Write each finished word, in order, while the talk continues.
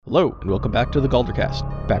Hello, and welcome back to the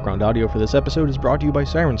Galdercast. Background audio for this episode is brought to you by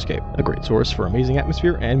Sirenscape, a great source for amazing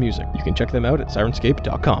atmosphere and music. You can check them out at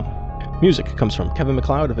sirenscape.com. Music comes from Kevin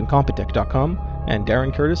MacLeod of Incompetech.com and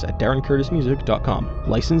Darren Curtis at darrencurtismusic.com,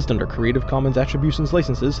 licensed under Creative Commons Attribution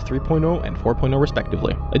Licenses 3.0 and 4.0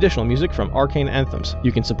 respectively. Additional music from Arcane Anthems.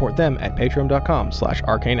 You can support them at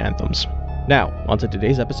patreon.com/arcaneanthems. Now, onto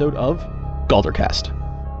today's episode of Galdercast.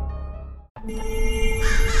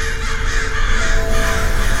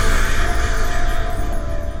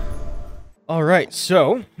 All right,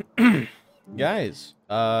 so guys,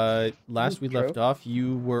 last we left off,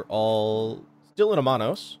 you were all still in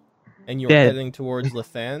Amanos, and you were heading towards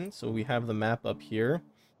Lethan. So we have the map up here.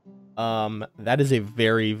 That is a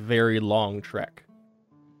very, very long trek.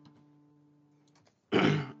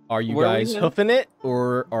 Are you guys hoofing it,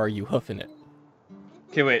 or are you hoofing it?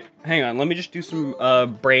 Okay, wait, hang on. Let me just do some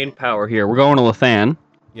brain power here. We're going to Lethan.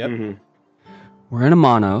 Yep. Mm-hmm. We're in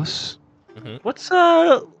Amanos. Mm-hmm. What's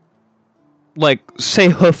like, say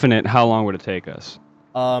hoofing it, how long would it take us?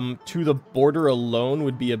 To the border alone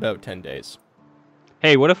would be about 10 days.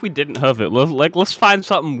 Hey, what if we didn't hoof it? Let's find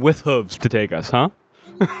something with hooves to take us, huh?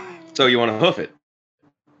 So you want to hoof it?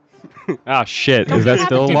 Ah, shit. Is that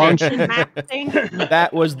still long? That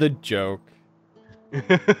was the joke. We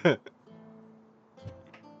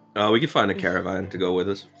could find a caravan to go with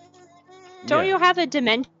us. Don't you have a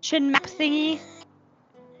dimension map thingy?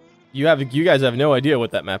 You guys have no idea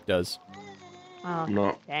what that map does. Oh,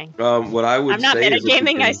 No. dang. What I would I'm not say is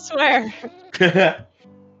metagaming, I swear.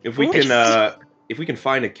 if we can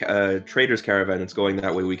find a trader's caravan that's going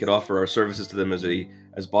that way, we could offer our services to them as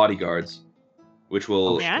bodyguards, which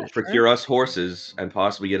will procure us horses and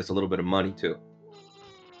possibly get us a little bit of money too.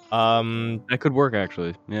 That could work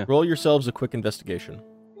actually. Yeah. Roll yourselves a quick investigation.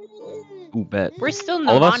 Ooh, bet. We're still in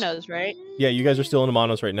All the of us? Manos, right? Yeah, you guys are still in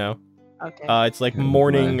Amanos right now. Okay. It's like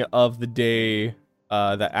morning of the day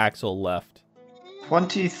that Axel left.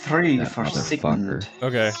 23 That for motherfucker. second.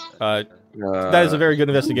 Okay. That is a very good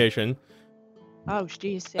investigation. Oh,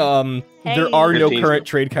 jeez. Yeah. There are no 15. current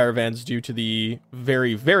trade caravans due to the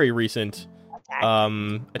very, very recent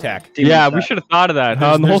attack. Yeah, we should have thought of that.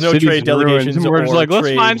 Huh? There's The whole no city's trade ruined, delegations and we're just or like, let's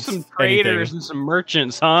find trades, some traders anything. and some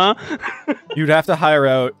merchants, huh? You'd have to hire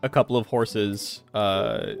out a couple of horses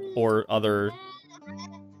or other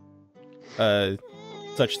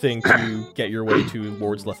such thing to get your way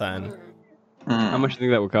towards Lethan. How much do you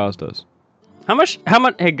think that would cost us? How much?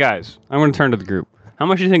 Hey guys, I'm going to turn to the group. How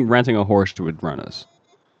much do you think renting a horse would run us?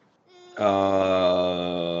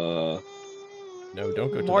 No,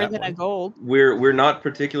 don't go to More that than one. a gold. We're not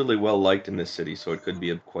particularly well liked in this city, so it could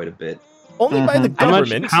be quite a bit. Only by the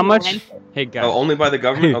government. How much? Hey guys. Oh, only by the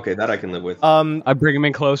government? Okay, that I can live with. I bring him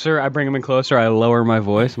in closer. I lower my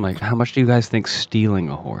voice. I'm like, how much do you guys think stealing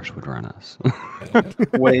a horse would run us?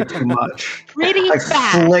 Way too much. Pretty I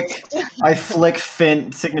fast. flick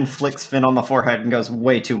Finn. Sigmund flicks Finn on the forehead and goes,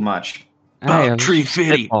 way too much. Hey, I'm tree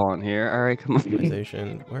fitty. spitballing here. All right, come on.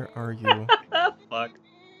 Organization. Where are you? Fuck.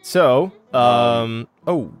 So, oh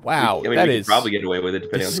wow, I mean, that we is could probably get away with it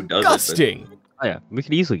depending on who does it. disgusting. Oh yeah, we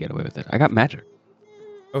could easily get away with it. I got magic.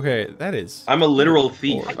 Okay, that is. I'm a literal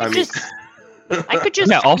thief. I I mean, I could just.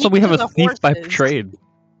 Yeah. Also, speak we to have the a thief by horses. trade.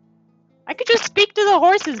 I could just speak to the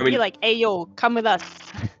horses and I mean- be like, "Hey, yo, come with us."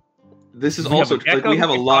 this is We have also a gecko, like we have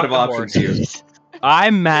a we can lot of talk to options here.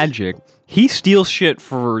 I'm magic. He steals shit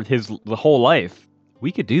for the whole life.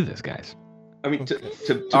 We could do this, guys. I mean, to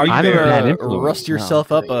Are be you I'm a bad gonna influence. rust No,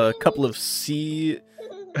 yourself up really. a couple of sea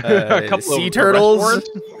couple of turtles,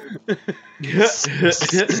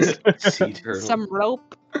 sea turtle. Some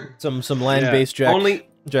rope. some land-based Jack Only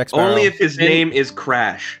Sparrow. only if his name is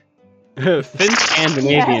Crash. Finn's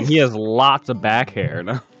Scandinavian. Yes. He has lots of back hair.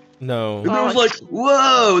 No? No. And then it was like,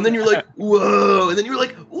 whoa, and then you're like, whoa, and then you're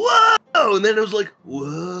like, whoa, and then it was like,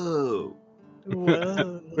 whoa.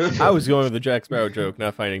 Whoa. I was going with the Jack Sparrow joke,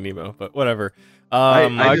 not Finding Nemo, but whatever. I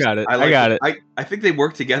just- got it. I, I like got it. I think they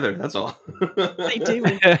work together. That's all. They do.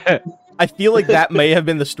 I feel like that may have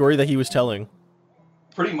been the story that he was telling.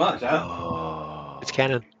 Pretty much. It's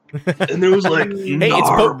canon. And there was like, Hey, it's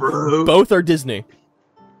 "Nah, bro." Both are Disney.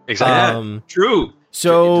 Exactly. True. Does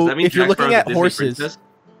So that mean if you're Jack looking Sparrow's a at Disney horses, princess?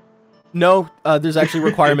 no, there's actually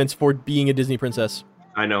requirements for being a Disney princess.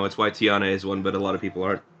 I know it's why Tiana is one, but a lot of people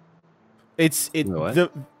aren't.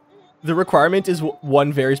 What? The requirement is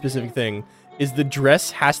one very specific thing: is the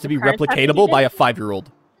dress has to be parents have to be replicatable by there? a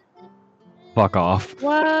 5-year-old. Fuck off.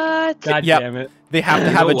 What? God Yep. damn it. They have to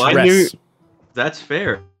You have know a what? dress. That's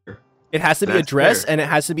fair. It has to be a That's dress, fair. and it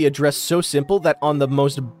has to be a dress so simple that on the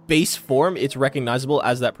most base form, it's recognizable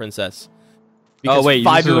as that princess. Because wait,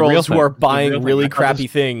 this is a 5-year-olds real who thing. are This is a buying real thing. really I thought crappy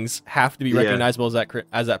this- things have to be Yeah. recognizable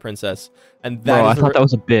as that princess. And Bro, that I is thought that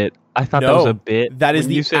was a bit. I thought that was a bit. That is When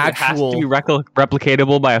the you said it has to be actual.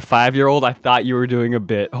 replicatable by a 5-year-old. I thought you were doing a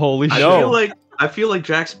bit. Holy I shit! No. feel like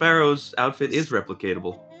Jack Sparrow's outfit is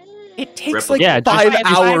replicatable. It takes Replicate. like Yeah, just- 5 just-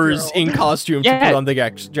 hours in costume to Yeah. put on the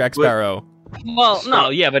Jack Sparrow. Well, no,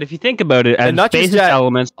 yeah, but if you think about it, as And not just basis that-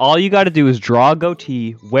 elements, all you got to do is draw a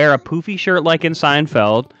goatee, wear a poofy shirt like in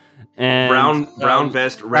Seinfeld, and Brown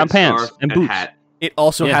vest, brown red pants, scarf, and and boots. hat. It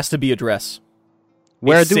also Yeah. has to be a dress.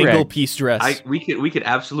 wear a a do-rag. single piece dress. We could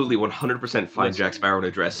absolutely 100% find Jack Sparrow in a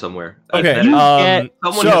dress somewhere. Okay, That is-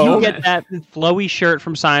 someone so You get that flowy shirt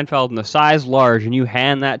from Seinfeld in the size large, and you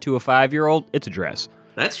hand that to a 5-year-old. It's a dress.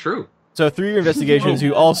 that's true. So through your investigations,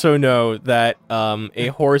 you also know that a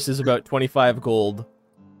horse is about 25 gold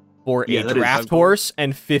for Yeah, a that is- draft horse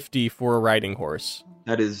and 50 for a riding horse.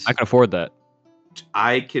 That is. I can afford that.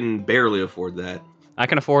 I can barely afford that. I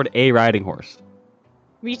can afford a riding horse.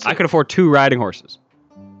 Me too. I could afford 2 riding horses.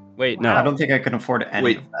 Wait, no. I don't think I can afford any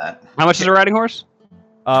Wait. of that. How much is a riding horse?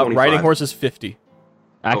 25. Riding horse is 50.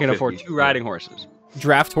 I Oh, can afford 50. 2 riding horses.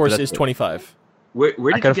 Draft horse That's is it. 25. Where I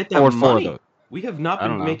did can you get that afford 4 of money? those. We have not I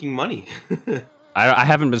don't been know. making money. I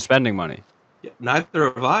haven't been spending money. Neither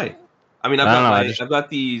have I. I mean, I don't know, I I've got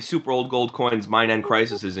the super old gold coins, mine and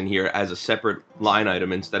crises in here as a separate line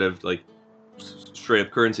item instead of like straight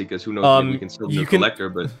up currency. Because who knows, maybe we can still be you a can- collector.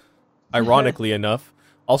 But Ironically enough,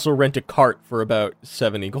 also rent a cart for about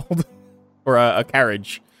 70 gold. Or a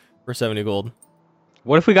carriage for 70 gold.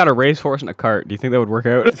 What if we got a racehorse and a cart? Do you think that would work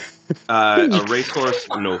out? a racehorse,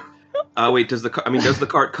 no. Wait, does the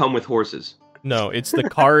cart come with horses? No, it's the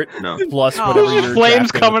cart No. plus Oh. whatever There's you're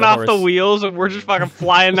Flames drafting coming with off the horse. wheels, and we're just fucking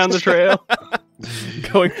flying down the trail.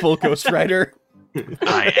 Going full Ghost Rider.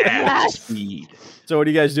 I am speed. So what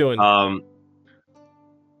are you guys doing? Uh,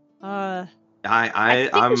 I'm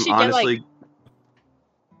we should get, like, honestly.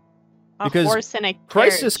 a Because horse and a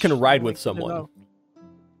Crisis carriage. can ride with Like, someone.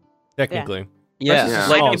 Technically. Yeah, Crisis is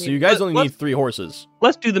Yeah. small, so you guys only need 3 horses.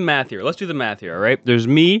 Let's do the math here. All right? There's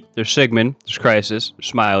me, there's Sigmund, there's Crisis, there's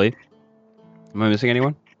Smiley. Am I missing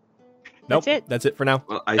anyone? Nope, That's it. that's it for now.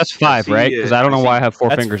 Well, That's 5, right? Because I don't know why I have 4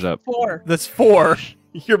 That's- fingers up. 4. That's 4.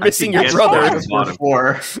 You're missing your yes, brother. at the bottom.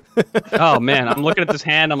 4. Oh man, I'm looking at this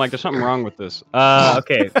hand. I'm like, there's something wrong with this.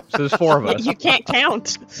 Okay, so there's 4 of us. You can't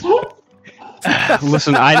count.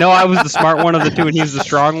 Listen, I know I was the smart one of the 2 and he's the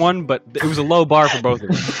strong one, but it was a low bar for both of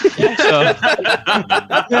us.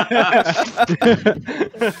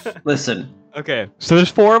 Listen, Okay, so there's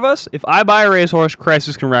 4 of us. If I buy a racehorse,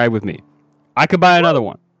 Crisis can ride with me. I could buy another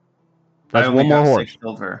one. I That's only one more have horse. 6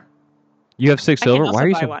 silver. You have 6 I can silver? also Why are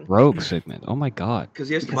you buy so one. broke, Sigmund? Oh my god. Because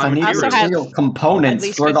he has to Because buy I need also materials. have material at components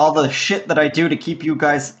least for 50. all the shit that I do to keep you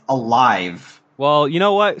guys alive. Well, you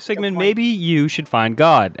know what, Sigmund? point. Maybe you should find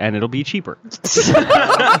God, and it'll be cheaper.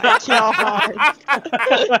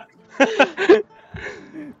 God.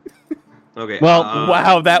 Okay. Well,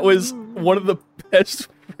 Wow, that was one of the best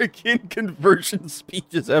freaking conversion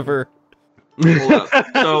speeches ever. Hold up.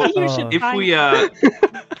 So You should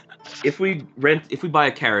if we buy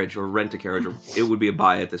a carriage or rent a carriage, it would be a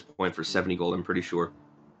buy at this point for 70 gold. I'm pretty sure.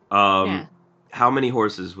 Yeah. How many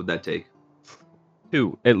horses would that take?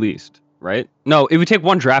 2, at least, right? No, it would take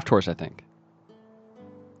 1 draft horse, I think.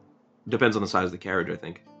 Depends on the size of the carriage, I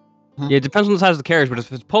think. Yeah, it depends on the size of the carriage, but if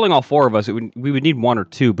it's pulling all 4 of us, we would need 1 or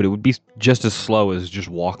 2, but it would be just as slow as just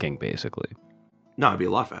walking, basically. No, it'd be a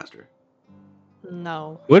lot faster.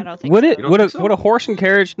 No, I Would don't think would so. it You don't would a think so? would a horse and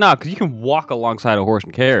carriage? No, because you can walk alongside a horse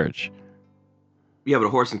and carriage. Yeah, but a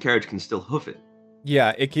horse and carriage can still hoof it.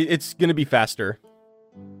 Yeah, it's gonna be faster.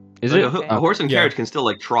 Is Like it? a horse and Yeah. carriage can still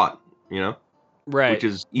like trot, you know, Right. which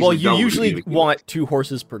is Well, easily you done with usually the- want 2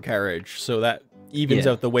 horses per carriage, so that evens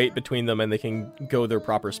Yeah. out the weight between them, and they can go their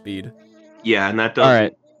proper speed. Yeah, and that All doesn't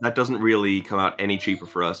right. that doesn't really come out any cheaper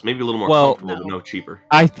for us. Maybe a little more Well- comfortable, but no cheaper.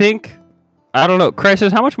 I think. I don't know.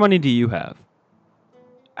 Crisis, how much money do you have?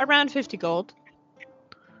 Around 50 gold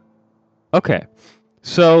Okay.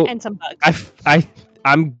 So and some bugs.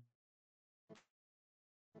 I'm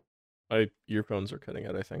My earphones are cutting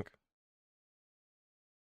out, I think.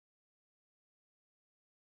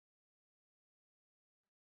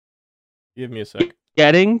 Give me a sec.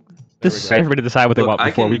 getting There this. we go. Everybody decide what they Look, want I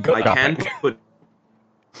before we can go. I can put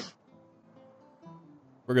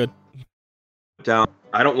We're good. down.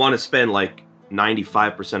 I don't want to spend like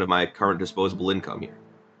 95% of my current disposable income here.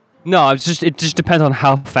 No, it just depends on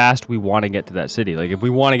how fast we want to get to that city. Like if we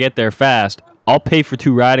want to get there fast, I'll pay for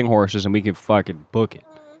 2 riding horses and we can fucking book it.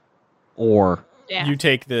 Or Yeah. You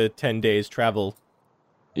take the 10 days travel.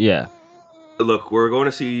 yeah. Look, we're going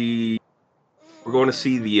to see We're going to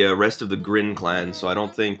see the rest of the Grin clan, so I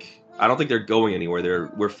don't think they're going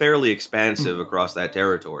anywhere. We're fairly expansive across that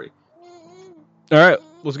territory. All right,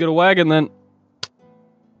 let's get a wagon then.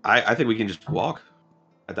 I think we can just walk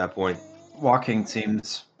at that point. Walking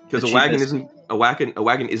seems because a wagon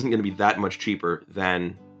isn't going to be that much cheaper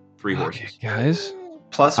than 3 horses. Okay, guys.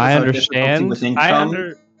 Plus, I understand. With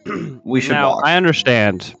income, we should walk. I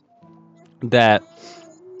understand that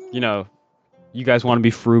you guys want to be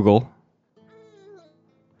frugal.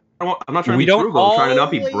 I'm not trying to be frugal. I'm trying to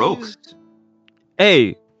not be broke.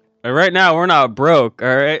 Hey, right now we're not broke.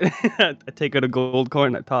 All right. I take out a gold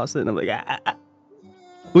coin, I toss it, and I'm like,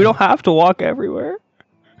 we don't have to walk everywhere.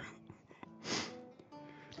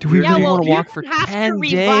 Do we really want to walk for 10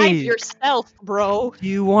 days? You have to revive yourself, bro. Do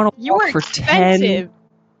you want to walk for 10 days?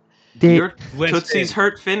 Your tootsies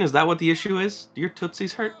hurt, Finn? Is that what the issue is? Do your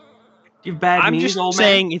tootsies hurt? Do you have bad knees, old man? I'm just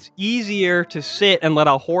saying it's easier to sit and let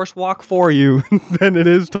a horse walk for you than it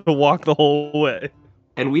is to walk the whole way.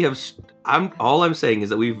 And we have... all I'm saying is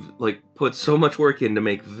that we've put so much work in to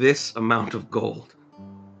make this amount of gold.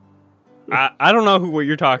 I don't know what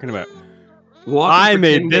you're talking about. I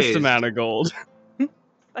made this amount of gold.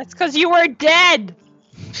 That's because you were dead.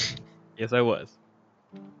 Yes, I was.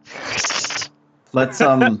 Let's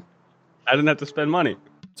I didn't have to spend money.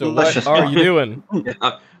 So what are you doing?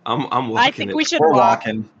 I'm walking. I think we should We're walk.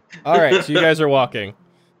 walking. All right, so you guys are walking.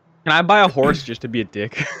 Can I buy a horse just to be a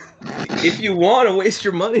dick? If you want to waste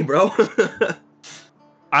your money, bro.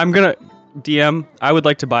 I'm gonna DM. I would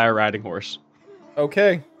like to buy a riding horse.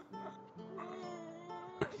 Okay.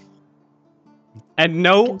 And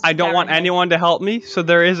no, I don't want anyone to help me, so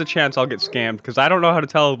there is a chance I'll get scammed, because I don't know how to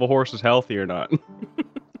tell if a horse is healthy or not.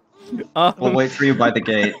 We'll wait for you by the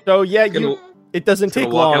gate. So yeah, it doesn't take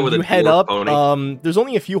long. You head up. Pony. There's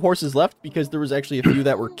only a few horses left, because there was actually a few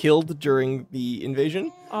that were killed during the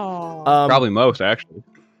invasion. Oh. Probably most, actually.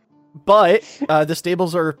 But the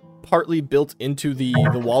stables are partly built into the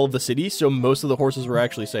wall of the city, so most of the horses were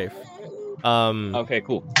actually safe. Okay,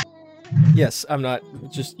 cool. Yes, I'm not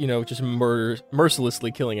just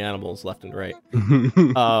mercilessly killing animals left and right.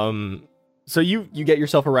 So you get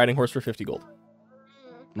yourself a riding horse for 50 gold.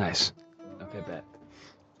 Nice. Okay, bet.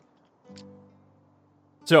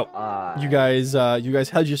 So you guys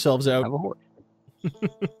hedge yourselves out. I have a horse.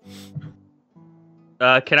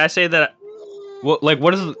 Can I say that? What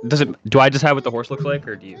do I just have what the horse looks like,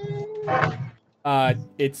 or do you?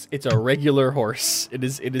 It's a regular horse.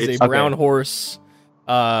 It's a brown horse.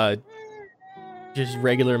 Just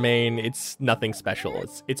regular mane. It's nothing special.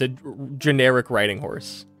 It's a generic riding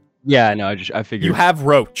horse. Yeah, no, I figured. You have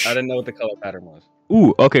Roach. I didn't know what the color pattern was.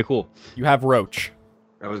 Ooh, okay, cool. You have Roach.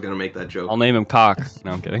 I was gonna make that joke. I'll name him Cock.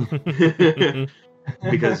 No, I'm kidding.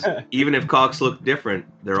 Because even if cocks look different,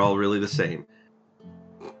 they're all really the same.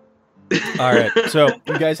 All right, so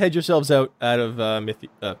you guys head yourselves out of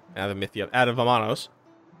Amanos,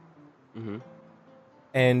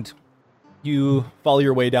 and you follow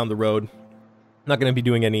your way down the road. Not going to be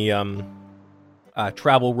doing any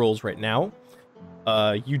travel rolls right now.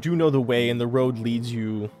 You do know the way, and the road leads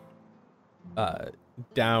you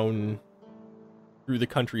down through the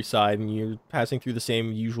countryside, and you're passing through the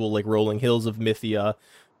same usual rolling hills of Mythia.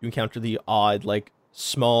 You encounter the odd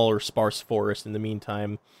small or sparse forest in the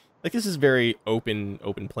meantime. This is very open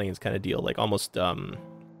plains kind of deal, almost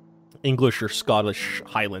English or Scottish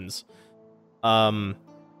Highlands.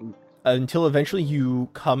 Until eventually you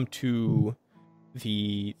come to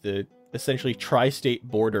the essentially tri-state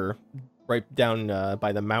border right down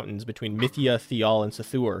by the mountains between Mythia, Thial, and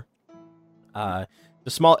Sathur. The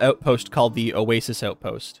small outpost called the Oasis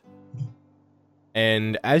Outpost.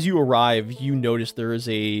 And as you arrive, you notice there is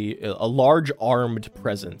a large armed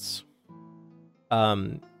presence.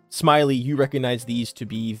 Smiley, you recognize these to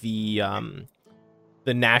be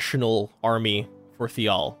the national army for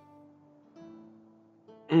Thial.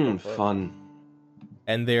 Fun.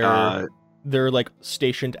 And they're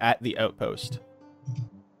stationed at the outpost.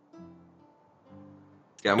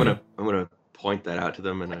 Yeah, I'm gonna point that out to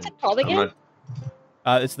them, and what's it called again?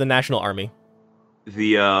 It's the National Army.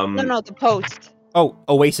 No, the post. Oh,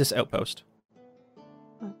 Oasis Outpost.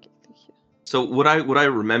 Okay, thank you. So would I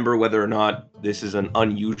remember whether or not this is an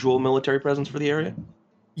unusual military presence for the area?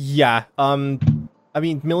 Yeah. I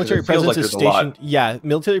mean, military presence is stationed. Yeah,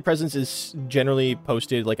 military presence is generally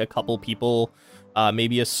posted a couple people,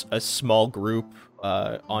 maybe a small group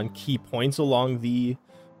on key points along the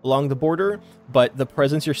border. But the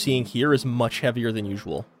presence you're seeing here is much heavier than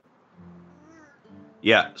usual.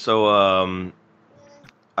 Yeah. So I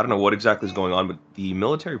don't know what exactly is going on, but the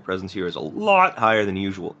military presence here is a lot higher than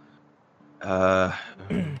usual. And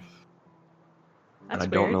I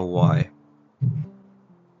don't know why.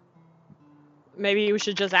 maybe we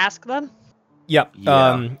should just ask them? Yep.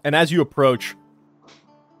 Yeah. And as you approach,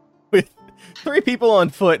 with 3 people on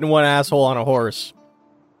foot and 1 asshole on a horse.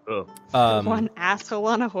 One asshole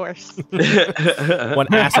on a horse.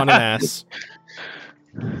 1 ass on an ass.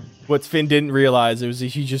 What Finn didn't realize was that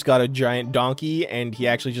he just got a giant donkey, and he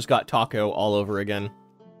actually just got taco all over again.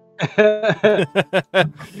 No.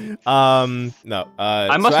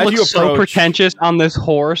 I must look so pretentious on this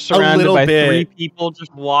horse, surrounded by 3 people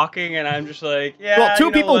just walking, and I'm just like, yeah. Well,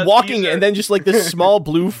 2 people walking, and then just like this small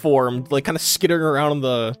blue form, like kind of skittering around on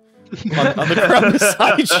the ground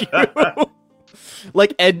beside you,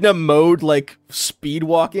 like Edna Mode, like speed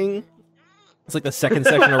walking. It's like the second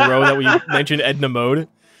section in a row that we mentioned Edna Mode.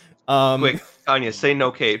 Quick, Tanya, say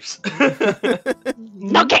no capes.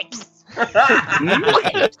 No capes. No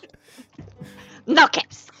capes. No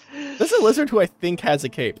capes. This is a lizard who I think has a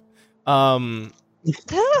cape. I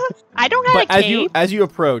don't have a cape. As you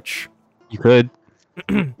approach, you could.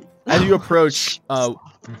 As you approach,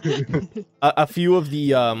 a few of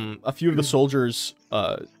the soldiers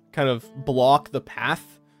kind of block the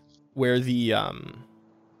path where the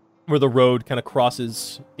road kind of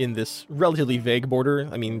crosses in this relatively vague border.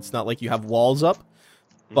 I mean, it's not like you have walls up,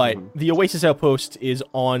 but the Oasis Outpost is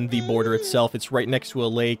on the border itself. It's right next to a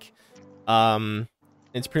lake.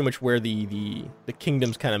 It's pretty much where the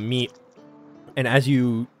kingdoms kind of meet. And as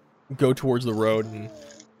you go towards the road, and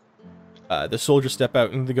the soldiers step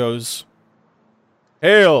out and he goes,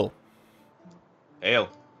 "Hail! Hail!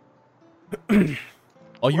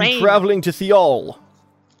 Are you traveling to Thiol?"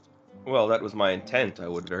 Well, that was my intent. I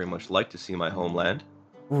would very much like to see my homeland.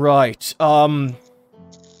 Right.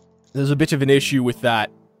 There's a bit of an issue with that.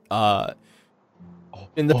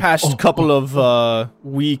 In the past couple of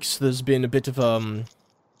weeks, there's been a bit of shall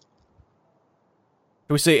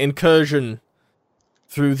we say, incursion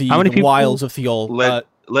through the wilds of Thiol.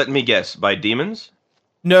 Let me guess. By demons?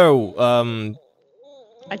 No.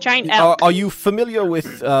 A giant elk. Are you familiar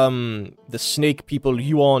with the snake people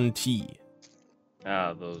Yuan Ti?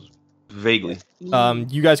 Those. Vaguely.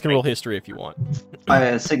 You guys can roll history if you want.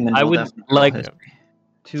 Sigmund I will would definitely like roll history.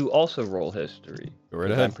 to also roll history. Go right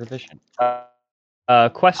because ahead. I'm proficient.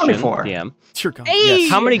 Question, 24. DM. Sure, go. Hey!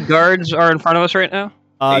 Yes. How many guards are in front of us right now?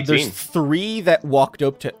 18. There's 3 that walked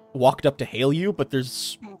up to hail you, but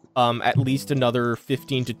there's at least another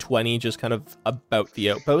 15 to 20 just kind of about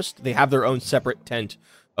the outpost. They have their own separate tent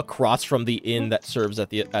across from the inn that serves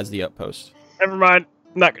as the outpost. Never mind.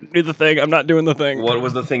 I'm not gonna do the thing. I'm not doing the thing. What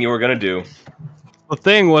was the thing you were gonna do? The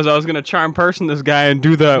thing was I was gonna charm person this guy and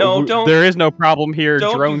do the. No, don't. There is no problem here.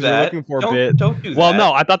 Don't Drones do are that. looking for Don't- a bit. don't do Well, that.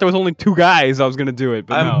 no, I thought there was only 2 guys. I was gonna do it,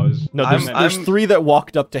 but I'm- no. It was, No, I'm- there's 3 that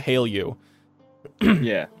walked up to hail you.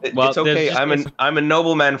 yeah. Well, It's okay. there's just- I'm a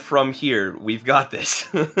nobleman from here. We've got this.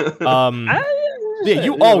 Yeah, you Yeah,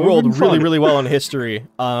 all we've rolled been really, fun. really well on history.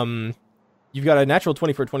 You've got a natural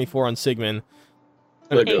 20 for 24 on Sigmund,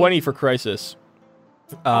 and a Good. 20 for Crisis.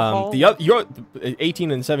 You're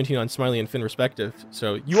 18 and 17 on Smiley and Finn respective.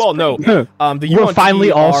 So you all know. The We're Yuan-Ti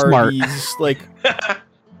finally all are smart. These like kind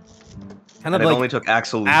and of it like only took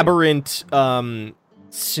Axel. aberrant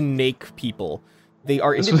snake people. They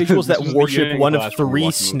are This was- individuals this that was the worship beginning one of class when we 3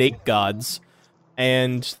 watched the movie. snake gods,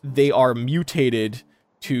 and they are mutated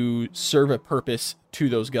to serve a purpose to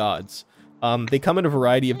those gods. They come in a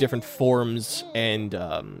variety of different forms and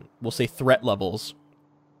we'll say threat levels.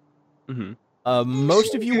 Mhm.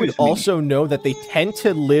 Most of you would Excuse me. also know that they tend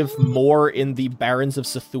to live more in the Barrens of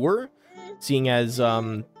Sathur, seeing as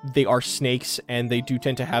they are snakes and they do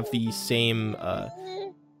tend to have the same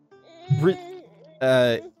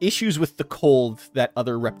issues with the cold that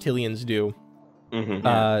other reptilians do.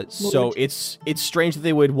 So it's strange that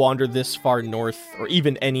they would wander this far north, or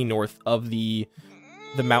even any north of the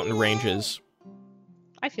mountain ranges.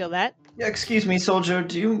 I feel that. Yeah, excuse me, soldier.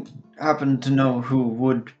 Do you happen to know who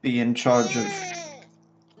would be in charge of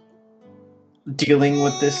dealing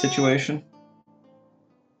with this situation?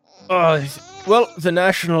 Well, the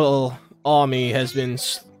National Army has been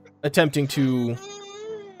attempting to,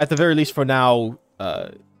 at the very least for now,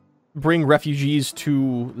 bring refugees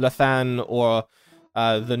to Lathan or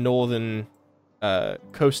the northern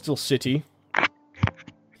coastal city.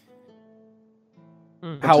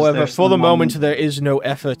 However, for the moment, there is no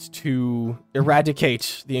effort to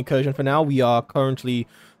eradicate the incursion for now. We are currently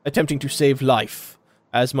attempting to save life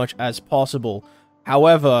as much as possible.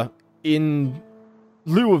 However, in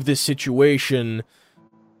lieu of this situation,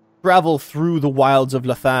 travel through the wilds of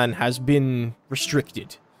Lathan has been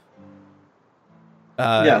restricted.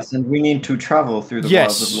 Yes, and we need to travel through the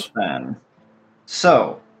wilds of Lathan.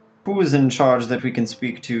 So, who is in charge that we can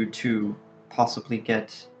speak to possibly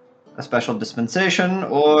get a special dispensation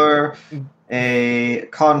or a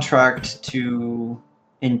contract to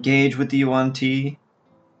engage with the UNT.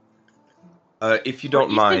 If you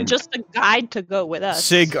don't mind, just a guide to go with us.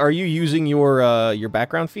 Sig, are you using your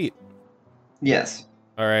background feat? Yes.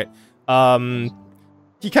 All right.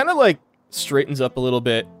 He kind of like straightens up a little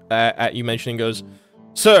bit at you mentioning, goes,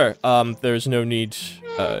 "Sir, there's no need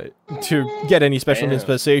to get any special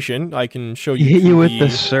dispensation. I can show you." Hit you with the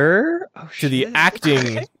sir? Oh, to the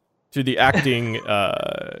acting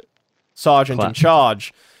sergeant in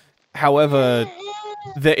charge. However,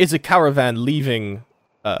 there is a caravan leaving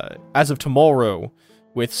as of tomorrow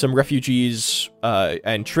with some refugees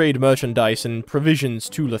and trade merchandise and provisions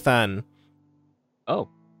to Lethan. Oh.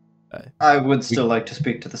 I would still like to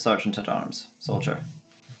speak to the sergeant at arms, soldier.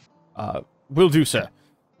 Will do, sir.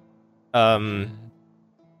 I'm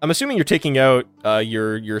assuming you're taking out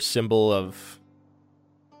your symbol of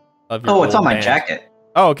your it's on my band. jacket.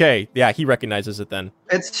 Oh, okay. Yeah, he recognizes it then.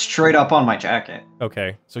 It's straight up on my jacket.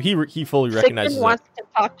 Okay, so he fully recognizes Sigmund wants to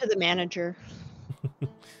talk to the manager.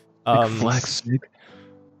 Flex.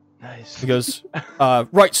 Nice. He goes,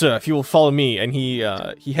 right, sir, if you will follow me, and he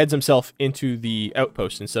heads himself into the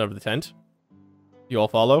outpost instead of the tent. You all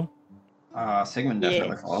follow? Sigmund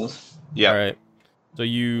definitely follows. Yeah. All right. So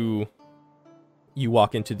you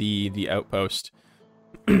walk into the outpost,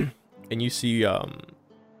 and you see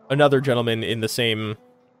another gentleman in the same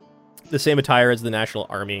attire as the National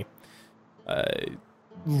Army.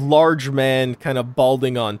 Large man, kind of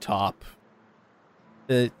balding on top.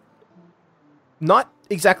 Not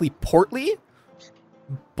exactly portly,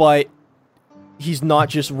 but he's not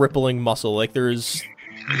just rippling muscle. Like, there's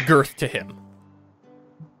girth to him,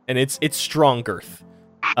 and it's strong girth.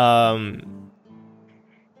 And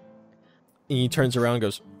he turns around and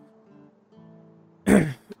goes,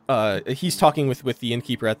 he's talking with the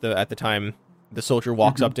innkeeper at the time. The soldier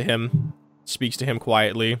walks up to him, speaks to him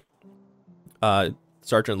quietly.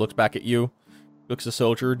 Sergeant looks back at you, looks at the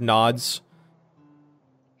soldier, nods.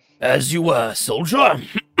 As you were, soldier.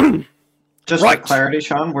 Just Right. for clarity,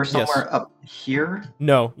 Sean, we're somewhere up here?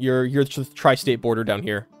 No, you're the tri-state border down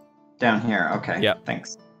here. Down here, okay. Yeah.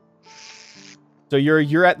 Thanks. So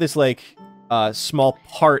you're at this like small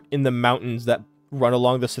part in the mountains that run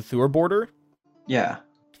along the Sathur border. Yeah.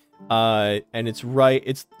 And it's why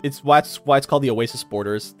it's called the Oasis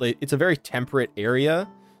Borders. It's a very temperate area,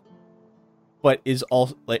 but is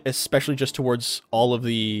all like especially just towards all of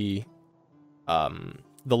the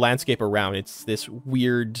landscape around. It's this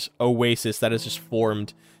weird oasis that is just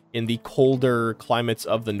formed in the colder climates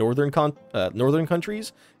of the northern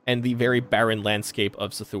countries and the very barren landscape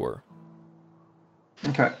of Sathur.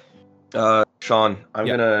 Okay. Sean, I'm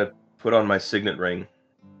gonna put on my signet ring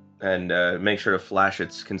and make sure to flash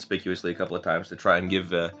it conspicuously a couple of times to try and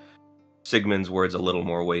give Sigmund's words a little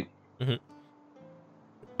more weight.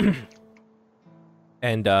 Mm-hmm.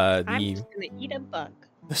 And I'm just gonna eat a bug.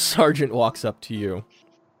 the sergeant walks up to you.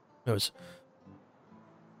 Goes,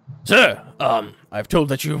 "Sir, I've told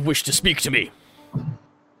that you wish to speak to me."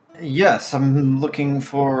 Yes, I'm looking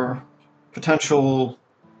for potential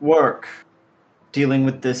work dealing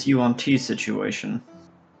with this UNT situation.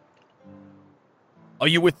 Are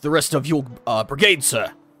you with the rest of your brigade,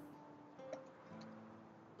 sir?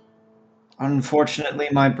 Unfortunately,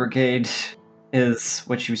 my brigade is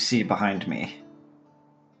what you see behind me.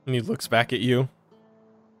 And he looks back at you.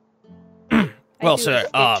 Well, sir,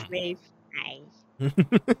 Hi.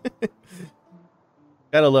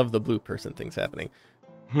 gotta love the blue person things happening.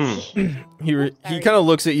 He Sorry. kind of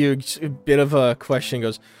looks at you, a bit of a question,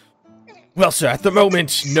 goes, "Well, sir, at the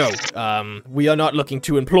moment, no. We are not looking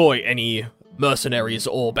to employ any mercenaries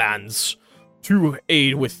or bands to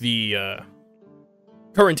aid with the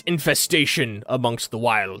current infestation amongst the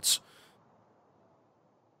wilds.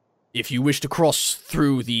 If you wish to cross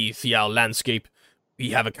through the Thial landscape,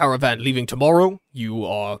 we have a caravan leaving tomorrow. You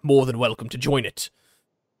are more than welcome to join it."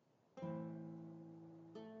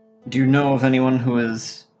 Do you know of anyone who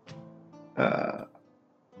is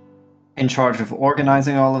in charge of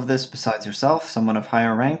organizing all of this besides yourself? Someone of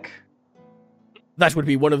higher rank? That would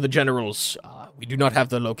be one of the generals. We do not have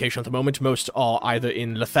the location at the moment. Most are either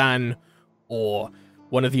in Lethan or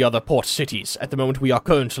one of the other port cities. At the moment, we are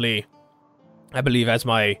currently, I believe, as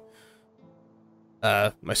my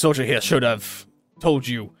soldier here should have told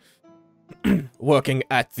you, working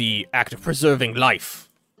at the act of preserving life.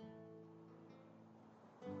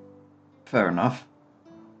 Fair enough.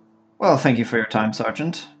 Well, thank you for your time,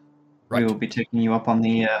 Sergeant. Right. We will be taking you up on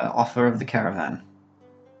the offer of the caravan.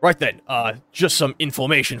 Right then, just some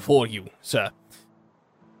information for you, sir.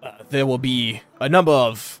 There will be a number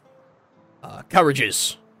of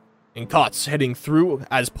carriages and carts heading through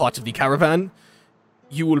as part of the caravan.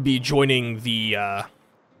 you will be joining the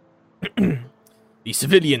the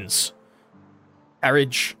civilians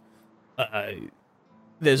carriage.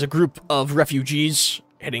 There's a group of refugees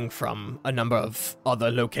heading from a number of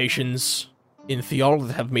other locations in Thial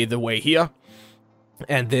that have made their way here.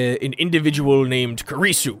 And an individual named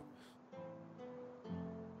Karisu,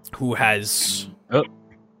 who has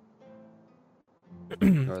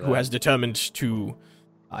who has determined to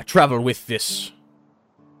travel with this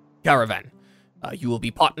caravan. You will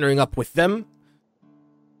be partnering up with them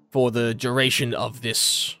for the duration of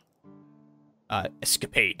this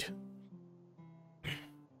escapade.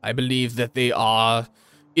 I believe that they are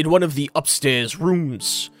in one of the upstairs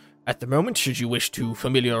rooms at the moment, should you wish to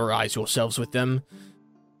familiarize yourselves with them,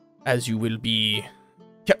 as you will be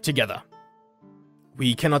kept together.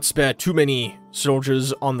 We cannot spare too many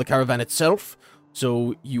soldiers on the caravan itself,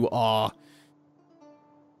 so you are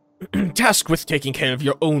tasked with taking care of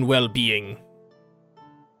your own well-being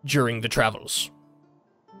during the travels.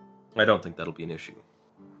 I don't think that'll be an issue.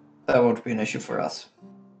 That won't be an issue for us.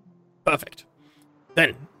 Perfect.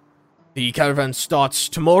 Then, the caravan starts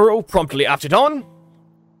tomorrow, promptly after dawn.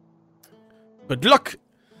 Good luck,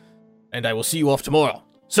 and I will see you off tomorrow.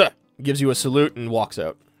 Sir, gives you a salute and walks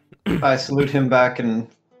out. I salute him back and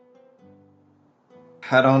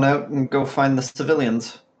head on out and go find the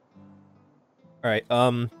civilians. Alright,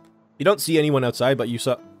 you don't see anyone outside, but you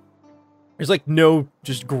saw... There's, like, no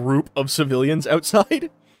just group of civilians outside.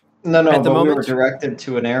 No, at the moment, we were directed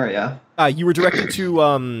to an area. You were directed to,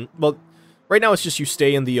 well, right now it's just you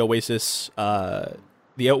stay in the Oasis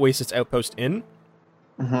Outpost Inn.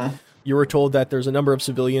 Mm-hmm. You were told that there's a number of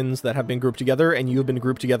civilians that have been grouped together, and you have been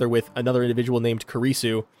grouped together with another individual named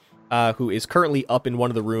Karisu, who is currently up in one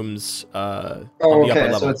of the rooms on the upper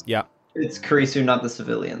level. So it's Karisu, not the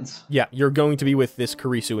civilians. Yeah, you're going to be with this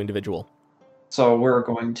Karisu individual. So we're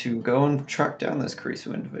going to go and track down this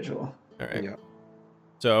Karisu individual. All right. Yeah.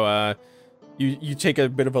 So you take a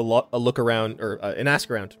bit of a look around, or an ask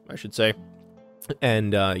around, I should say,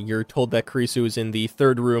 and you're told that Karisu is in the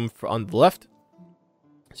third room on the left.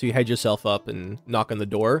 So you head yourself up and knock on the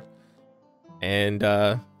door. And,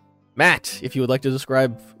 Matt, if you would like to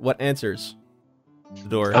describe what answers the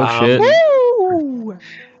door. Oh, shit. Woo!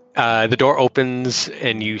 The door opens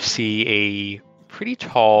and you see a pretty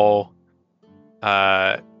tall,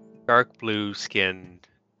 dark blue skinned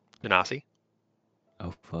Genasi.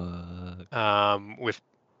 Oh, fuck. With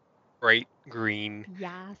bright green,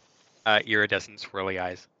 iridescent swirly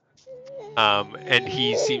eyes. And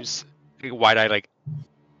he seems wide-eyed, like,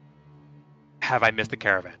 have I missed the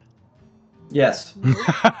caravan? Yes.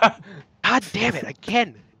 God damn it,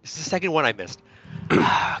 again! This is the second one I missed.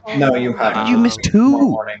 No, you haven't. You missed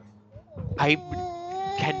two! I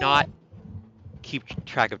cannot keep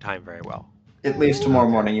track of time very well. At least tomorrow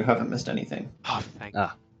morning, you haven't missed anything. Oh, thank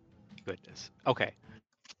goodness. Okay.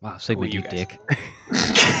 Wow, Sigmund, you guys? dick.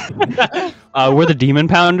 We're the Demon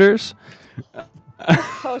Pounders.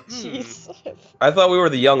 Oh, jeez. I thought we were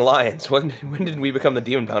the Young Lions. When did we become the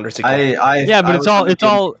Demon Pounders again? But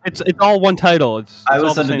it's all one title. I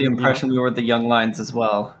was under the impression we were the Young Lions as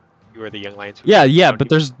well. You were the Young Lions. Yeah, but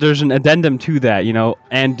there's an addendum to that,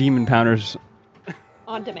 and Demon Pounders.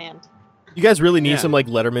 On demand. You guys really need some, like,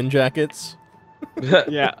 Letterman jackets?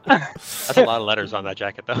 Yeah. That's a lot of letters on that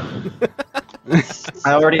jacket, though.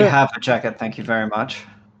 I already have a jacket, thank you very much.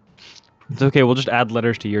 It's okay, we'll just add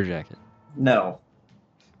letters to your jacket. No.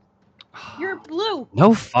 You're blue.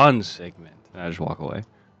 No fun, Sigmund. I just walk away.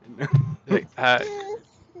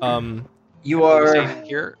 You are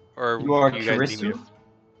here, or you are you guys need me Karisu? to...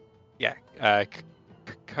 Yeah,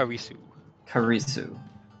 Karisu. Karisu.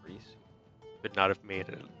 Would not have made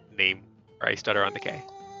a name, or I stutter on the K.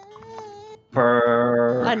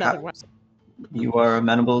 Another one. You are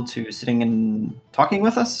amenable to sitting and talking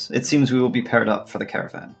with us? It seems we will be paired up for the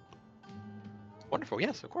caravan. Wonderful,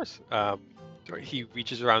 yes, of course. He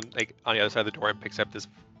reaches around, like, on the other side of the door and picks up this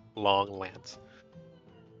long lance,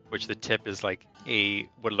 which the tip is like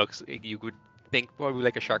what looks, you would think probably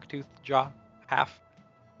like a shark tooth jaw half,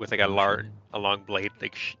 with like a long blade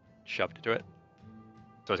like shoved into it.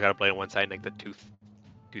 So it's got a blade on one side and like the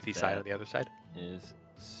toothy side on the other side. Is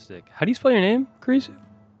sick. How do you spell your name, Karisu?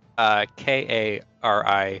 Karisu.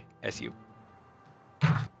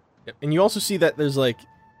 Yep. And you also see that there's, like,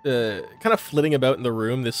 kind of flitting about in the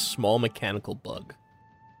room, this small mechanical bug.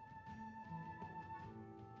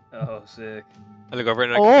 Oh, sick. I look over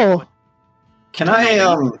and Can I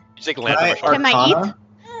just like land on my shoulder.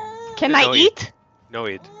 Can I eat? Can I eat? No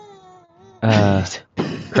eat.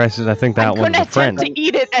 Crisis, I think that one's a friend. I'm gonna attempt to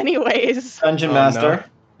eat it anyways. Dungeon Master? No.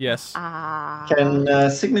 Yes. Can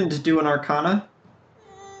Sigmund do an Arcana?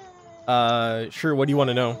 Sure, what do you want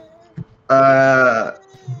to know?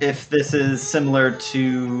 If this is similar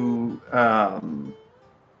to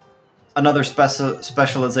another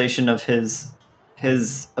specialization of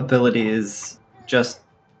his ability is just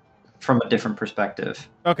from a different perspective.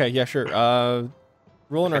 Okay, yeah, sure.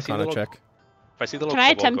 Roll an Arcana check. If I see the little Can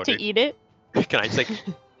I kobold attempt to go eat it? Can I just like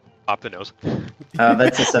pop the nose?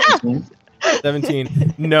 That's a 17.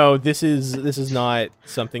 17. No, this is not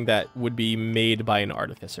something that would be made by an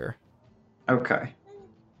artificer. Okay.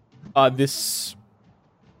 This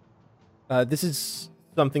is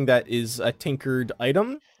something that is a tinkered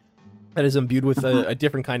item that is imbued with a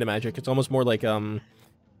different kind of magic. It's almost more like a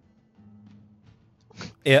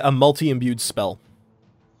multi-imbued spell.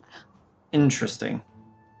 Interesting.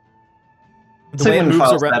 The way it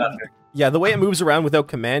moves around, the way it moves around without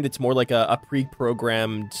command, it's more like a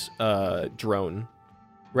pre-programmed drone,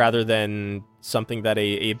 rather than something that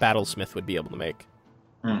a battlesmith would be able to make.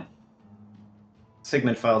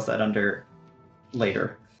 Sigmund files that under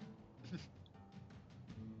later.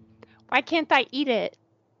 Why can't I eat it?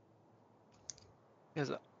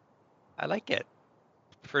 Because I like it.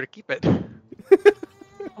 Prefer to keep it.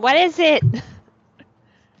 What is it?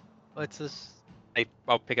 Well, it's just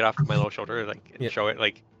I'll pick it off with my little shoulder, like, and show it,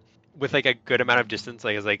 like, with like a good amount of distance,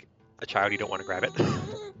 like as like a child, you don't want to grab it.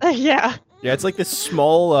 Yeah. Yeah, it's like this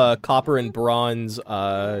small copper and bronze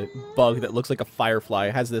bug that looks like a firefly.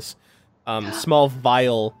 It has this small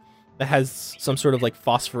vial that has some sort of like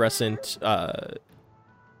phosphorescent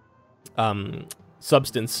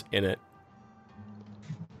substance in it.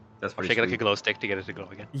 That's I'll pretty shake it like sweet. a glow stick to get it to glow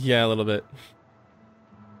again. Yeah, a little bit.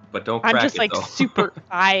 But don't crack I'm just it, like though. super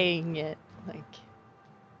eyeing it, like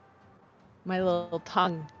my little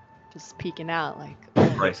tongue just peeking out, like.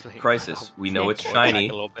 Crisis. We know it's Pull it back shiny.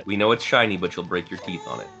 a little bit. We know it's shiny, but you'll break your teeth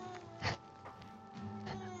on it.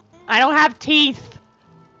 I don't have teeth.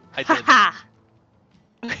 I Ha did. ha.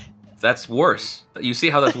 That's worse. You see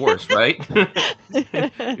how that's worse, right?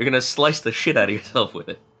 You're gonna slice the shit out of yourself with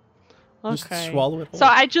it. Just Okay. swallow it whole. So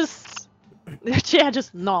I just, yeah,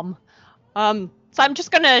 just nom. So I'm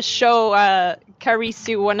just gonna show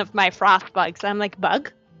Karisu one of my frost bugs. I'm like,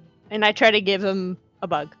 bug, and I try to give him a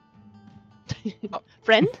bug.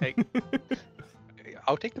 Friend? Okay.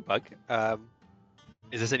 I'll take the bug.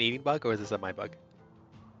 Is this an eating bug or is this a my bug?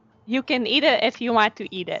 You can eat it if you want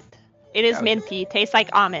to eat it. It is Yeah. minty. Tastes like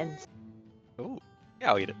almonds. Oh,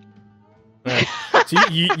 yeah, I'll eat it. Right. So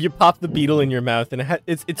you pop the beetle in your mouth, and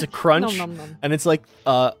it's a crunch, Nom, nom, nom. and it's like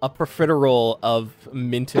a profiterole of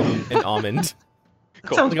mint and almond.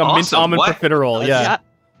 That sounds Like a mint awesome. almond Why, profiterole. Yeah.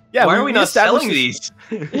 Yeah. why are we not established selling these?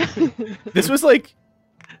 This was like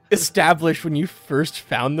established when you first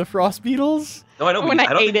found the frost beetles. No, I don't. When I I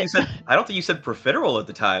don't ate think you it. said. I don't think you said profiterole at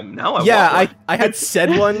the time. Now I Yeah, want one. I had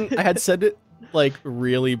said one. I had said it like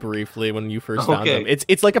really briefly when you first found Okay. them.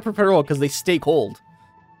 It's like a profiterole because they stay cold.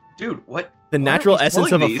 Dude, what? The Why natural aren't we essence of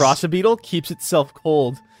selling a these? frost beetle keeps itself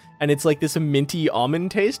cold, and it's like this minty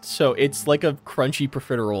almond taste. So it's like a crunchy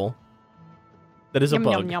profiterole. That is a Yum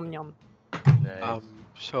bug. yum yum yum.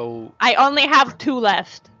 So I only have 2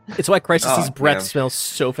 left. It's why Crisis's Oh, breath man. smells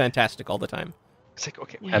so fantastic all the time. it's like,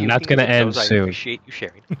 okay, And you that's can gonna get end those, soon. I appreciate you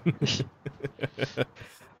sharing.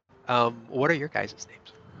 What are your guys'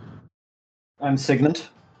 names? I'm Sigmund.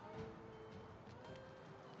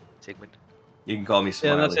 Sigmund. You can call me Yeah,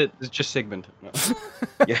 Smiley. that's it. It's just Sigmund. No.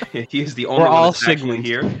 Yeah, he is the only We're one all that's actually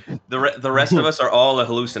Sigmund. here. The rest of us are all a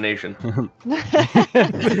hallucination.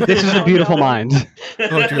 This is a beautiful mind.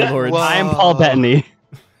 Oh dear lord. Whoa. I am Paul Bettany.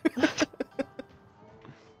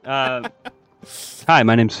 Hi,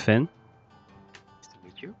 my name's Finn. Nice to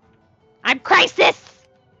meet you. I'm Crisis!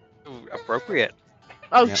 Ooh, appropriate.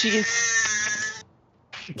 Oh, Yep. jeez.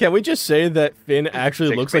 Can we just say that Finn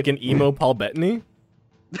actually looks like an emo Paul Bettany?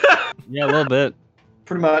 Yeah, a little bit.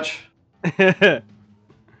 Pretty much. So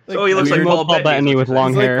he looks like Emo Paul Paul Bettany with long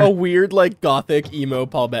He's like hair. a weird, like, gothic emo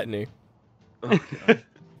Paul Bettany. Oh, God.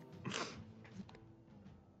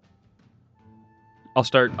 I'll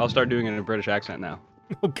start doing it in a British accent now.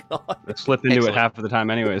 Oh god. I slip into Excellent. it half of the time,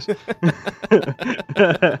 anyways.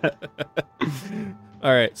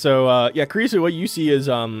 All right, so yeah, Karisu, what you see is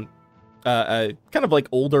a kind of like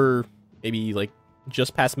older, maybe like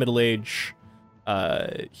just past middle age,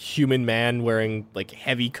 human man wearing like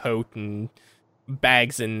heavy coat and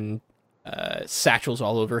bags and satchels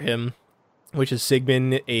all over him, which is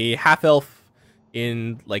Sigmund, a half elf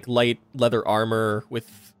in like light leather armor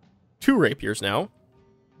with 2 rapiers now,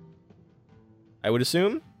 I would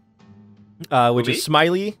assume, which Me? is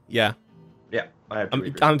Smiley. Yeah. Yeah, I have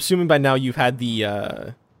I'm assuming by now you've had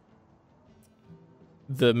the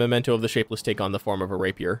memento of the Shapeless take on the form of a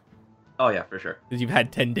rapier. Oh yeah, for sure. Because you've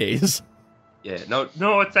had 10 days. Yeah, no,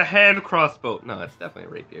 it's a hand crossbow. No, it's definitely a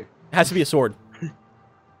rapier. It has to be a sword. It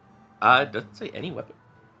doesn't say any weapon.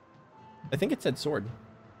 I think it said sword.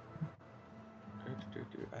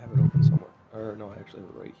 I have it open somewhere. Or no, I actually have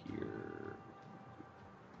it right here.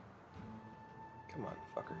 Come on,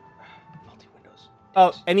 fucker. Multi-windows.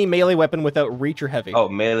 Oh, any melee weapon without reach or heavy. Oh,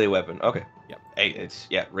 melee weapon. Okay. Yep. Hey, it's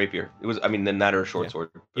rapier. It was. I mean, then that or a short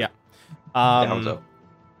sword. Yeah. Down so.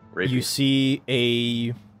 Rapier. You see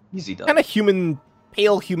a Easy done. kind of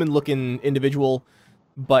pale human-looking individual,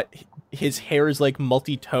 but his hair is like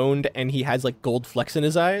multi-toned, and he has like gold flecks in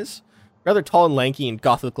his eyes. Rather tall and lanky and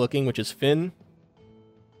gothic-looking, which is Finn.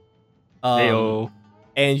 Heyo.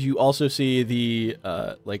 And you also see the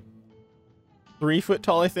like 3 foot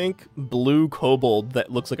tall, I think, blue kobold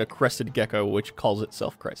that looks like a crested gecko, which calls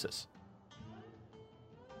itself Crisis.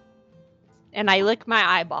 And I lick my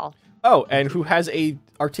eyeball. Oh, and who has a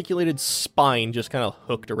articulated spine just kind of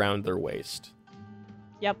hooked around their waist.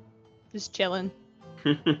 Yep. Just chilling.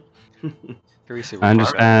 I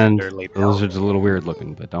understand the lizard's a little weird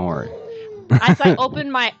looking, but don't worry. As I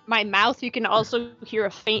open my mouth, you can also hear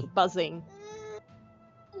a faint buzzing.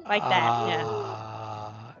 Like that,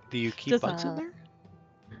 yeah. Do you keep Just, bugs in there?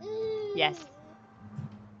 Yes.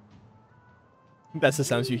 That's the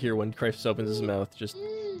sounds you hear when Crisis opens his mouth. Just.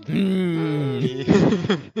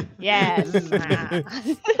 Yes.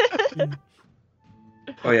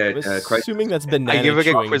 Oh yeah, Assuming that's banana I give like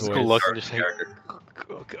a chewing quizzical voice. look and just like,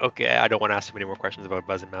 okay, I don't want to ask him any more questions about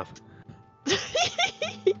buzz in mouth.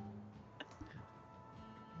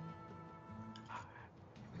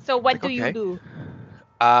 So what Like, do you okay. do?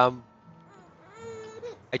 I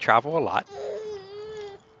travel a lot.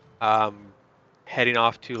 Heading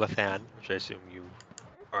off to Lathan, which I assume you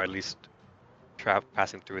are at least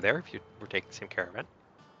passing through there if you were taking the same caravan.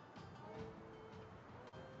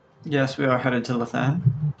 Yes, we are headed to Lathan.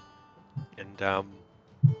 And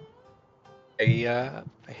I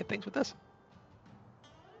hit things with this.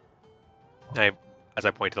 As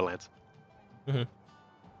I point to the lance. Mhm.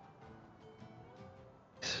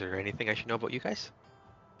 Is there anything I should know about you guys?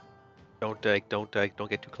 Don't get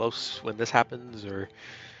too close when this happens, or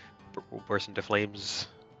burst into flames.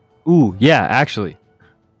 Ooh, yeah, actually.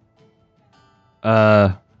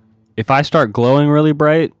 If I start glowing really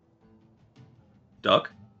bright,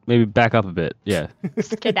 Duck. maybe back up a bit. Yeah.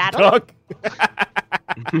 Skedaddle? Duck.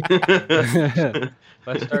 If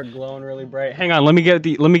I start glowing really bright, hang on. Let me get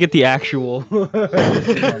the actual. let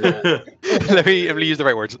me use the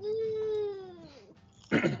right words.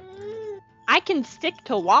 I can stick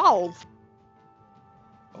to walls.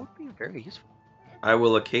 That would be very useful. I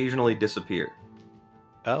will occasionally disappear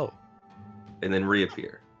Oh. and then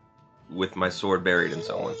reappear with my sword buried in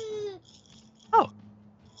someone. Oh.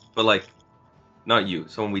 But like, not you.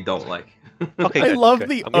 Someone we don't like. Okay. I good, love good.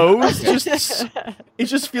 the I'm gonna- O's. Just it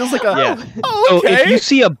just feels like a. Yeah. Oh, So okay. if you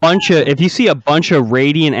see a bunch of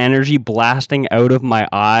radiant energy blasting out of my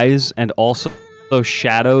eyes, and also those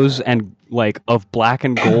shadows and like of black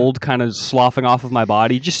and gold kind of sloughing off of my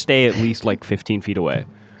body, just stay at least like 15 feet away.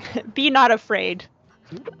 Be not afraid.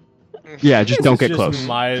 Yeah, just don't It's get just close.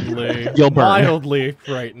 Mildly, You'll burn. mildly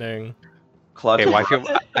frightening. Clutch. Okay,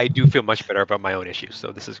 well, I do feel much better about my own issues,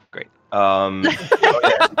 so this is great. Oh,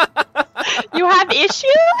 yeah. You have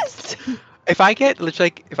issues? If I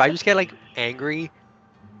just get like angry,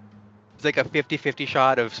 it's like a 50-50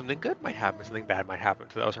 shot of something good might happen, something bad might happen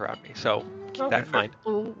to those around me. So keep that in mind.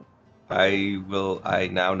 Ooh. I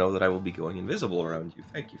now know that I will be going invisible around you.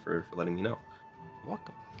 Thank you for letting me know. You're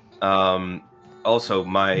welcome. Also,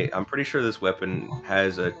 I'm pretty sure this weapon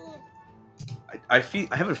has I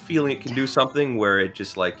have a feeling it can do something where it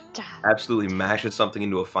just like absolutely mashes something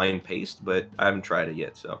into a fine paste, but I haven't tried it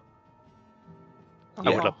yet. So, I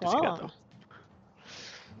would love to see that though.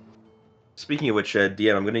 speaking of which,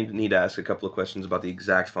 DM, I'm going to need to ask a couple of questions about the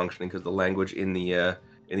exact functioning because the language in the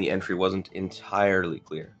entry wasn't entirely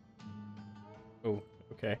clear. Oh,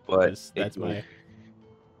 okay. But That's my.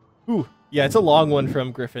 Ooh, yeah, it's a long one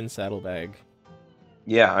from Griffin's Saddlebag.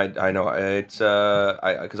 Yeah, I know. It's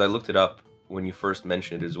because I looked it up when you first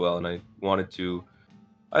mentioned it as well, and I wanted to.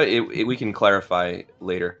 We can clarify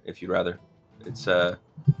later if you'd rather. It's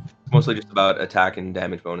mostly just about attack and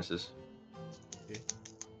damage bonuses.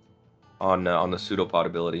 On the pseudopod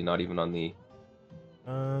ability, not even on the.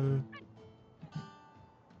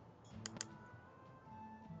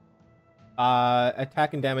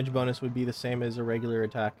 Attack and damage bonus would be the same as a regular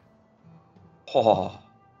attack. Oh,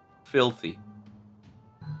 filthy.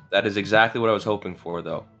 That is exactly what I was hoping for,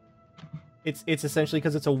 though. It's essentially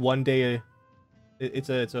because it's a 1 day. It's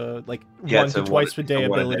a like Yeah, one it's to a twice one- per day a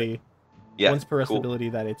one a day. ability. Yeah, Once per rest cool. ability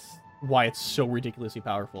that why it's so ridiculously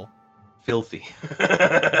powerful. Filthy.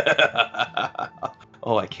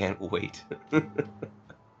 Oh, I can't wait.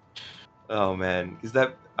 Oh man, is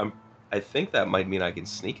that I think that might mean I can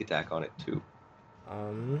sneak attack on it too.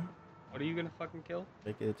 What are you gonna fucking kill?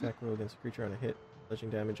 Make an attack roll against a creature on a hit. Slashing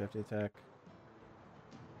damage after the attack.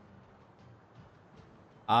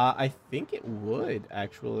 I think it would,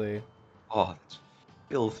 actually. Oh, that's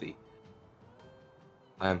filthy.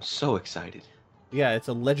 I am so excited. Yeah, it's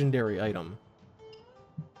a legendary item.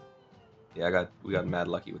 Yeah, we got mad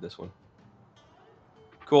lucky with this one.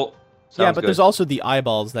 Cool. Yeah, but there's also the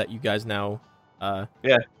eyeballs that you guys now that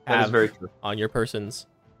is have very true. on your persons.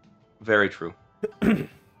 Very true.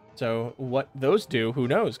 So what those do, who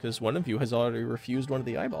knows? Because one of you has already refused one of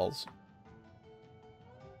the eyeballs.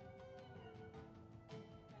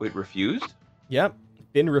 Wait, refused? Yep.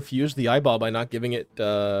 Finn refused the eyeball by not giving it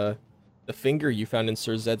the finger you found in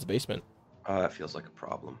Sir Zed's basement. That feels like a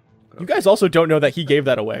problem. You guys also don't know that he gave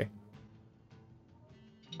that away.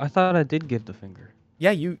 I thought I did give the finger.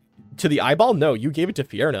 Yeah, you... To the eyeball? No, you gave it to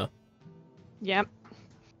Fierna. Yep.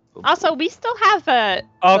 Also, we still have the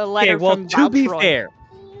letter from Valtroy.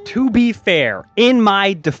 To be fair, in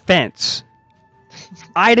my defense,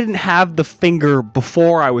 I didn't have the finger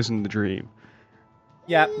before I was in the dream.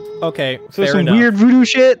 Yeah, okay, So fair some enough. weird voodoo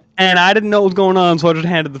shit, and I didn't know what was going on, so I just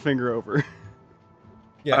handed the finger over.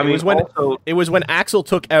 Yeah, I mean, it was when Axel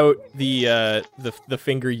took out the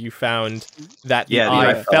finger you found that the Yeah, the eye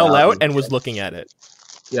eye fell fell out out. and was looking at it.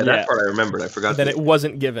 Yeah, that part I remembered. I forgot. Then it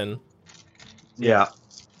wasn't given. Yeah.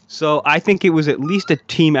 So I think it was at least a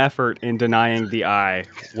team effort in denying the eye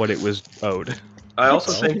what it was owed. I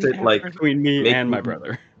also think that like Between me making- and my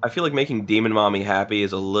brother. I feel like making Demon Mommy happy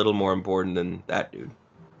is a little more important than that dude.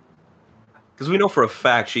 Because we know for a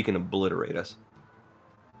fact she can obliterate us.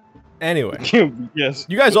 Anyway, Yes.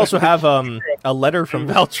 you guys also have a letter from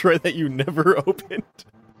Valtroy that you never opened.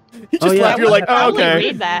 He just yeah. left. You're like, oh, Probably okay,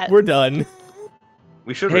 read that. we're done.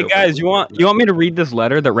 We should. Hey reopen guys, it. you want me to read this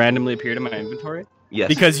letter that randomly appeared in my inventory? Yes.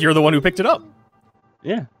 Because you're the one who picked it up.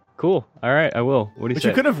 Yeah. Cool. All right, I will. What do you Which say?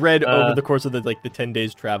 you could have read over the course of the 10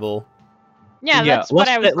 days travel. Yeah, Yeah, that's what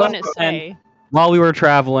I was let's- going to let's- say. While we were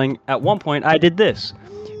traveling, at one point I did this.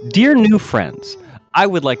 Dear new friends, I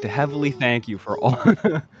would like to heavily thank you for all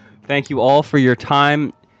thank you all for your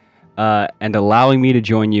time and allowing me to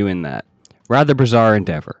join you in that rather bizarre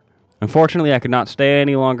endeavor. Unfortunately, I could not stay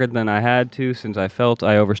any longer than I had to since I felt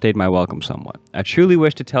I overstayed my welcome somewhat. I truly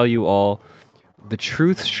wish to tell you all the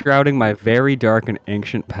truth shrouding my very dark and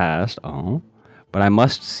ancient past, but I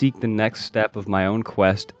must seek the next step of my own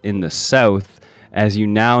quest in the south, as you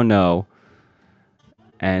now know,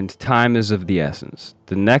 and time is of the essence.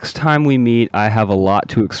 The next time we meet, I have a lot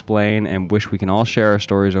to explain and wish we can all share our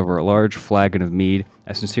stories over a large flagon of mead.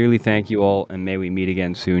 I sincerely thank you all, and may we meet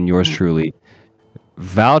again soon. Yours truly,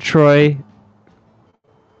 Valtroy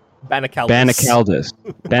Banacaldus.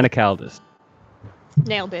 Banacaldus.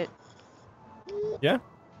 Nailed it. Yeah.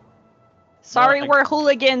 Sorry, Well, we're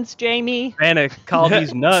hooligans, Jamie.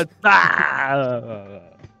 Banacaldus nuts. I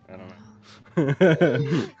don't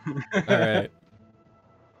know. All right.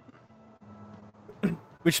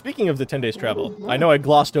 Which, speaking of the 10 days travel, I know I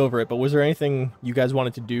glossed over it, but was there anything you guys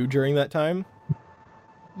wanted to do during that time?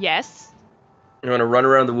 Yes. You want to run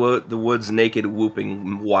around the woods naked,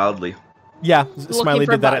 whooping wildly. Yeah, Smiley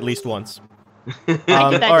for did that bugs. at least once.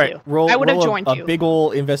 I did that all right, too. roll, I would have roll joined a you. big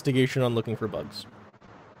ol' investigation on looking for bugs.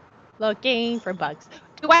 Looking for bugs.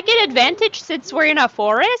 Do I get advantage since we're in a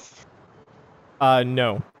forest?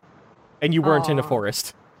 No. And you weren't in a Aw.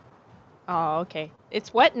 forest. Oh, okay.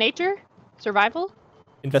 It's what? Nature? Survival?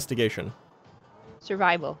 Investigation.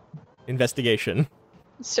 Survival. Investigation.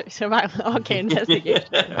 Survival. Okay, investigation.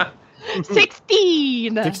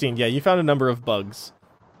 16! 16, yeah, you found a number of bugs.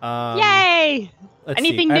 Yay! Let's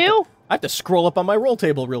Anything see. new? I have to scroll up on my roll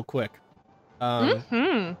table real quick.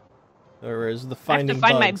 Mm-hmm. There is the I have finding to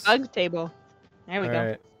find bugs. my bug table. There we All go.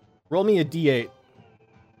 right. Roll me a d8.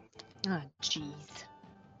 Ah, jeez.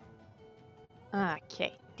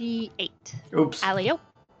 Okay, D8. Oops. Alio?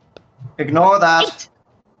 Ignore that.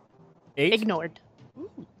 8? Ignored.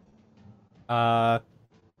 So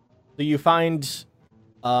you find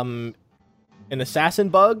an assassin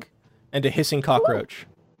bug and a hissing cockroach.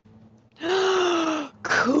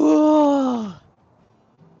 Cool.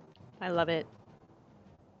 I love it.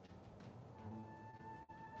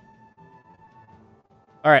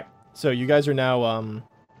 All right. So you guys are now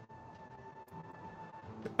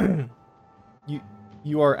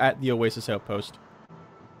you are at the Oasis outpost.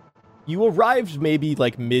 You arrived maybe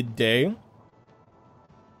like midday.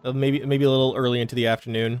 Maybe a little early into the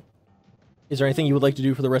afternoon. Is there anything you would like to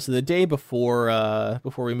do for the rest of the day before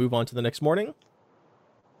we move on to the next morning?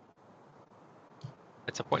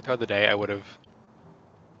 At some point throughout the day, I would have,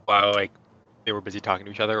 while like they were busy talking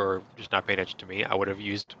to each other or just not paying attention to me, I would have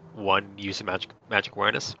used one use of magic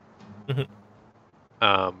awareness, just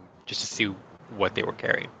to see what they were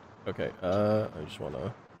carrying. Okay. I just want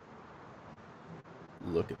to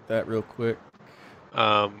look at that real quick.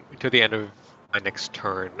 To the end of my next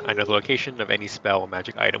turn, I know the location of any spell or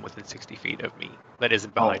magic item within 60 feet of me that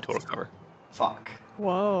isn't behind total cover. Fuck.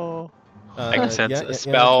 Whoa. I can sense a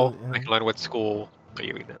spell. I can learn what school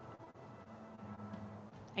you're in.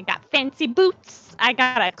 I got fancy boots. I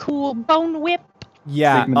got a cool bone whip.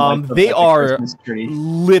 Yeah, they are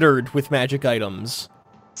littered with magic items.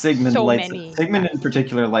 Sigmund So lights many. Sigmund in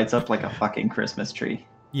particular lights up like a fucking Christmas tree.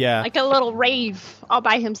 Yeah. Like a little rave all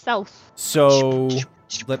by himself. So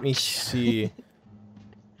let me see.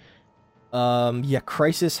 Yeah,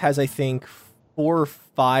 Crisis has, I think, 4 or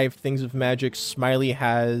 5 things of magic. Smiley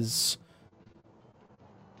has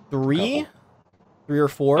 3 or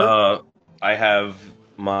 4. I have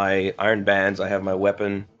my iron bands. I have my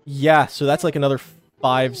weapon. Yeah, so that's like another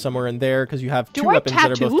 5 somewhere in there because you have 2 weapons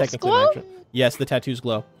that are both technically glow? magic. Yes, the tattoos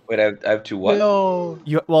glow. Wait, I have 2 what? No.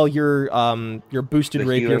 Your boosted The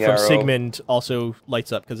rapier healing from arrow. Sigmund also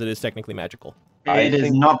lights up because it is technically magical. It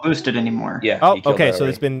is not boosted anymore. Yeah. Oh, he killed okay, that so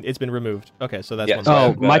already. it's been removed. Okay, so that's Yeah, one. so I Oh,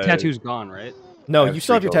 have, my tattoo's gone, right? No, I have you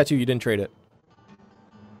still have 3 your gold. tattoo. You didn't trade it.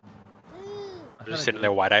 I'm just sitting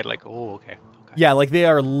there wide-eyed, like, oh, okay. Yeah, like they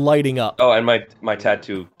are lighting up. Oh, and my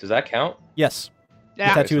tattoo. Does that count? Yes, Yeah.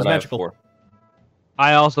 the tattoo So is then I have magical. 4.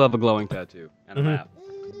 I also have a glowing tattoo and a Mhm. map.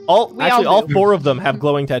 We all All do. 4 of them have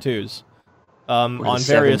glowing tattoos. On the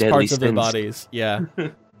 7 various deadly parts of their sins. bodies. Yeah.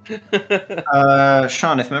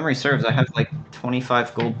 Sean, if memory serves, I have like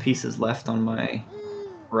 25 gold pieces left on my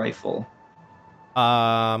rifle.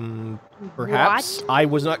 Perhaps What? I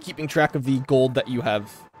was not keeping track of the gold that you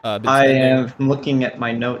have been I spending. am looking at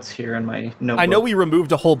my notes here in my notebook. I know we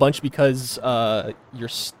removed a whole bunch because your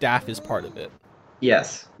staff is part of it.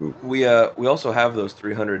 Yes. we also have those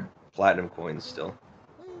 300 platinum coins still.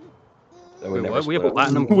 That Wait, never what? We have split.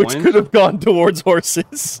 platinum Which coins? could have gone towards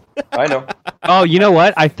horses. I know. Oh, you know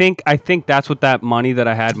what? I think that's what that money that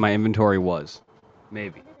I had in my inventory was.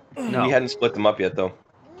 Maybe. No. We hadn't split them up yet though.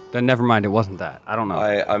 Then never mind. It wasn't that. I don't know.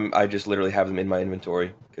 I just literally have them in my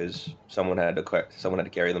inventory because someone had to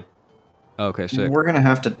carry them. Okay, sick. We're gonna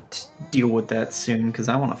have to deal with that soon because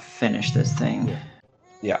I want to finish this thing.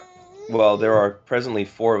 Yeah. Well, there are presently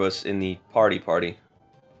 4 of us in the party.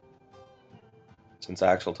 Since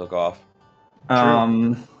Axel took off.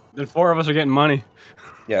 Um, Then 4 of us are getting money.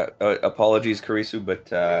 Yeah. Apologies, Karisu, but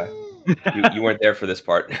you weren't there for this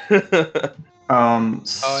part.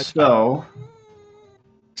 it's so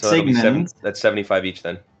So that'll be Sigmund. that's 75 each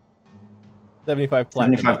then. 75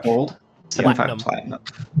 platinum. 75 gold, 75 Platinum. platinum.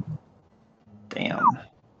 Damn.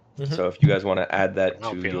 Mhm. So if you guys want to add that I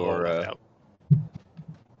don't to feel your left out.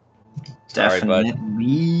 sorry, bud.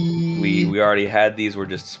 Definitely. We already had these. We're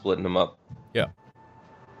just splitting them up.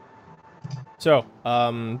 So,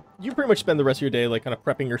 you pretty much spend the rest of your day like kind of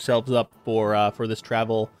prepping yourselves up for this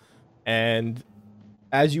travel, and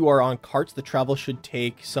as you are on carts, the travel should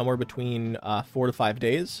take somewhere between 4 to 5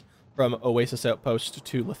 days from Oasis Outpost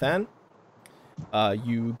to Lethan.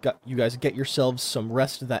 You guys get yourselves some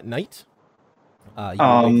rest that night.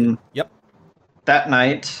 Yep. That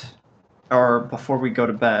night, or before we go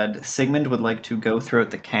to bed, Sigmund would like to go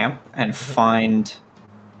throughout the camp and find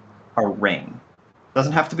a ring.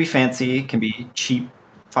 Doesn't have to be fancy. It can be cheap,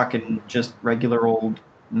 fucking just regular old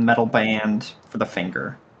metal band for the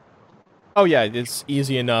finger. Oh yeah, it's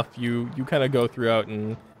easy enough. You kind of go throughout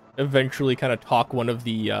and eventually kind of talk one of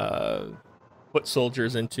the foot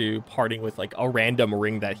soldiers into parting with like a random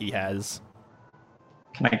ring that he has.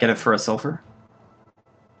 Can I get it for a silver?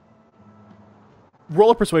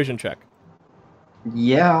 Roll a persuasion check.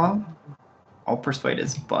 Yeah. I'll persuade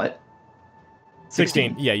his butt.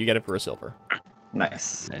 16. Yeah, you get it for a silver.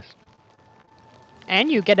 Nice. Nice.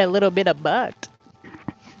 And you get a little bit of butt.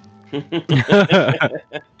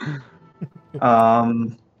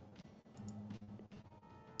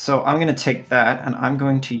 So I'm going to take that and I'm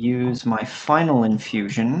going to use my final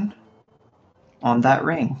infusion on that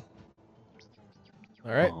ring.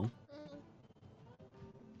 All right. Oh.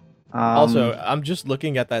 Also, I'm just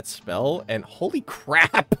looking at that spell, and holy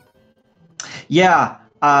crap! Yeah,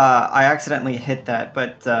 I accidentally hit that,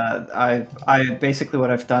 but I basically what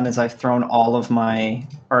I've done is I've thrown all of my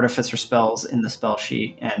artificer spells in the spell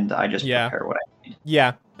sheet, and I just Yeah. prepare what I need.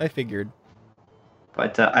 Yeah, I figured.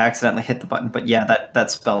 But I accidentally hit the button. But yeah, that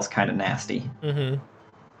spell's kind of nasty. Mm-hmm.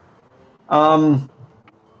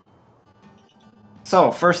 So,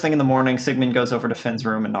 first thing in the morning, Sigmund goes over to Finn's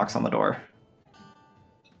room and knocks on the door.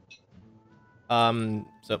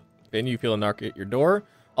 So Finn, you feel a knock at your door.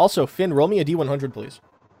 Also, Finn, roll me a D100, please.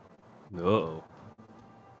 Uh-oh.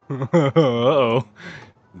 Uh-oh.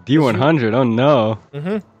 D100, oh no.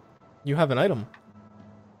 Mm-hmm. You have an item.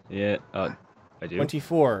 Yeah, I do.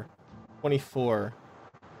 24. 24.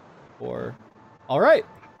 4. All right.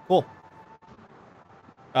 Cool.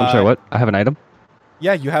 I'm sorry, what? I have an item?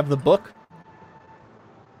 Yeah, you have the book.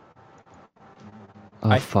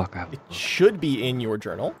 Oh, fuck. It should be in your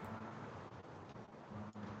journal.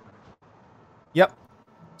 Yep.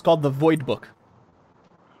 It's called the Void Book.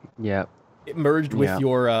 Yeah. It merged with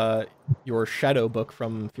your Shadow Book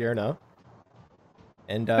from Fierna.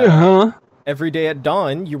 And every day at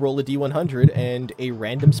dawn, you roll a D100, and a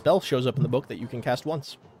random spell shows up in the book that you can cast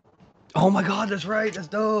once. Oh my god, that's right. That's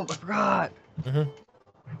dope. I forgot. Mm-hmm.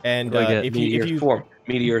 And if you swarm,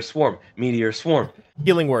 meteor swarm, meteor swarm,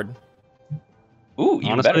 healing word. Ooh,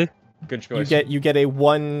 even honestly, better. Good choice. You get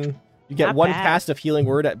one Not one bad. cast of healing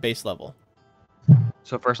word at base level.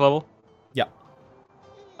 So first level? Yeah.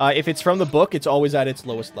 If it's from the book, it's always at its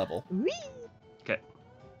lowest level. Okay.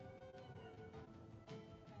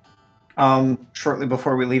 Shortly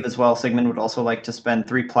before we leave as well, Sigmund would also like to spend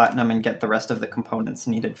 3 platinum and get the rest of the components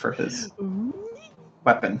needed for his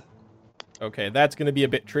weapon. Okay, that's going to be a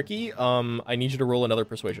bit tricky. I need you to roll another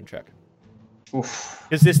persuasion check. Oof.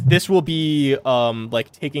 Because this will be like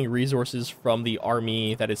taking resources from the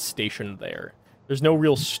army that is stationed there. There's no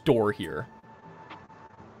real store here.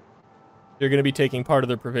 You're going to be taking part of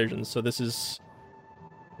their provisions, so this is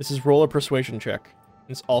roll a persuasion check.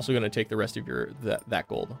 It's also going to take the rest of your that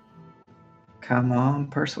gold. Come on,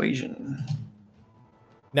 persuasion.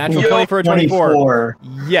 Natural 20 for a 24. 24.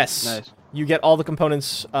 Yes. Nice. You get all the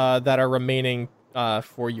components that are remaining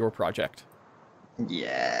for your project.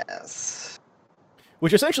 Yes.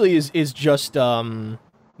 Which essentially is just the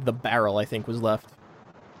barrel, I think, was left.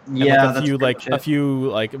 And Yeah, like that's a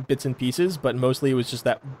few bits and pieces, but mostly it was just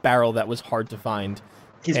that barrel that was hard to find.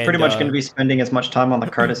 He's And, pretty much going to be spending as much time on the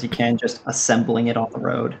cart as he can just assembling it on the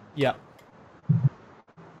road. Yeah.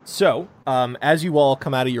 So, as you all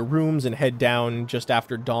come out of your rooms and head down just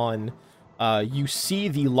after dawn, you see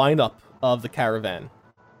the lineup of the caravan.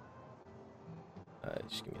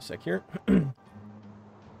 Just give me a sec here.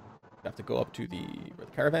 Have to go up to where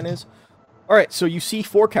the caravan is. All right, so you see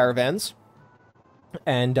 4 caravans,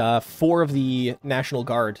 and 4 of the National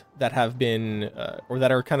Guard that have been, or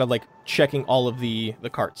that are kind of like checking all of the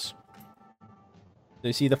carts. So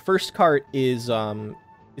you see the first cart is,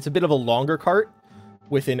 it's a bit of a longer cart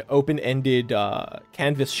with an open-ended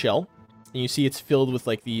canvas shell. And you see it's filled with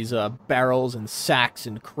like these barrels and sacks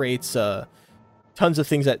and crates, tons of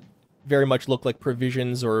things that very much look like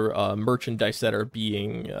provisions or merchandise that are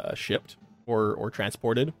being shipped or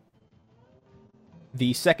transported.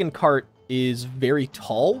 The second cart is very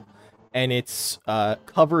tall, and it's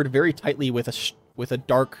covered very tightly with a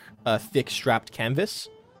dark, thick strapped canvas.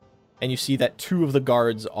 And you see that 2 of the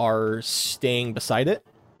guards are staying beside it.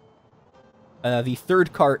 The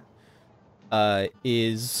third cart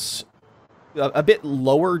is a bit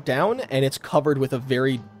lower down, and it's covered with a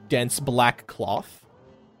very dense black cloth.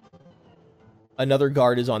 Another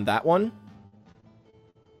guard is on that one.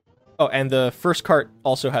 Oh, and the first cart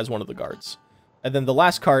also has one of the guards. And then the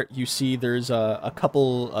last cart, you see there's a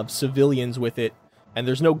couple of civilians with it, and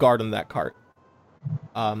there's no guard on that cart.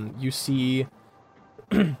 You see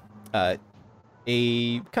a kind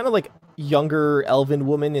of like younger elven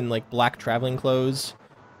woman in like black traveling clothes,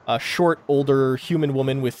 a short, older human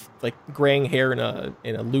woman with like graying hair in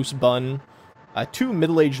a loose bun, 2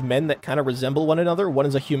 middle-aged men that kind of resemble one another. One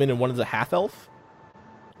is a human and one is a half-elf.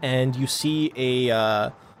 And you see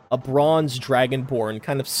a bronze dragonborn,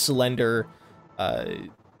 kind of slender,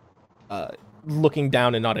 looking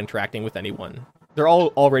down and not interacting with anyone. They're all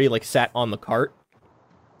already like sat on the cart,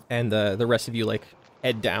 and the rest of you like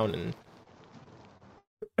head down, and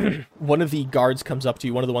one of the guards comes up to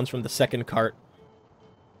you, one of the ones from the second cart.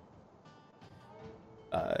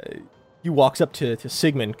 He walks up to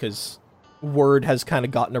Sigmund, because word has kind of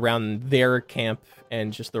gotten around their camp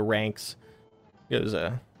and just the ranks. He goes,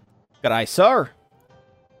 "G'day, sir.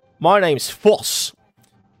 My name's Foss.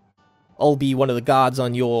 I'll be one of the guards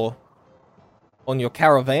on your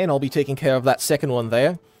caravan. I'll be taking care of that second one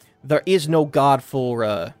there. There is no guard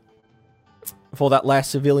for that last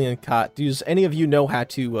civilian cart. Does any of you know how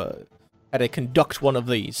to conduct one of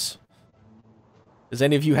these? Does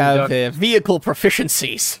any of you have vehicle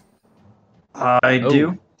proficiencies?" I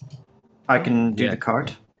do. I can do the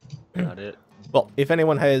cart. Got it. Well, if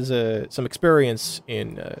anyone has some experience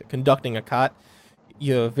in conducting a cart,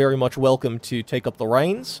 you're very much welcome to take up the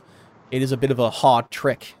reins. It is a bit of a hard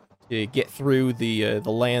trek to get through the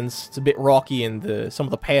lands. It's a bit rocky, and some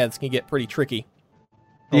of the paths can get pretty tricky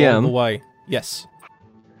along the way. Yes.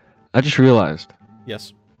 I just realized.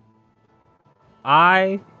 Yes.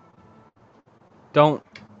 I don't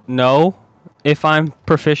know if I'm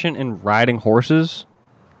proficient in riding horses.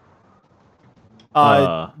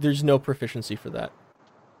 There's no proficiency for that.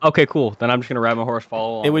 Okay, cool. Then I'm just gonna ride my horse,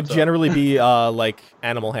 follow along. It would generally be like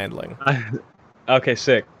animal handling. Okay,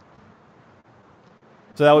 sick.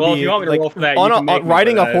 So that would Well, be if you want me to like roll for that, on you can make me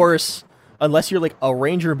riding for a that. horse. Unless you're like a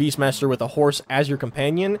ranger beastmaster with a horse as your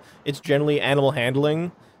companion, it's generally animal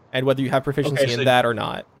handling, and whether you have proficiency Okay, so- in that or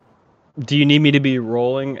not. Do you need me to be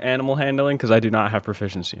rolling animal handling? Because I do not have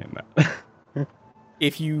proficiency in that.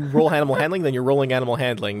 If you roll animal handling, then you're rolling animal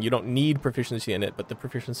handling. You don't need proficiency in it, but the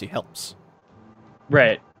proficiency helps.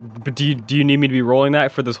 Right. But do you need me to be rolling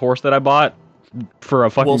that for this horse that I bought for a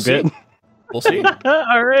fucking We'll see. bit? We'll see.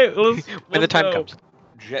 All right. When the time go. comes.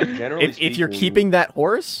 Generally If you're speaking, keeping that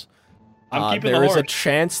horse, I'm keeping the there is a horse.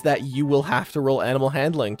 chance that you will have to roll animal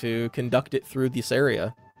handling to conduct it through this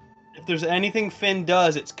area. If there's anything Finn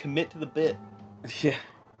does, it's commit to the bit. Yeah.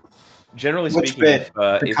 Generally Which speaking, bit? if,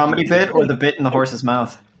 The if comedy you- bit or the bit in the horse's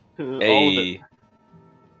mouth? Hey.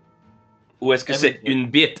 Où est-ce que c'est Everything. une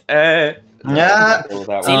bite? Yeah.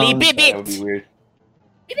 Silly Bibit. That would be weird.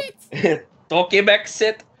 Bibit. Ton Québec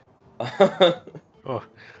sit. Oh,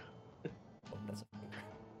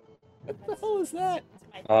 What the hell is that?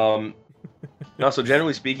 No, so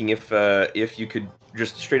generally speaking, if you could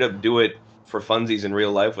just straight up do it for funsies in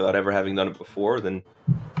real life without ever having done it before, then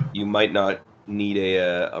you might not need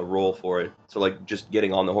a roll for it. So like just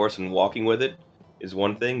getting on the horse and walking with it is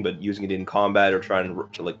one thing, but using it in combat or trying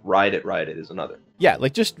to like ride it is another. Yeah,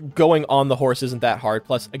 like just going on the horse isn't that hard.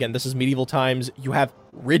 Plus, again, this is medieval times. You have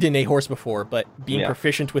ridden a horse before, but being Yeah.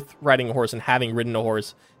 proficient with riding a horse and having ridden a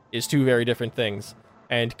horse is two very different things.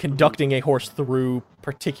 And conducting a horse through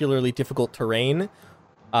particularly difficult terrain,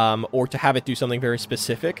 or to have it do something very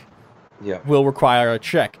specific, Yeah. will require a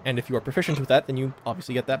check. And if you are proficient with that, then you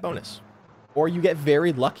obviously get that bonus. Or you get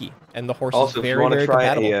very lucky, and the horse Also, is if you very, want to very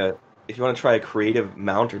try compatible. if you want to try a creative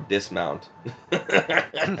mount or dismount,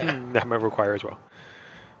 that might require as well.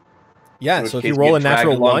 Yeah, in which so if case you roll a get dragged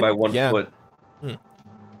natural along one, by one yeah. foot.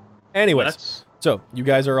 Anyways, so you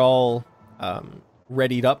guys are all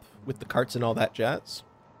readied up with the carts and all that jazz.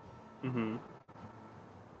 Mm-hmm.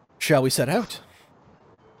 Shall we set out?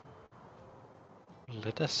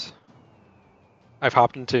 Let us. I've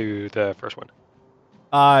hopped into the first one.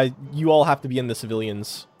 You all have to be in the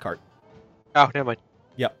civilians' cart. Oh, never mind.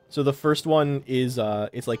 Yep. So the first one is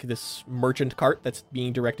it's like this merchant cart that's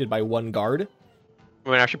being directed by one guard. I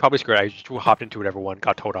mean, actually, probably screwed. I just hopped into whatever one,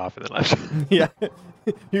 got towed off, and then left. Yeah.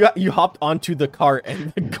 You hopped onto the cart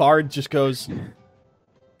and the guard just goes,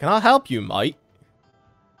 "Can I help you, mate?"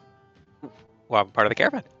 Well, I'm part of the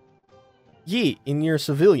caravan. Yeah, in your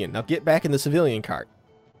civilian. Now get back in the civilian cart.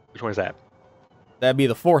 Which one is that? That'd be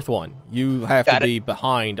the fourth one. You have Got to it. be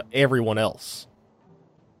behind everyone else.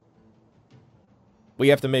 We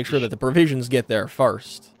have to make sure that the provisions get there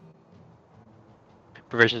first.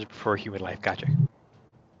 Provisions for human life. Gotcha.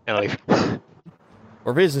 And I leave.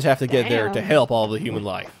 Provisions have to get there to Damn. help all the human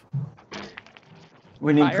life.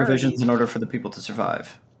 We need Priorities. provisions in order for the people to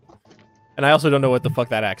survive. And I also don't know what the fuck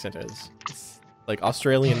that accent is. It's like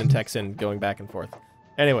Australian and Texan going back and forth.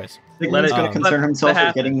 Anyways, Sigmund's it- going to concern let himself it with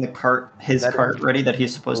happen. getting the cart, his Let it- cart ready that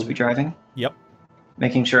he's supposed to be driving. Yep.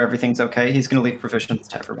 Making sure everything's okay. He's going to leave provisions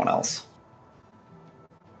to everyone else.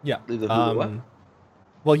 Yeah. Leave the who, the what?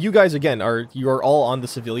 Well, you guys again you're all on the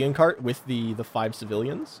civilian cart with the 5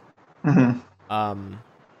 civilians. hmm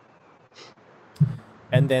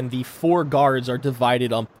And then the 4 guards are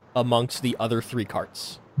divided up amongst the other 3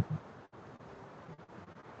 carts.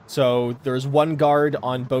 So there's one guard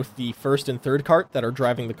on both the first and third cart that are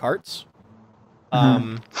driving the carts.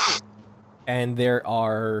 And there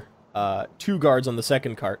are 2 guards on the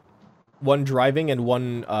second cart. One driving and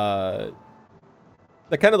one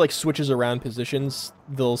that kind of like switches around positions.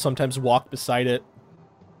 They'll sometimes walk beside it.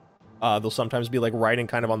 They'll sometimes be like riding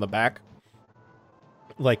kind of on the back.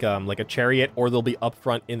 Like a chariot, or they'll be up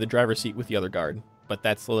front in the driver's seat with the other guard. But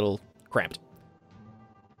that's a little cramped.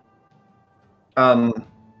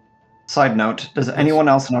 Side note, does anyone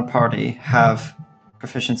else in our party have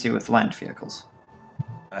proficiency with land vehicles?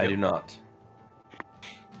 I do not.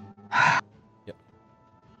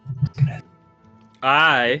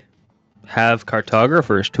 I have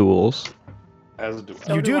cartographer's tools. As do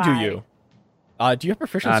So you do I. you? Do you have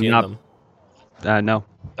proficiency in not- them? No.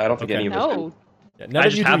 I don't think Okay. any of us do. No. Yeah, none I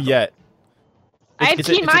of just you do have them. yet. I have It's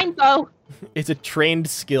a- keen mind though. It's a trained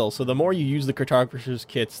skill, so the more you use the cartographer's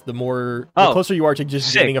kits, the closer you are to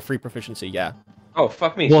just getting a free proficiency. Yeah. Oh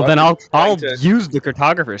fuck me. Well, so then I'll to... use the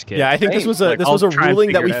cartographer's kit. Yeah, I think this was a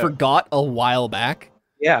ruling that we forgot a while back.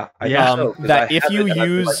 Yeah. That if you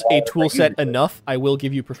use a tool set enough, I will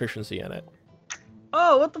give you proficiency in it.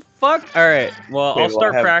 Oh, what the fuck? All right. Well, I'll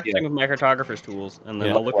start practicing with my cartographer's tools, and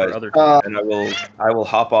then I'll look for other. And I will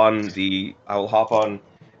hop on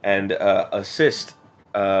and assist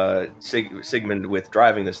Sigmund with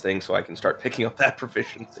driving this thing, so I can start picking up that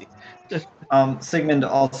proficiency. Sigmund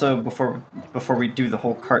also, before we do the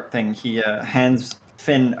whole cart thing, he hands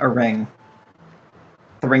Finn a ring.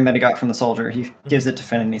 The ring that he got from the soldier. He gives it to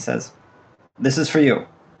Finn and he says, "This is for you.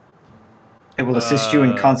 It will assist you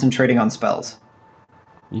in concentrating on spells."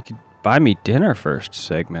 You could buy me dinner first,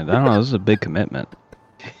 Sigmund. I don't know. This is a big commitment.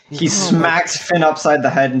 He smacks Finn upside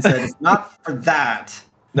the head and says, "Not for that."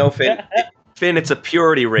 No, Finn. Finn, it's a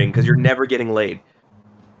purity ring because you're never getting laid.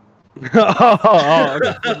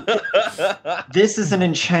 Okay. This is an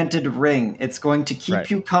enchanted ring. It's going to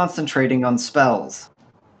keep you concentrating on spells.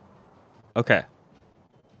 Okay.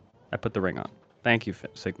 I put the ring on. Thank you,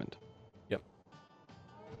 Sigmund. Yep.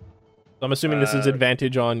 So I'm assuming this is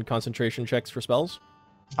advantage on concentration checks for spells?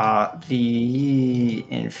 The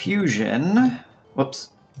infusion...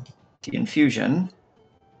 Whoops. The infusion...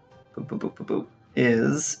 Boop, boop, boop, boop, boop,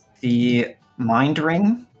 is the mind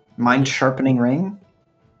ring. Mind sharpening ring.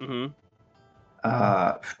 Mm-hmm.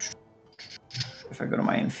 If I go to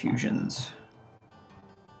my infusions...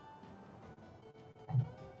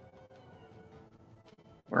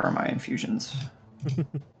 Where are my infusions?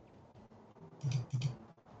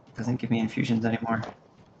 Doesn't give me infusions anymore.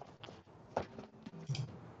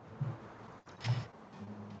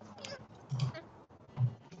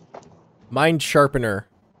 Mind Sharpener.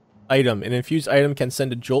 Item. An infused item can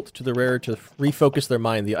send a jolt to the wearer to refocus their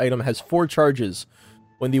mind. The item has 4 charges.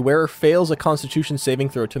 When the wearer fails a Constitution saving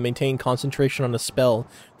throw to maintain concentration on a spell,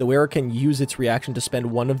 the wearer can use its reaction to spend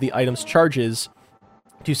one of the item's charges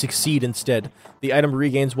to succeed instead. The item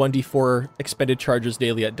regains 1d4 expended charges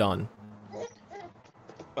daily at dawn.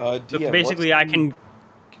 So basically, I can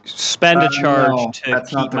spend a charge to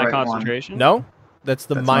keep my concentration? No? That's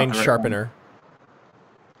the Mind Sharpener.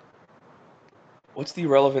 What's the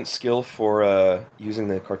relevant skill for using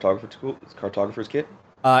the cartographer's kit?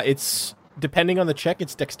 It's, depending on the check,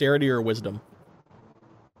 it's dexterity or wisdom.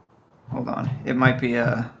 Hold on. It might be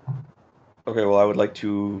a... Okay, well, I would like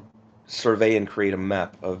to survey and create a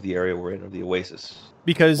map of the area we're in, of the oasis.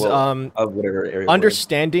 Because of whatever area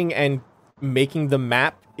understanding and making the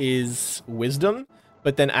map is wisdom,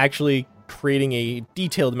 but then actually creating a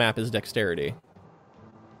detailed map is dexterity.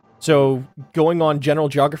 So going on general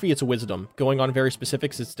geography, it's wisdom. Going on very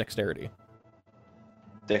specifics, it's dexterity.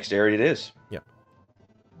 Dexterity it is. Yep.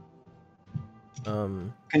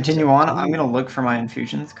 Continue on. I'm going to look for my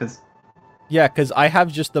infusions, because... Yeah, because I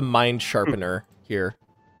have just the Mind Sharpener here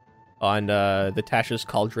on the Tasha's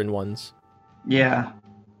Cauldron ones. Yeah.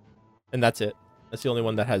 And that's it. That's the only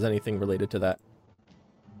one that has anything related to that.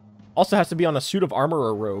 Also has to be on a suit of armor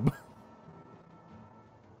or robe.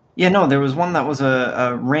 Yeah, no, there was one that was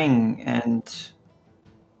a ring, and...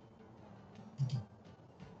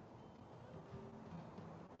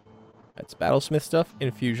 That's Battlesmith stuff.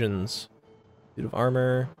 Infusions. Suit of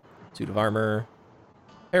armor. Suit of armor.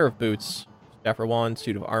 Pair of boots. Staff or wand.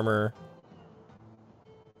 Suit of armor.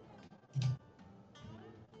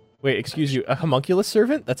 Wait, excuse you. A homunculus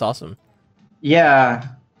servant? That's awesome. Yeah.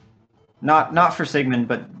 Not for Sigmund,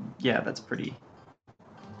 but yeah, that's pretty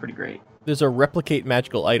great. There's a replicate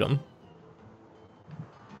magical item.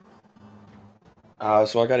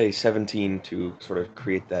 So I got a 17 to sort of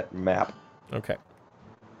create that map. Okay.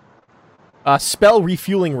 Spell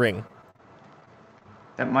refueling ring.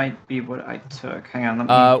 That might be what I took. Hang on.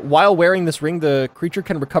 Let me... While wearing this ring, the creature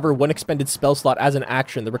can recover 1 expended spell slot as an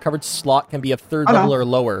action. The recovered slot can be of 3rd level or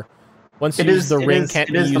lower. Once you use the ring, can't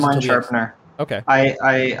be used. It is the Mind Sharpener. Okay.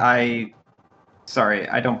 Sorry,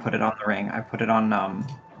 I don't put it on the ring. I put it on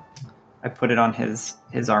his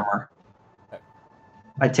armor. Okay.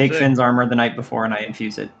 I take Finn's armor the night before and I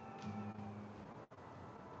infuse it.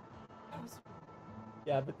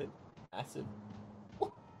 Yeah, but the acid.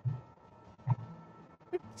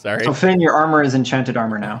 Sorry. So Finn, your armor is enchanted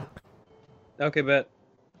armor now. Okay, bet.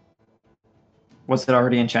 Was it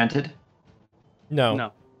already enchanted? No.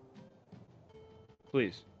 No.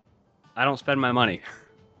 Please. I don't spend my money.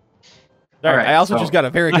 All right, I also just got a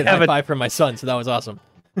very good high five from my son, so that was awesome.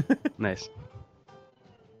 Nice.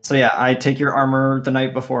 So yeah, I take your armor the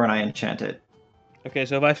night before and I enchant it. Okay,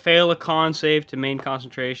 so if I fail a con save to maintain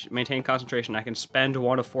concentration, I can spend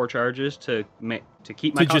one of 4 charges to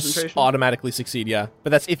keep my concentration. Just automatically succeed, yeah.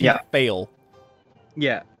 But that's if you fail.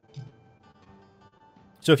 Yeah.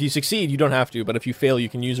 So if you succeed, you don't have to, but if you fail, you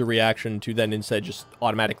can use a reaction to then instead just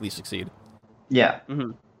automatically succeed. Yeah.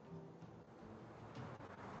 Mm-hmm.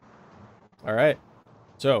 All right.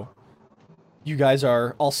 So you guys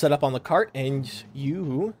are all set up on the cart, and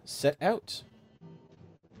you set out.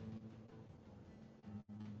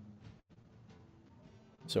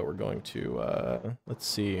 So we're going to, let's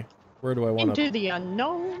see. Where do I want to... Into the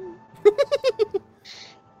unknown.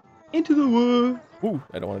 Into the wood. Ooh,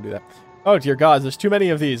 I don't want to do that. Oh, dear God, there's too many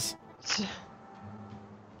of these.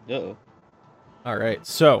 Uh-oh. All right,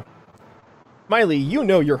 so... Miley, you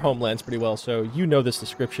know your homelands pretty well, so you know this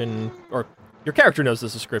description, or your character knows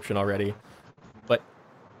this description already. But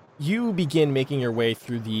you begin making your way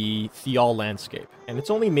through the Thial landscape, and it's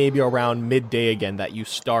only maybe around midday again that you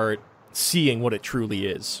start seeing what it truly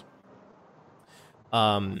is.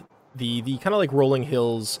 The kind of like rolling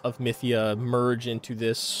hills of Mythia merge into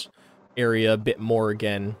this area a bit more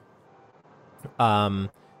again.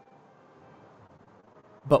 But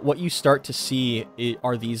what you start to see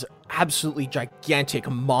are these absolutely gigantic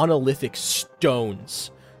monolithic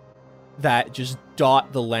stones that just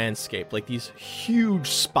dot the landscape, like these huge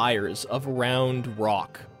spires of round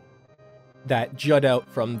rock that jut out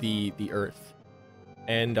from the earth.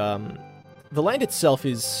 And the land itself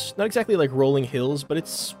is not exactly like rolling hills, but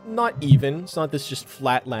it's not even. It's not this just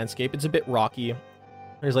flat landscape. It's a bit rocky.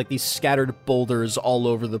 There's like these scattered boulders all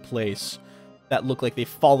over the place that look like they've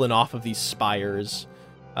fallen off of these spires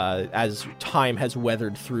as time has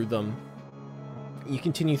weathered through them. You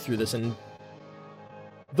continue through this, and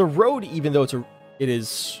the road, even though it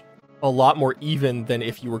is a lot more even than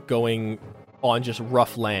if you were going on just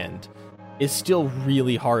rough land, is still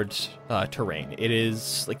really hard terrain. It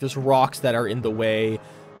is like there's rocks that are in the way,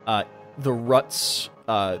 the ruts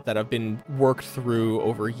that have been worked through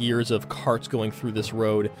over years of carts going through this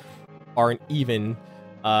road aren't even.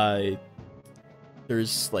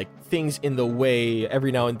 There's like things in the way.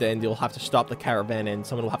 Every now and then you'll have to stop the caravan and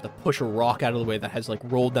someone will have to push a rock out of the way that has like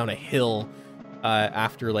rolled down a hill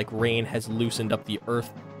after like rain has loosened up the earth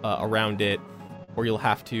around it, or you'll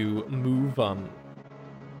have to move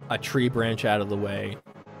a tree branch out of the way.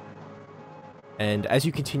 And as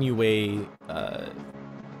you continue away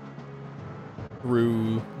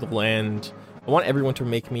through the land, I want everyone to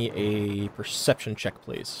make me a perception check,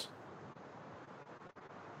 please.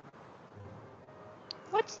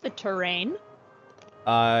 What's the terrain?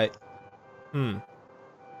 That's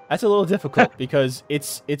a little difficult because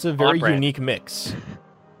it's a very unique mix.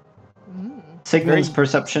 Sigmund's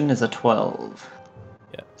perception is a 12.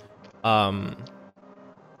 Yeah.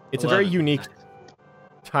 It's a very unique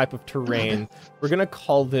type of terrain. We're gonna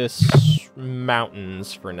call this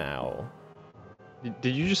mountains for now.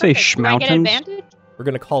 Did you just say schmountains? Do I get advantage? We're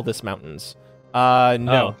gonna call this mountains.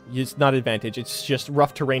 No, it's not advantage. It's just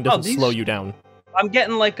rough terrain doesn't slow you down. I'm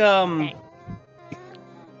getting like I'm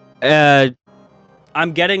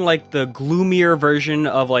getting like the gloomier version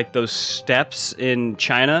of like those steppes in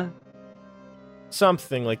China.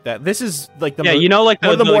 Something like that. This is like the like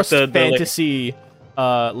one of the more the fantasy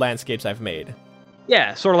landscapes I've made.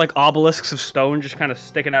 Yeah, sort of like obelisks of stone just kind of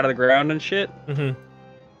sticking out of the ground and shit. Mm-hmm.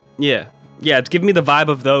 Yeah, it's giving me the vibe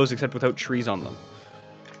of those, except without trees on them.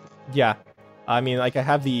 Yeah, I mean, like I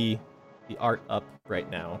have the art up right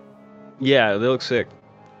now. Yeah, they look sick.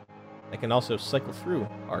 I can also cycle through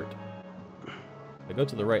art. If I go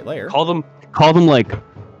to the right layer. Call them like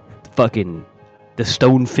fucking the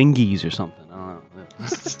stone fingies or something. I don't know.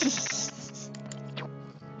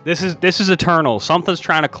 This is eternal. Something's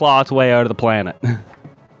trying to claw its way out of the planet. Oh.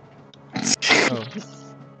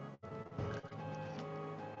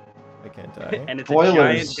 I can't die. And it's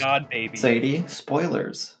Spoilers, a giant god baby. Sadie,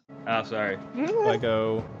 spoilers. Oh, sorry. I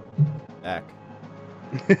go back.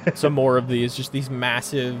 Some more of these, just these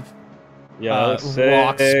massive rock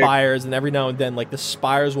spires, and every now and then, like, the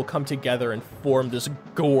spires will come together and form this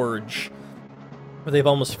gorge where they've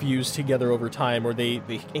almost fused together over time, or they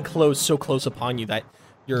enclose so close upon you that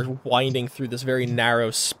you're winding through this very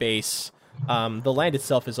narrow space. The land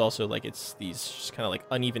itself is also, like, it's these just kind of, like,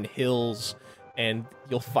 uneven hills, and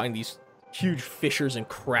you'll find these huge fissures and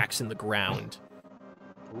cracks in the ground.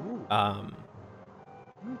 Ooh. Oh,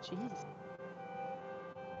 jeez.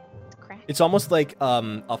 It's almost like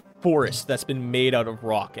a forest that's been made out of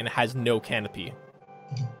rock and has no canopy.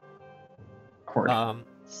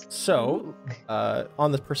 So,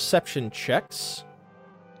 on the perception checks,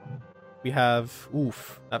 we have,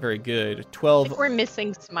 not very good. 12. I think we're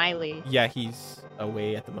missing Smiley. Yeah, he's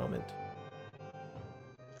away at the moment.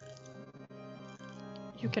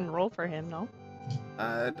 You can roll for him, no?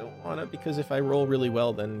 I don't want to, because if I roll really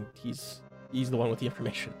well, then he's the one with the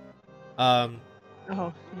information.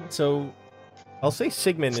 So I'll say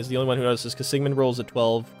Sigmund is the only one who notices, because Sigmund rolls a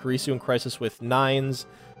 12, Karisu and Crisis with 9s,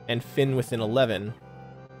 and Finn with an 11.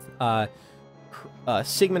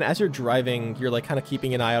 Sigmund, as you're driving, you're like kind of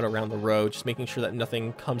keeping an eye out around the road, just making sure that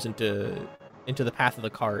nothing comes into the path of the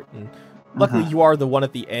cart. And luckily, you are the one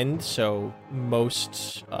at the end, so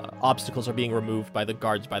most obstacles are being removed by the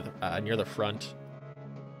guards by the near the front.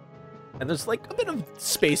 And there's like a bit of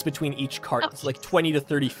space between each cart. It's like 20 to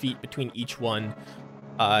 30 feet between each one,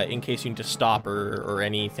 in case you need to stop or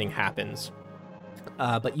anything happens.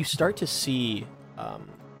 But you start to see.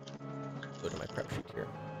 Go to my prep sheet here.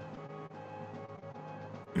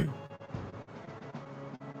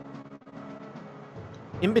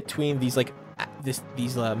 In between these like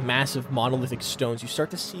these massive monolithic stones, you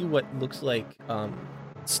start to see what looks like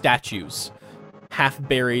statues, half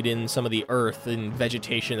buried in some of the earth and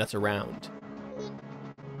vegetation that's around.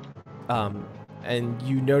 And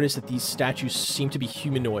you notice that these statues seem to be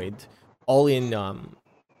humanoid, all in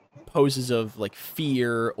poses of like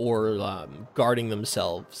fear or guarding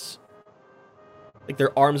themselves. Like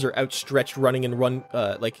their arms are outstretched, running and run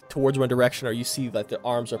like towards one direction, or you see that their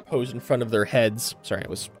arms are posed in front of their heads. Sorry, I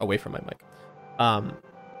was away from my mic.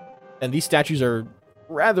 And these statues are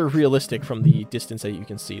rather realistic from the distance that you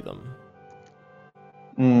can see them.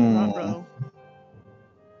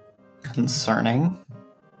 Concerning.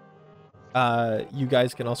 You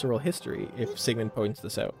guys can also roll history if Sigmund points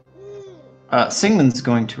this out. Sigmund's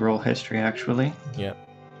going to roll history, actually. Yeah.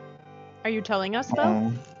 Are you telling us,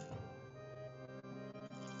 though?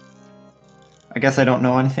 I guess I don't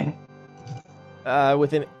know anything.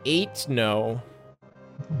 With an 8, no.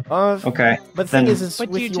 Okay. But the thing is what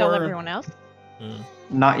do you tell everyone else?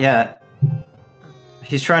 Not yet.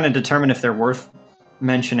 He's trying to determine if they're worth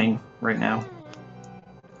mentioning right now.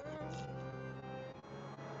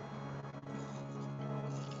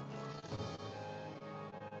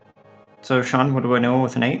 So, Sean, what do I know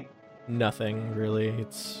with an 8? Nothing, really.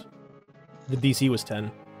 It's... The DC was 10.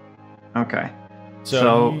 Okay.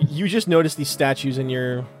 So you just notice these statues and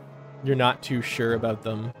you're not too sure about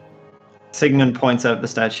them. Sigmund points out the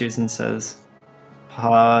statues and says,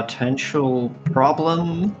 potential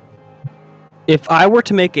problem? If I were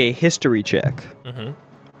to make a history check,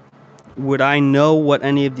 would I know what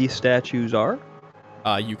any of these statues are?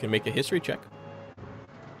 You can make a history check.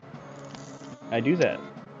 I do that.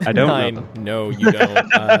 I don't know. No, you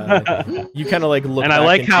don't. You kind of like look. And I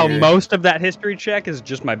like how most of that history check is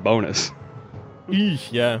just my bonus.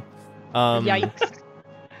 Yeah. Yikes.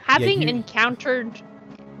 Having encountered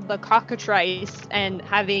the cockatrice and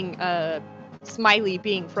having Smiley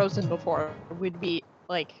being frozen before would be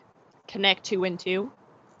like connect 2 and 2.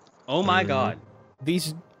 Oh my god.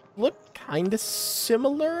 These look kind of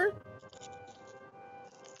similar.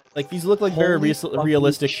 Like these look like very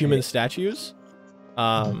realistic human statues.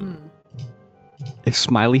 If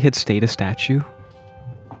Smiley had stayed a statue,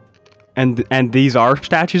 and these are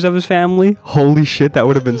statues of his family, holy shit, that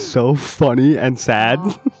would have been so funny and sad.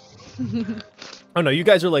 Oh no, you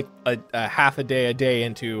guys are like a half a day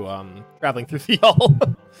into traveling through Thial.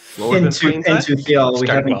 into Thial, we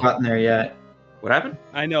haven't gotten there yet. What happened?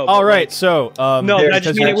 I know. All right, so no, I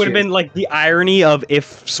just mean it would have been like the irony of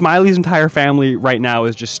if Smiley's entire family right now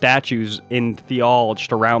is just statues in Thial,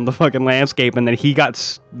 just around the fucking landscape, and then he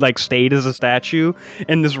got like stayed as a statue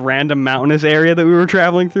in this random mountainous area that we were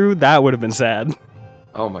traveling through. That would have been sad.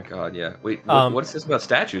 Oh my god, yeah. Wait, what is this about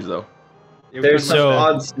statues though? There's some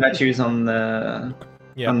odd statues on the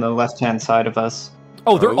left-hand side of us.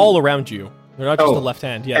 Oh, they're all around you. They're not just the left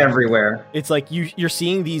hand. Yeah, everywhere. It's like you're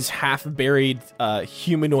seeing these half-buried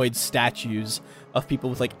humanoid statues of people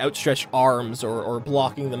with like outstretched arms or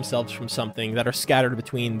blocking themselves from something that are scattered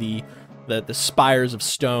between the spires of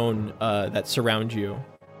stone that surround you.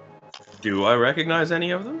 Do I recognize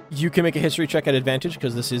any of them? You can make a history check at advantage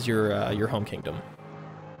because this is your home kingdom.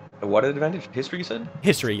 What advantage? History, you said?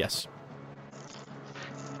 History, yes.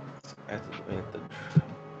 At advantage.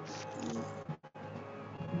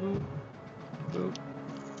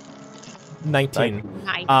 19.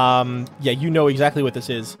 Nice. Yeah, you know exactly what this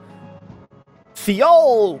is.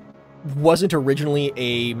 Thial wasn't originally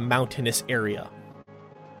a mountainous area.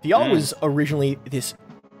 Thial was originally this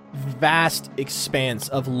vast expanse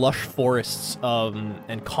of lush forests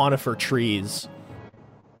and conifer trees.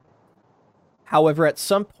 However, at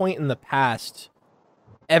some point in the past,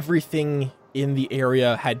 everything in the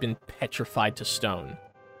area had been petrified to stone.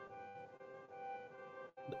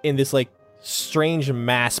 In this, like, strange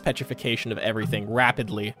mass petrification of everything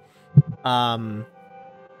rapidly.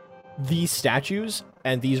 These statues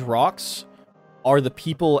and these rocks are the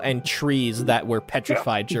people and trees that were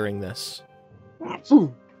petrified during this.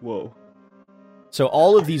 Whoa. So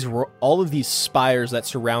all of these spires that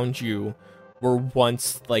surround you were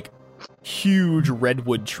once like huge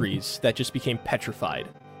redwood trees that just became petrified.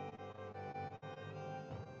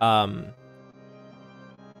 And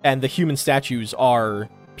the human statues are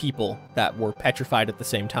people that were petrified at the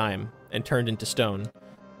same time and turned into stone.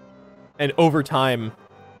 And over time,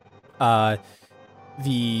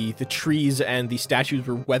 the trees and the statues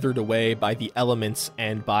were weathered away by the elements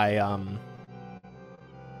and by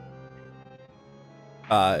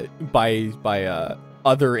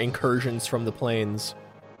other incursions from the plains.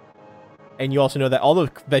 And you also know that all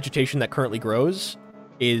the vegetation that currently grows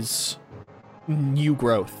is new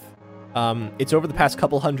growth. It's over the past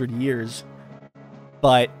couple hundred years,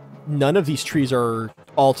 but none of these trees are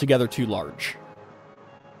altogether too large.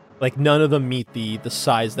 Like, none of them meet the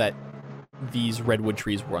size that these redwood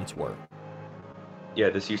trees once were. Yeah,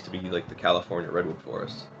 this used to be like the California redwood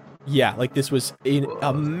forest. Yeah, like this was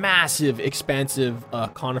a massive, expansive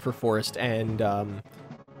conifer forest, and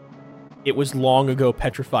it was long ago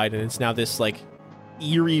petrified, and it's now this like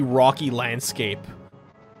eerie, rocky landscape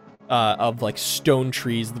of like stone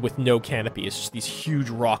trees with no canopy. It's just these huge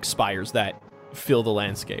rock spires that fill the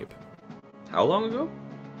landscape. How long ago?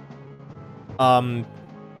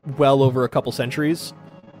 Well over a couple centuries.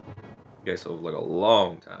 Okay, so like a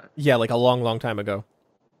long time. Yeah, like a long, long time ago.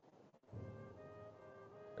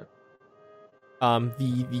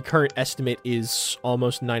 The current estimate is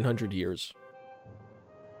almost 900 years.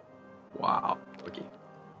 Wow. Okay.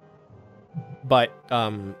 But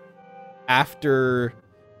after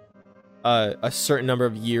a certain number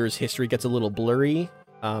of years, history gets a little blurry.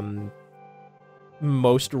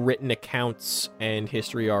 Most written accounts and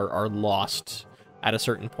history are lost at a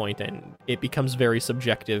certain point, and it becomes very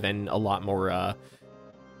subjective and a lot more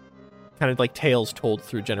kind of like tales told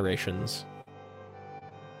through generations.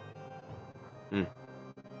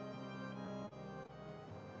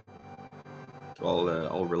 So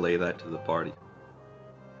I'll relay that to the party.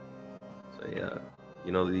 So yeah,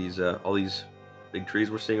 you know these all these big trees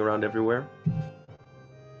we're seeing around everywhere?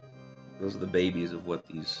 Those are the babies of what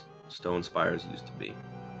these stone spires used to be.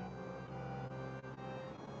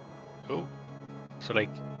 Oh. So like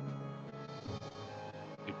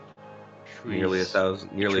nearly a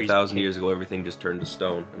thousand years ago, everything just turned to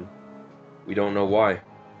stone, and we don't know why.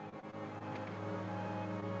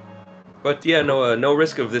 But yeah, no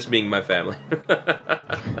risk of this being my family.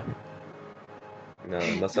 No,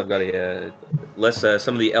 unless I've got unless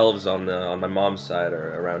some of the elves on my mom's side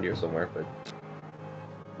are around here somewhere, but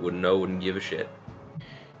wouldn't know, wouldn't give a shit.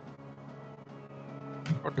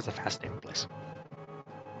 The world is a fascinating place.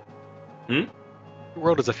 The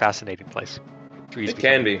world is a fascinating place. Trees it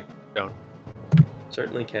can be. Stone.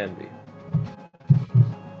 Certainly can be.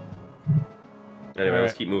 Anyway,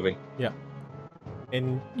 let's keep moving. Yeah.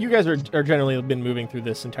 And you guys are generally been moving through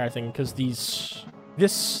this entire thing because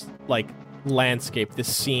this like landscape, this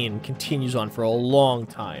scene continues on for a long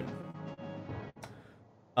time.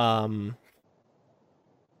 So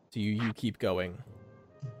you keep going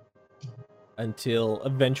until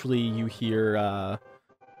eventually you hear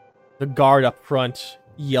the guard up front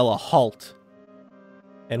yell a halt,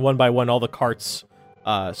 and one by one all the carts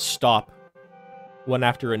stop, one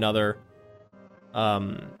after another.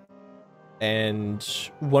 And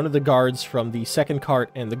one of the guards from the second cart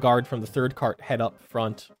and the guard from the third cart head up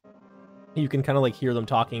front. You can kind of like hear them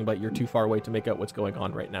talking, but you're too far away to make out what's going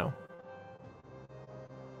on right now.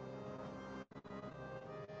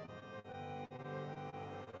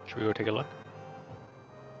 Should we go take a look?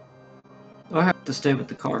 Do I have to stay with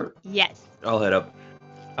the cart? Yes. I'll head up.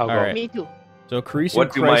 I'll go. Right. Me too. So Karisu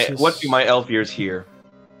What do my elf ears hear?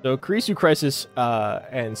 So Karisu, Crisis,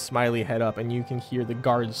 and Smiley head up, and you can hear the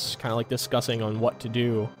guards kind of like discussing on what to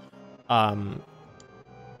do.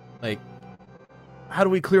 Like, how do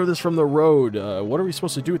we clear this from the road? What are we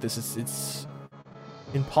supposed to do with this? It's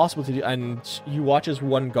impossible to do. And you watch as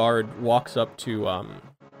one guard walks up to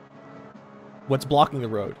what's blocking the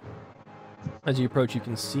road. As you approach, you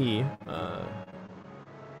can see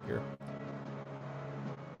here.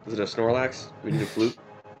 Is it a Snorlax? We need a flute.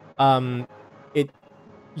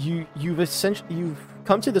 You've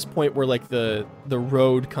come to this point where like the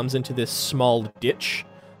road comes into this small ditch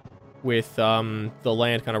with the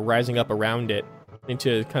land kind of rising up around it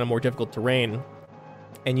into kind of more difficult terrain,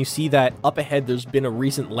 and you see that up ahead there's been a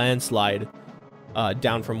recent landslide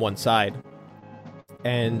down from one side,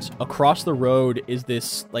 and across the road is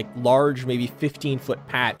this like large, maybe 15-foot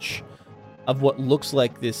patch of what looks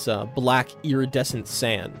like this black iridescent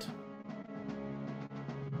sand.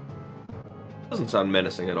 Doesn't sound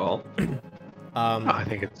menacing at all. I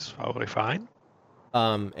think it's probably fine.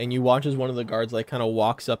 And you watch as one of the guards like kind of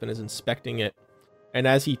walks up and is inspecting it, and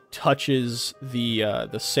as he touches the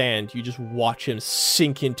sand, you just watch him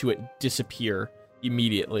sink into it and disappear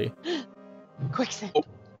immediately, Quicksand.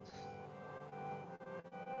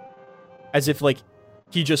 as if like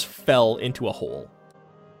he just fell into a hole.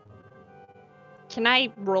 Can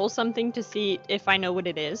I roll something to see if I know what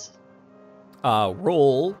it is?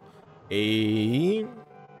 Roll a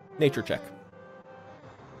nature check.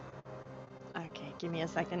 Okay, give me a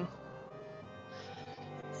second.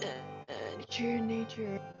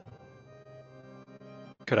 Nature.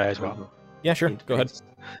 Could I as well? Yeah, sure. Go ahead.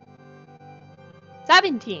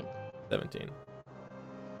 17. 17.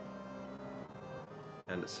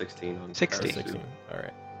 And a 16 on 16. 16. All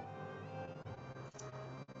right.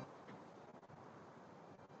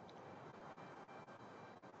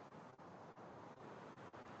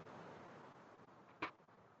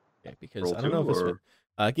 Okay, because Roll I don't know if two,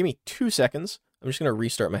 this. Give me 2 seconds. I'm just gonna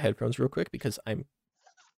restart my headphones real quick because I'm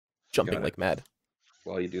jumping Got it. like mad.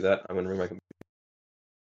 While you do that, I'm gonna ring my computer.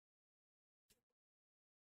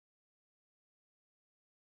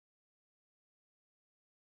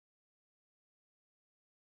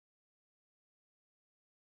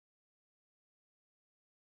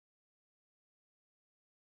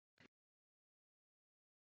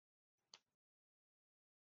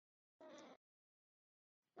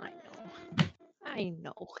 I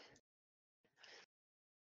know.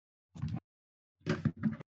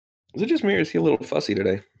 Is it just me or is he a little fussy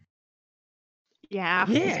today? Yeah.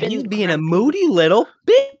 Yeah, it's been he's being a crampy. moody little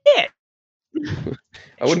bit.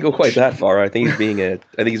 I wouldn't go quite that far. I think he's being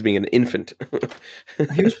an infant.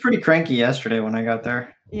 He was pretty cranky yesterday when I got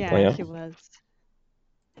there. Yeah, Oh, yeah? he was.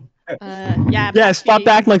 Yeah. Yeah, stop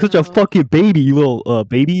acting like such a so- fucking baby, you little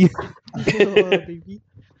baby. baby.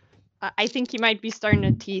 I think he might be starting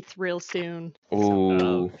to teeth real soon.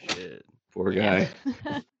 Oh, shit. poor guy.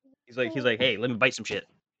 He's like, hey, let me bite some shit.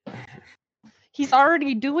 He's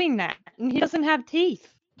already doing that, and he doesn't have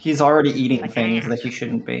teeth. He's already eating Like, things ah. that he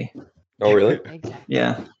shouldn't be. Oh, really? Exactly.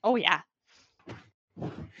 Yeah. Oh yeah.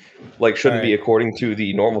 Like, shouldn't be Alright. according to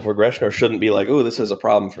the normal progression, or shouldn't be like, oh, this is a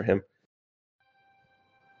problem for him.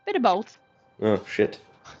 Bit of both. Oh, shit.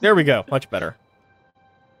 There we go. Much better.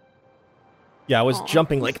 Yeah, I was Aw,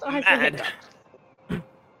 jumping he like still has the mad. hiccups.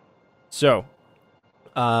 So,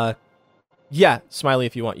 yeah, Smiley,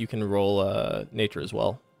 if you want, you can roll nature as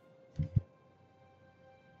well.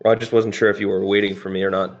 Well, I just wasn't sure if you were waiting for me or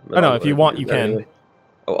not. Oh, no, if you want, you that can. anyway.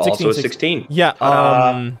 Oh, also a 16. Yeah.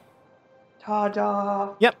 Ta-da.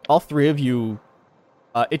 Ta-da! Yep. All three of you.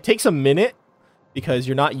 It takes a minute because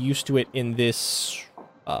you're not used to it in this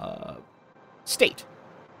state.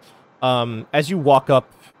 As you walk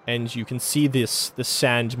up and you can see the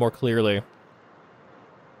sand more clearly.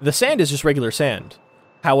 The sand is just regular sand.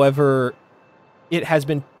 However, it has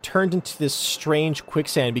been turned into this strange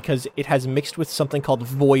quicksand because it has mixed with something called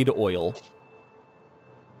void oil.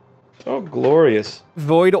 Oh, glorious.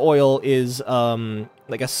 Void oil is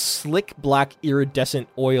like a slick black iridescent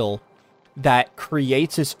oil that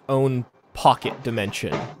creates its own pocket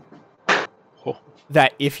dimension. Oh.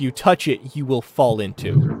 That if you touch it, you will fall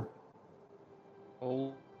into.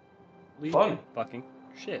 Holy Fun. fucking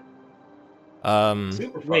shit.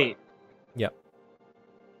 Super fun. Wait.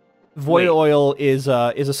 Void Wait. oil is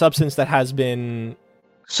a substance that has been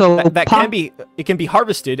So that can be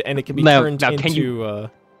harvested and it can be Now- turned now, into can you-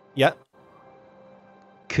 yeah.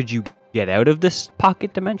 Could you get out of this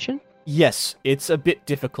pocket dimension? Yes, it's a bit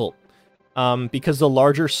difficult. Because the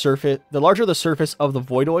larger the surface of the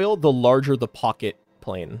void oil, the larger the pocket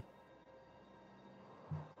plane.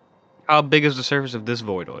 How big is the surface of this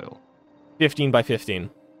void oil? 15 by 15.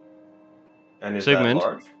 And is Sigmund? that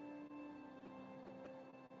large?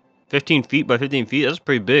 15 feet by 15 feet? That's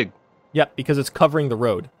pretty big. Yep, because it's covering the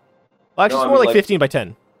road. Well, actually, No, it's I more mean, like like- 15 by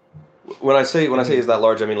 10. When I say is that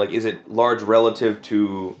large, I mean, like, is it large relative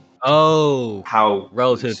to Oh. how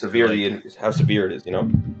Relative to, severely how severe it is? You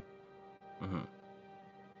know.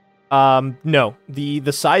 No,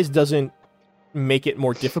 the size doesn't make it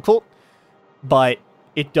more difficult, but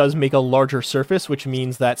it does make a larger surface, which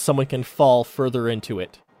means that someone can fall further into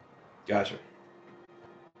it. Gotcha.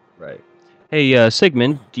 Right. Hey,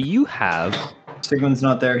 Sigmund, do you have Sigmund's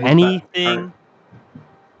not there. He's anything? Yeah,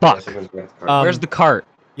 Fuck. Sigmund's got the card. Where's the cart?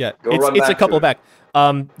 Yeah, Go it's run it's a back couple to it.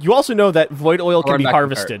 back. You also know that void oil can run be back to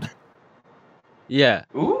the cart. harvested. Yeah.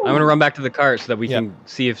 Ooh. I'm gonna run back to the cart so that we Yep. can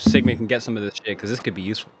see if Sigmund can get some of this shit, because this could be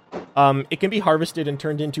useful. It can be harvested and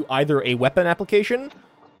turned into either a weapon application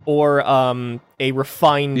or a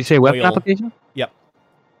refined Did you say weapon oil. application?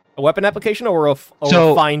 A A weapon application or a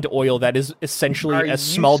find oil that is essentially a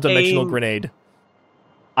small dimensional grenade?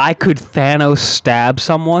 I could Thanos stab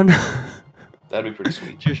someone? That'd be pretty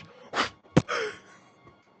sweet.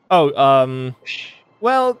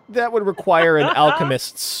 Well, that would require an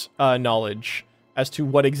alchemist's knowledge as to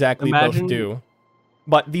what exactly both do.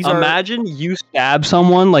 But Imagine you stab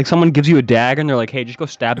someone, like someone gives you a dagger and they're like, hey, just go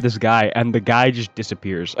stab this guy, and the guy just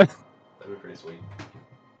disappears. That'd be pretty sweet.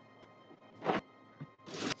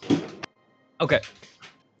 Okay.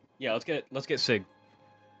 Yeah, let's get Sig.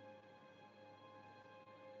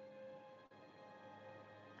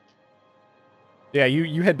 Yeah,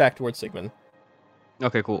 you head back towards Sigmund.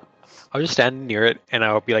 Okay, cool. I'll just stand near it and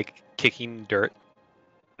I'll be like kicking dirt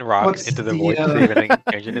and rocks What's into the the, void to see if anything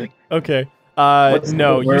change anything. Okay. What's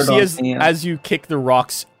No, the you word see on as you kick the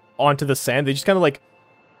rocks onto the sand, they just kind of like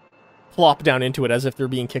plop down into it as if they're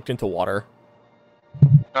being kicked into water.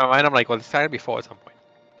 Oh, and I'm like, well, it's gotta be full at some point.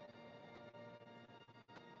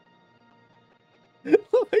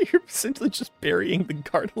 You're essentially just burying the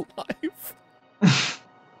guard alive.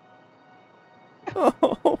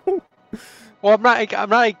 Oh. Well, I'm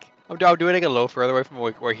doing like a little further away from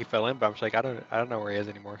where he fell in, but I'm just like, I don't know where he is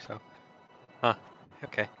anymore. So,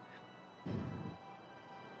 okay.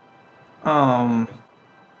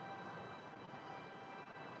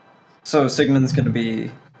 So Sigmund's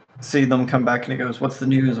gonna see them come back and he goes, "What's the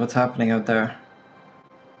news? What's happening out there?"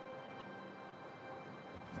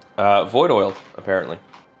 Void oil, apparently.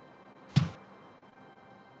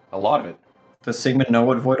 A lot of it. Does Sigmund know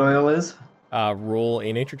what void oil is? Roll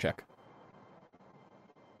a nature check.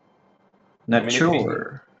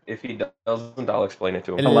 Nature. If he doesn't, I'll explain it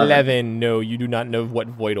to him. 11. No, you do not know what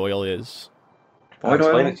void oil is. Void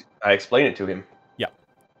oil? I explain it to him. Yeah.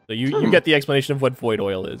 So you get the explanation of what void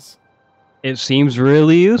oil is. It seems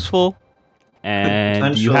really useful.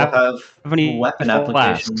 And you have any weapon flasks?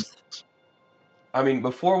 applications. I mean,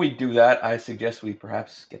 before we do that, I suggest we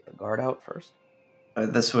perhaps get the guard out first.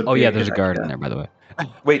 This would. Oh be yeah, a there's a good guard idea. in there, by the way.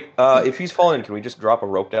 Wait, if he's fallen, can we just drop a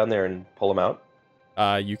rope down there and pull him out?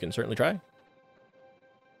 You can certainly try.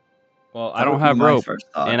 Well, That I don't would be have my rope, first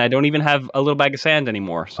thought. and I don't even have a little bag of sand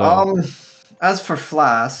anymore. So As for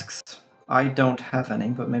flasks, I don't have any,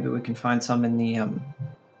 but maybe we can find some in the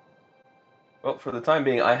Well, for the time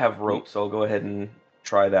being, I have rope, so I'll go ahead and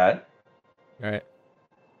try that. All right.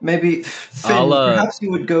 Maybe Finn, perhaps you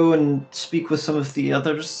would go and speak with some of the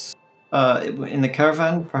others in the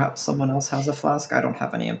caravan. Perhaps someone else has a flask. I don't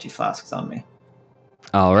have any empty flasks on me.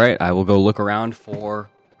 all right, I will go look around for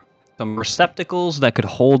some receptacles that could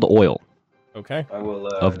hold oil Okay. I will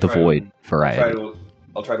of the try void variety.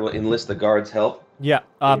 I'll try to enlist the guard's help. Yeah.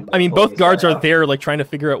 I mean, both guards are there, like trying to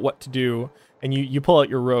figure out what to do, and you pull out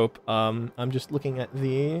your rope. I'm just looking at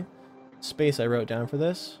the space I wrote down for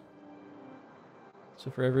this. So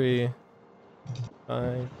for every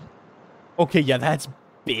 5. Okay, yeah, that's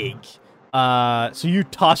big. So you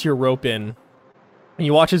toss your rope in, and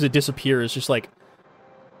you watch as it disappears, just like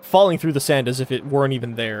falling through the sand as if it weren't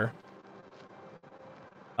even there.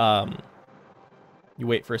 You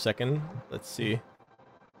wait for a second. Let's see.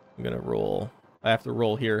 I'm gonna roll. I have to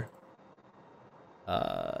roll here.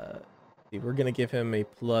 We're gonna give him a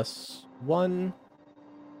 +1.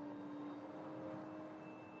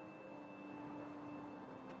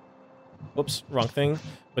 Whoops, wrong thing.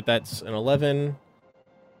 But that's an 11.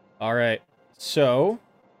 All right. So,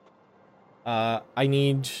 I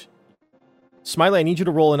need Smiley. I need you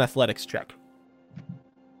to roll an athletics check.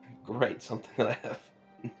 Great, something that I have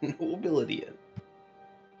no ability in.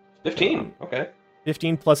 15. Okay.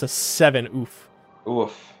 15 plus a 7. Oof.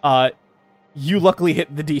 Oof. You luckily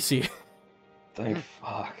hit the DC. Thank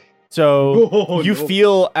fuck. So you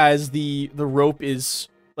feel as the rope is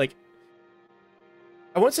like,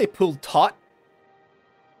 I won't say pulled taut,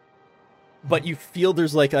 but you feel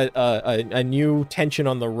there's like a new tension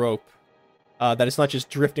on the rope, that it's not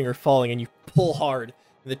just drifting or falling, and you pull hard,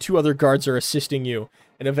 and the 2 other guards are assisting you,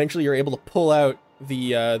 and eventually you're able to pull out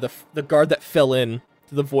the guard that fell in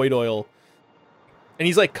to the void oil, and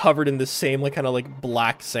he's like covered in this same like kind of like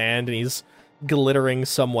black sand, and he's glittering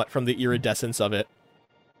somewhat from the iridescence of it.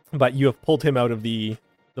 But you have pulled him out of the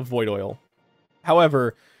void oil.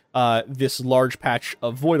 However, this large patch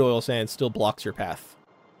of void oil sand still blocks your path.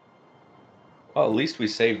 Well, at least we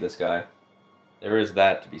saved this guy. There is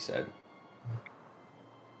that to be said.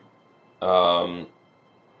 Does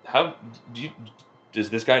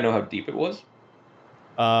this guy know how deep it was?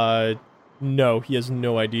 No, he has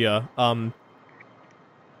no idea.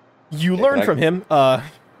 You learn from him.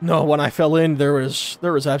 No, when I fell in, there was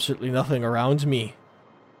absolutely nothing around me.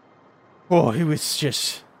 Oh, it was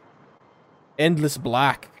just endless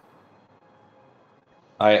black.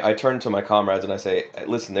 I turn to my comrades and I say,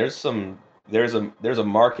 "Listen, there's a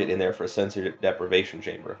market in there for a sensory deprivation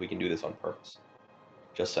chamber if we can do this on purpose."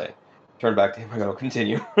 Just say. Turn back to him. I go,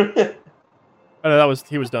 continue. Oh, no,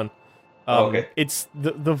 he was done. Okay. It's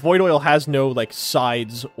the void oil has no like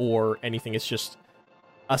sides or anything. It's just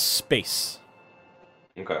a space.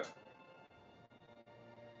 Okay.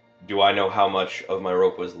 Do I know how much of my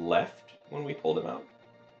rope was left when we pulled him out?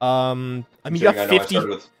 I mean, you have 50.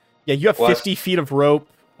 Yeah, you have 50 feet of rope.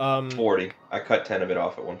 40. I cut 10 of it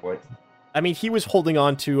off at one point. I mean, he was holding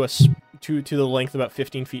on to to the length about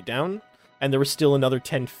 15 feet down, and there was still another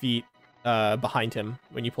 10 feet behind him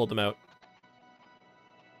when you pulled him out.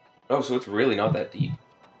 Oh, so it's really not that deep.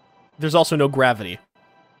 There's also no gravity.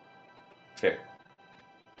 Fair.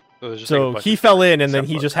 So he fell in, and then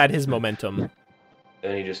he just had his momentum.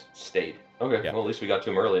 And he just stayed. Okay, Yeah. well, at least we got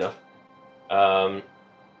to him early enough.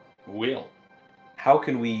 Will, what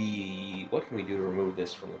can we do to remove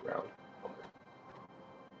this from the ground?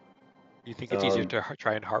 Do you think it's easier to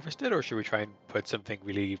try and harvest it, or should we try and put something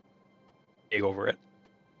really big over it?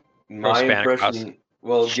 My impression,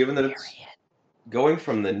 well, given that it's going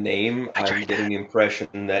from the name, I'm getting the impression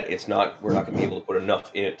that we're not going to be able to put enough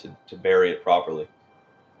in it to bury it properly.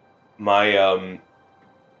 My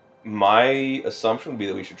assumption would be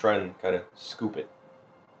that we should try and kind of scoop it.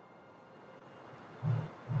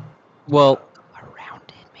 Well, Around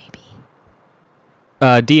it, maybe.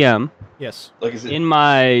 DM. Yes. Like, is it?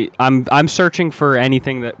 I'm searching for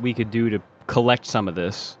anything that we could do to collect some of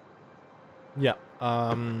this. Yeah.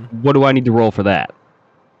 What do I need to roll for that?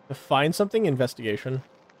 To find something, investigation.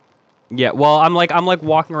 Yeah. Well, I'm like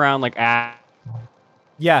walking around like Yeah.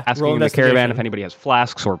 asking Roll in the investigation. caravan if anybody has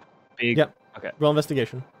flasks or big. Yep. Okay. Roll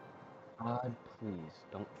investigation. God, please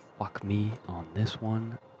don't fuck me on this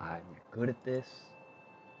one. I'm good at this.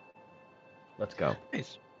 Let's go.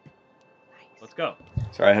 Nice. Let's go.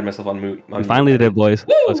 Sorry, I had myself on mute. We finally did it, boys.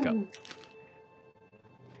 Let's go.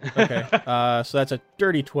 Okay. So that's a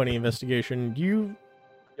dirty 20 investigation.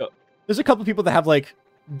 Yep. There's a couple people that have like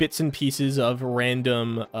bits and pieces of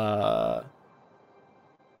random like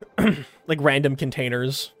random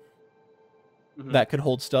containers that could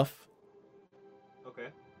hold stuff. Okay.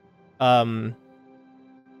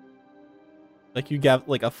 Like you got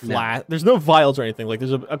like a flask. There's no vials or anything. Like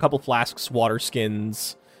there's a couple flasks, water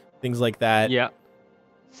skins, things like that. Yeah.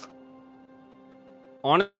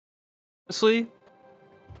 Honestly,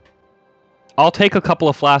 I'll take a couple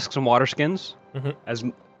of flasks and water skins Mhm.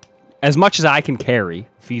 as much as I can carry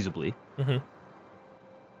feasibly. Mhm.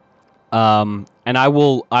 And I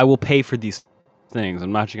will pay for these things.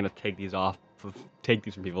 I'm not just gonna take these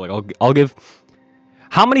from people. Like I'll give.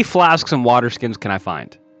 How many flasks and water skins can I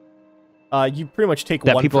find You pretty much take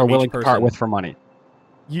that one people from are willing each to person. part with for money?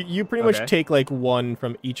 You pretty much take like one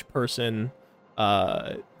from each person.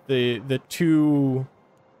 The two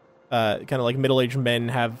kind of like middle-aged men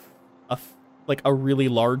have a really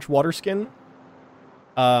large water skin.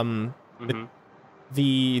 Mhm.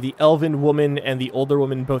 The elven woman and the older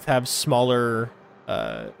woman both have smaller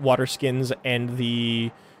water skins, and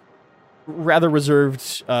the rather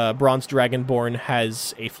reserved bronze dragonborn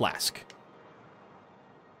has a flask.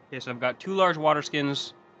 Okay, so I've got 2 large water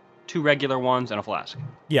skins, 2 regular ones, and a flask.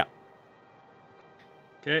 Yeah.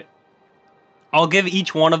 Okay. I'll give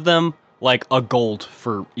each one of them like a gold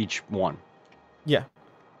for each one. Yeah.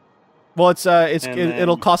 Well, it'll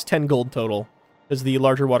then- cost 10 gold total, because the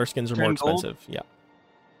larger water skins are more 10 gold? expensive. Yeah.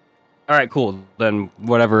 All right, cool. Then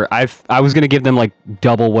whatever. I was gonna give them like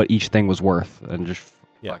double what each thing was worth, and just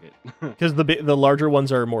Yeah. fuck it. Because the larger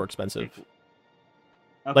ones are more expensive.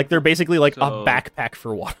 Like they're basically like a So- backpack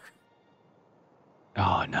for water.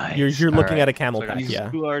 Oh, nice. You're looking All at a right. camel So I got pack, these yeah.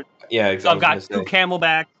 2 large. Yeah, So exactly. I've got 2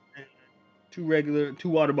 camelback, 2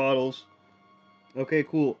 water bottles. Okay,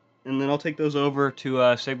 cool. And then I'll take those over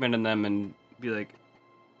to Sigmund and them and be like,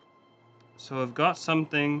 so I've got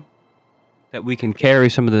something that we can carry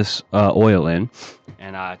some of this oil in,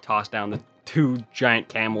 and I toss down the 2 giant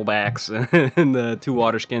camelbacks and the 2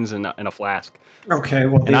 water skins and a flask. Okay,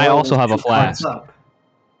 well, And I also have a flask.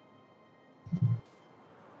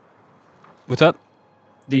 What's up?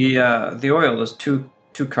 The oil is two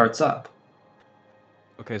carts up.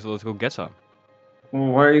 Okay, so let's go get some.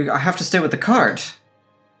 Well, where are you? I have to stay with the cart.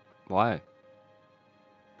 Why?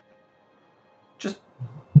 Just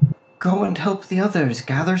go and help the others.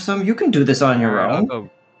 Gather some. You can do this on your Alright, I'll own. go.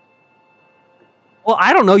 Well,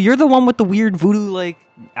 I don't know. You're the one with the weird voodoo, like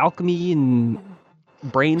alchemy and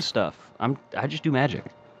brain stuff. I just do magic.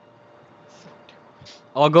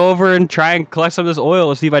 I'll go over and try and collect some of this oil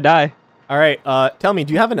and see if I die. All right. Tell me,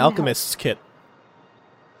 do you have an alchemist's kit?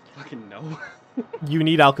 Fucking no. You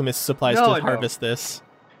need alchemist supplies No, I to don't. harvest this.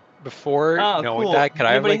 Before Oh, knowing cool. that, could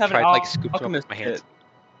I have Anybody like have an tried to like scoop some up alchemist with my hands?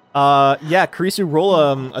 kit? Yeah, Karisu, roll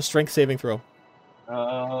a strength saving throw.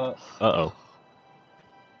 Uh-oh.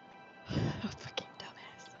 Fucking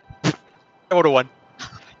dumbass. I would have won. Oh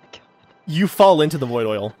my god. You fall into the void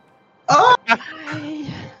oil.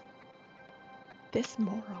 This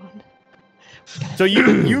moron. So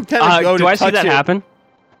you kind of go to do I see touch that it. happen?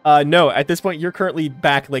 No, at this point you're currently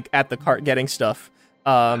back like at the cart getting stuff.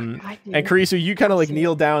 And Karisu, you kind of like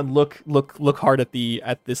kneel down, look hard at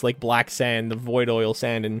this like black sand, the void oil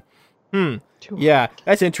sand, and yeah,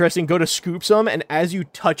 that's interesting. Go to scoop some, and as you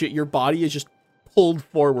touch it, your body is just pulled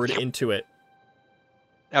forward into it.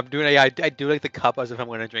 I'm doing. I do like the cup as if I'm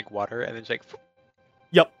going to drink water, and then just like.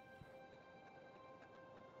 Yep.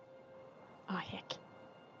 Oh heck.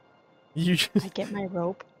 You. I get my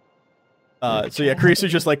rope. So yeah, Karisu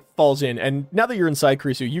just like falls in, and now that you're inside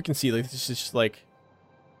Karisu, you can see like this is just like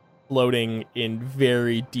floating in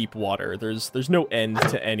very deep water. There's no end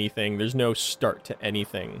to anything. There's no start to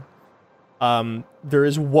anything. There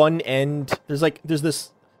is one end. There's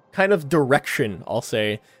this kind of direction, I'll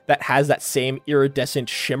say, that has that same iridescent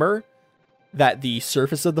shimmer that the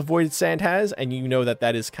surface of the void sand has, and you know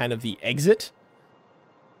that is kind of the exit.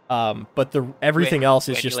 But everything else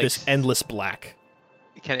is just this endless black.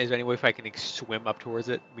 Is there any way if I can like, swim up towards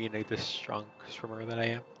it, being like this strong swimmer that I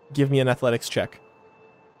am? Give me an athletics check.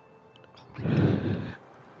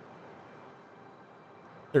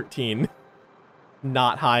 13.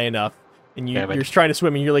 Not high enough. And you're trying to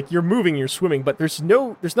swim, and you're moving, you're swimming, but there's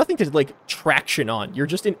nothing to like traction on. You're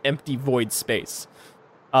just in empty void space.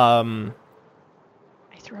 I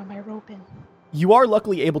throw my rope in. You are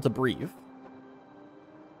luckily able to breathe.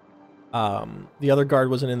 The other guard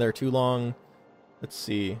wasn't in there too long. Let's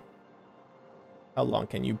see. How long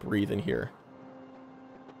can you breathe in here?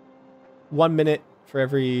 1 minute for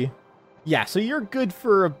every... Yeah, so you're good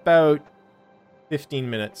for about 15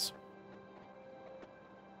 minutes.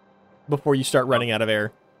 Before you start running out of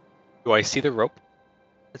air. Do I see the rope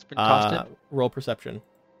that's been tossed in? Roll perception.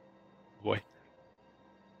 Boy.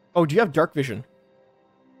 Oh, do you have dark vision?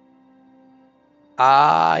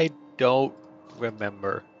 I don't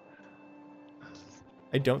remember.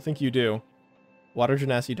 I don't think you do. Water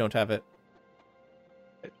Genasi don't have it.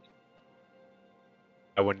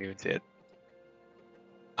 I wouldn't even see it.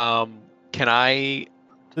 Can I...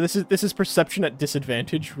 So this is perception at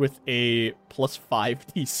disadvantage with a +5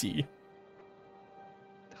 DC.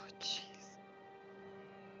 Oh jeez.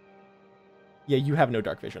 Yeah, you have no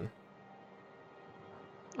dark vision.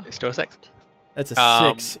 Still a 6. That's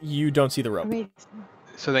a 6. You don't see the rope. Amazing.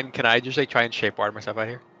 So then can I just like try and shape water myself out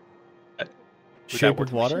here? Shape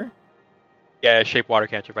with water? Yeah, shape water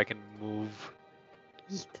cantrip. I can move.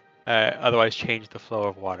 Otherwise, change the flow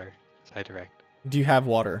of water. Side direct. Do you have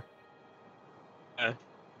water? I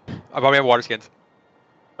probably have water skins.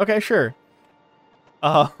 Okay, sure.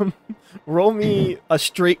 Roll me a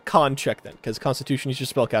straight con check then, because Constitution is your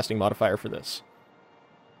spellcasting modifier for this.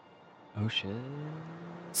 Oh shit.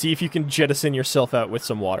 See if you can jettison yourself out with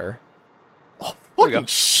some water. Oh, fucking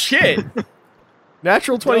shit!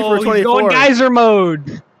 Natural 20 for 24. He's going geyser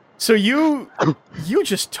mode! So you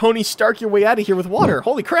just Tony Stark your way out of here with water.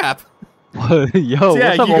 Holy crap. Yo, So yeah,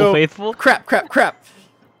 what's up, you Old go, Faithful? Crap.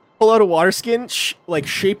 Pull out a water skin,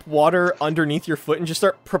 shape water underneath your foot, and just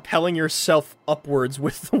start propelling yourself upwards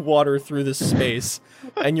with the water through this space.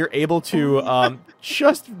 And you're able to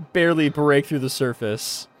just barely break through the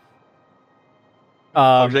surface.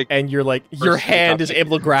 And you're like, your hand is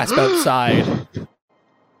able to grasp outside.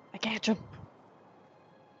 I catch him.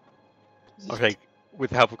 Okay,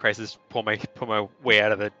 with the help of Crisis, pull my way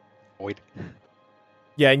out of the void.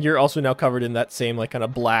 Yeah, and you're also now covered in that same like kind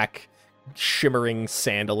of black, shimmering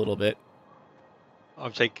sand a little bit. I'll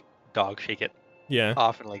just like dog shake it Yeah.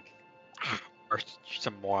 off and like burst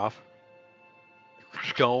some more off.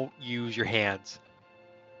 Don't use your hands.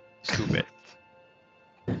 Scoop it.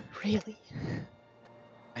 Really?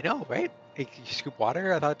 I know, right? Like, you scoop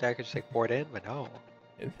water? I thought I could just like pour it in, but no.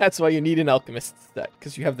 And that's why you need an alchemist's set,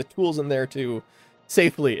 because you have the tools in there to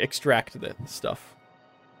safely extract the stuff.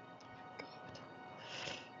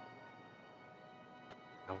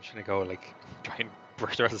 I'm just gonna go like try and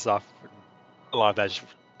brush the rest of this off. A lot of that just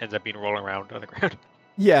ends up being rolling around on the ground.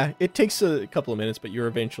 Yeah, it takes a couple of minutes, but you're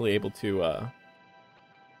eventually able to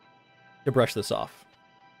brush this off.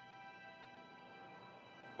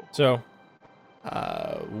 So,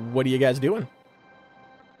 what are you guys doing?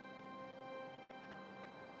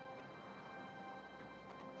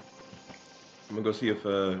 I'm gonna go see if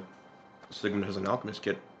Sigmund has an alchemist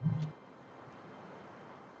kit.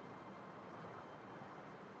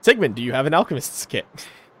 Sigmund, do you have an alchemist's kit?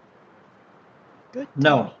 Good.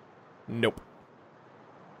 No. Nope.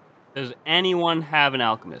 Does anyone have an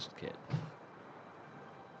alchemist kit?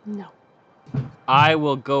 No. I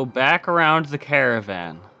will go back around the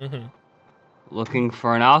caravan Mm-hmm. looking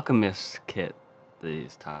for an alchemist kit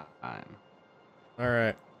this time. All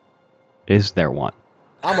right. Is there one?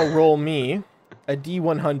 I'm gonna roll me a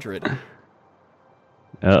D100.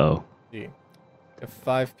 Uh-oh. See. If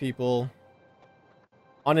 5 people.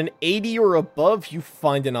 On an 80 or above, you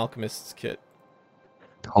find an alchemist's kit.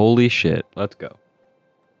 Holy shit. Let's go.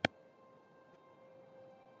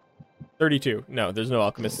 32. No, there's no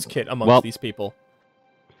alchemist's kit amongst these people.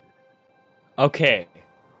 Okay.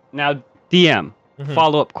 Now, DM, Mhm.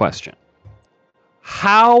 follow-up question.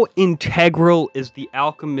 How integral is the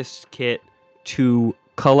alchemist's kit to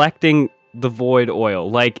collecting the void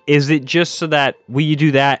oil? Like, is it just so that we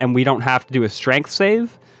do that and we don't have to do a strength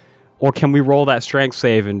save? Or can we roll that strength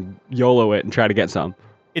save and YOLO it and try to get some?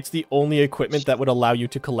 It's the only equipment that would allow you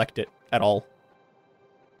to collect it at all.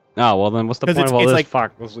 Oh, well then what's the 'Cause point of all it's this? like-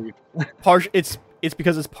 Fuck, let's leave. It's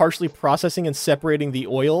because it's partially processing and separating the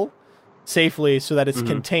oil safely so that it's Mhm.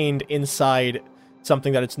 contained inside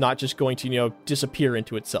something that it's not just going to, disappear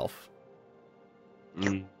into itself.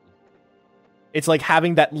 Mm, It's like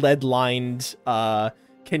having that lead-lined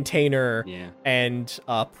container yeah. and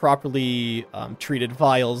properly treated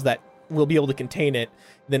vials that will be able to contain it,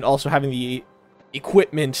 then also having the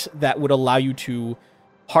equipment that would allow you to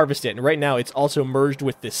harvest it. And right now it's also merged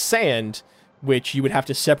with this sand, which you would have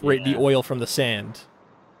to separate the Yeah. oil from the sand.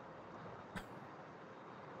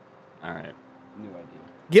 Alright. New idea.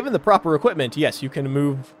 Given the proper equipment, yes, you can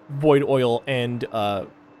move void oil and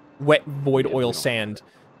wet void Yeah, we oil don't- sand,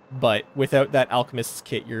 but without that alchemist's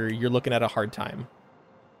kit, you're looking at a hard time.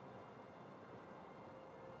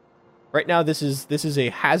 Right now, this is a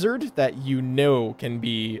hazard that can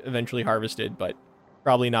be eventually harvested, but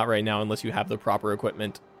probably not right now unless you have the proper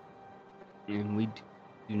equipment. And we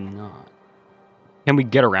do not. Can we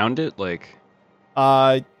get around it? Like,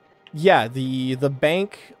 Yeah, the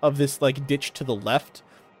bank of this like ditch to the left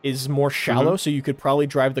is more shallow, so you could probably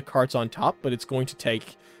drive the carts on top, but it's going to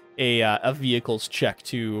take a vehicle's check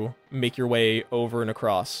to make your way over and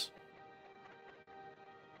across.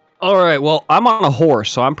 all right. Well, I'm on a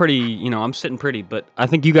horse, so I'm pretty. I'm sitting pretty. But I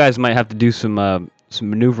think you guys might have to do some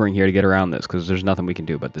maneuvering here to get around this, because there's nothing we can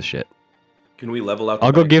do about this shit. Can we level out? the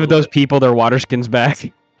I'll go bank a give little those bit? people their water skins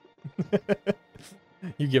back.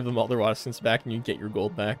 You give them all their water back, and you get your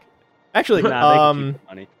gold back. Actually, Nah, they can keep the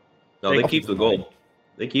money. No, they they can keep keep the the money. gold.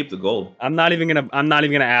 They keep the gold. I'm not even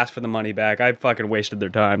gonna ask for the money back. I fucking wasted their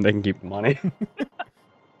time. They can keep the money.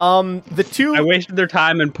 the two I wasted their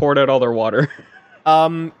time and poured out all their water.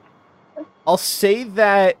 I'll say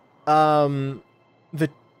that the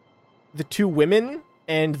two women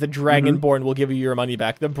and the Dragonborn will give you your money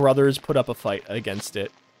back. The brothers put up a fight against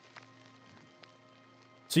it.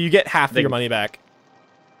 So you get half of They- your money back.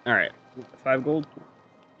 All right, 5 gold.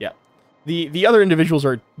 The other individuals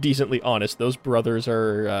are decently honest. Those brothers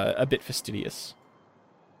are a bit fastidious.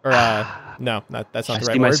 Or no, that's not I the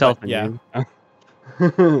see right myself word. in But yeah,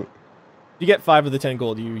 you. you get 5 of the 10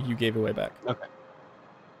 gold you gave away back.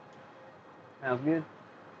 Sounds good.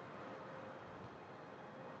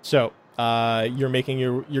 So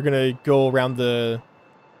you're gonna go around the.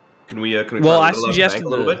 Can we? Can we? Well, try I to level out the suggested bank a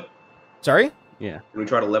little the- bit. Sorry, Yeah. Can we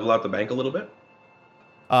try to level out the bank a little bit?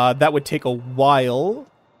 that would take a while.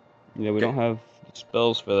 Yeah, we don't have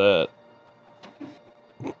spells for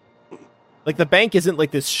that. Like the bank isn't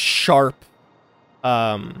like this sharp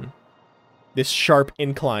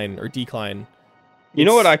incline or decline. You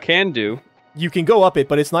know what It's- I can do? You can go up it,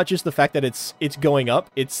 but it's not just the fact that it's going up,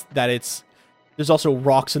 it's that there's also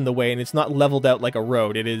rocks in the way and it's not leveled out like a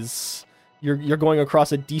road. It is you're going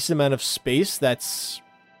across a decent amount of space that's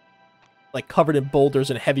like covered in boulders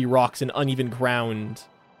and heavy rocks and uneven ground.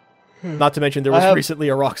 Not to mention there was recently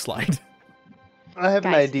a rock slide. I have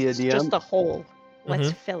an Guys, idea, it's DM. just a hole. Let's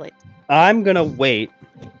Mhm. fill it. I'm gonna wait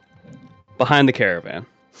behind the caravan,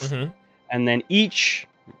 Mm-hmm. and then each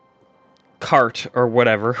cart or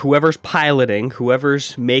whatever, whoever's piloting,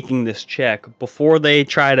 whoever's making this check, before they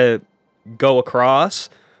try to go across,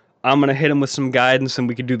 I'm gonna hit them with some guidance, and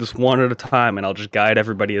we can do this one at a time, and I'll just guide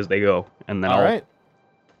everybody as they go, and then All I'll right,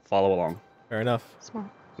 follow along. fair enough. Smart.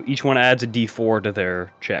 So each one adds a D4 to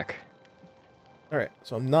their check. All right,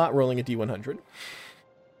 so I'm not rolling a D100.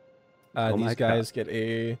 Oh my These guys get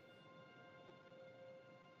a.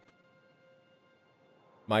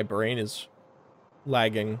 My brain is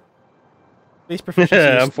lagging. Base proficiency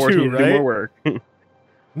is Unfortunately, 2, to do right? more work.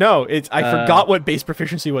 No, I forgot what base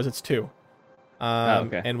proficiency was. It's 2.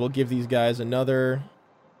 okay. And we'll give these guys another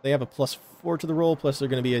They have a +4 to the roll, plus they're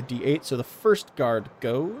going to be a D8. So the first guard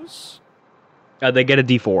goes. They get a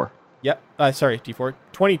D4. Yep. Sorry, D4.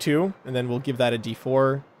 22, and then we'll give that a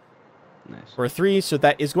D4 Nice. for a 3. So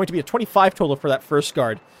that is going to be a 25 total for that first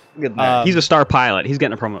guard. He's a star pilot. He's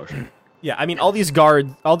getting a promotion. Yeah, I mean, all these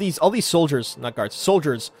soldiers, not guards,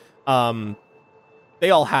 soldiers, they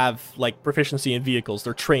all have, like, proficiency in vehicles.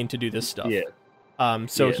 They're trained to do this stuff. Yeah.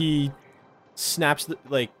 So he snaps,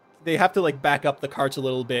 they have to, like, back up the carts a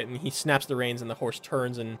little bit, and he snaps the reins, and the horse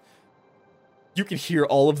turns, and you can hear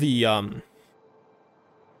all of the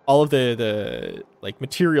like,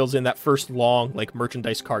 materials in that first long, like,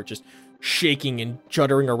 merchandise cart just shaking and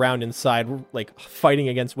juddering around inside, like, fighting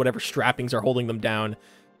against whatever strappings are holding them down.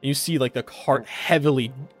 And you see, like, the cart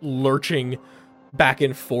heavily lurching back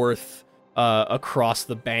and forth across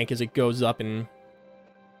the bank as it goes up, and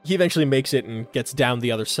he eventually makes it and gets down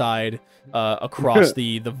the other side across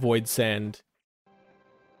the void sand.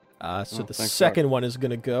 So the second one is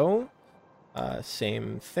going to go.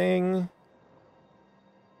 Same thing.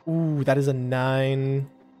 Ooh, that is a 9.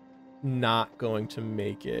 Not going to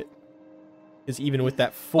make it. Because even with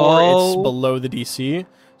that 4, it's below the DC.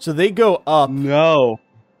 So they go up. No.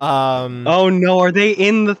 Oh no, are they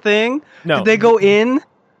in the thing? No. Did they go in?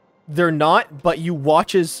 They're not, but you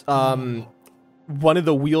watch as one of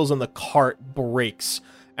the wheels on the cart breaks.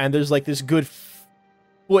 And there's like this good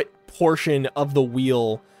foot portion of the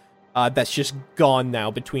wheel that's just gone now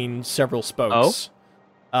between several spokes.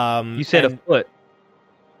 You said a foot.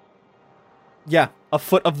 Yeah, a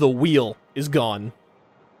foot of the wheel is gone.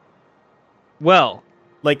 Well,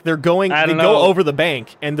 like they go over the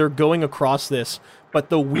bank and they're going across this, but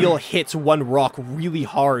the wheel hits one rock really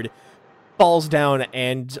hard, falls down,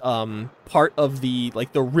 and part of the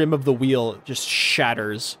rim of the wheel just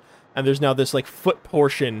shatters, and there's now this like foot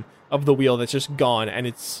portion of the wheel that's just gone,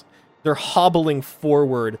 and they're hobbling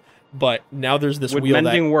forward, but now there's this would wheel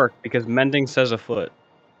mending work, because mending says a foot.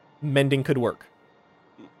 Mending could work.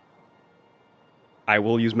 I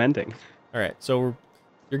will use mending. All right, so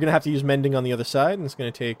you're gonna have to use mending on the other side, and it's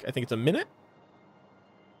gonna take, I think it's a minute.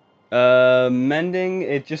 Mending,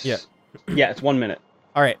 it just yeah, it's 1 minute.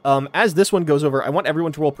 All right. As this one goes over, I want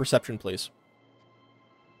everyone to roll perception, please.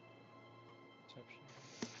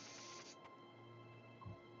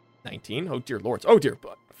 19. Oh dear lords. Oh dear.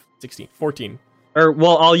 16. 14.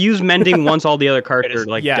 Well, I'll use mending once all the other cards are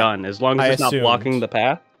done, as long as it's not blocking the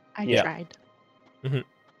path. I tried. Mm-hmm.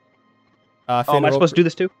 Am I supposed to do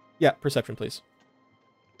this too? Yeah, perception, please.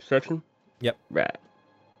 Perception? Yep. Right.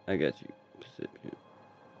 I got you.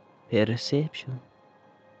 Perception.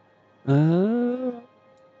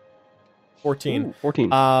 14. Ooh,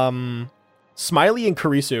 14. Smiley and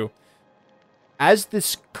Karisu, as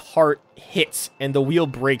this cart hits and the wheel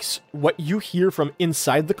breaks, what you hear from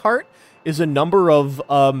inside the cart is a number of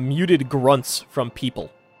muted grunts from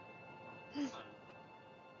people.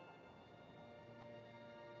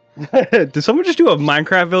 Did someone just do a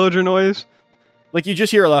Minecraft villager noise? Like, you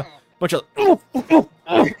just hear a bunch of...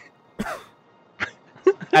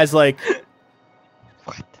 as, like...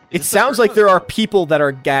 What? It sounds like there are people that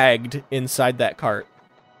are gagged inside that cart.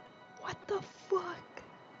 What the fuck?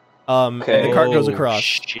 And the cart goes across.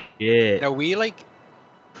 Shit. Are we, like,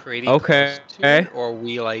 pretty close to it, or are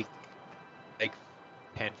we, like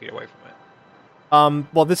 10 feet away from it?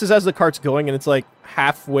 Well, this is as the cart's going, and it's, like,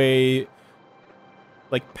 halfway...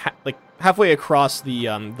 Like halfway across the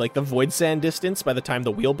like the void sand distance by the time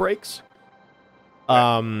the wheel breaks.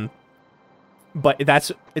 But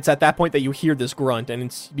it's at that point that you hear this grunt, and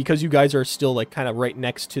it's because you guys are still like kind of right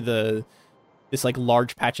next to this like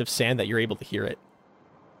large patch of sand that you're able to hear it.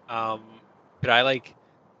 Could I like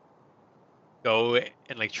go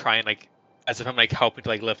and like try and like as if I'm like helping to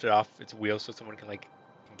like lift it off its wheels so someone can like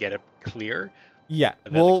get it clear? Yeah.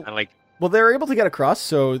 And then, like, Well, they're able to get across,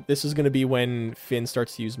 so this is going to be when Finn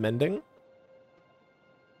starts to use mending.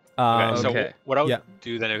 So what I would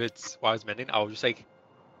do then, if it's while I was mending, I'll just like...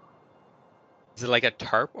 Is it like a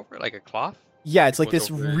tarp over it, like a cloth? Yeah, it's like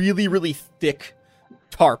this really, really thick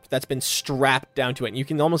tarp that's been strapped down to it. And you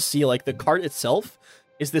can almost see, like, the cart itself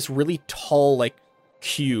is this really tall, like,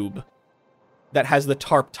 cube that has the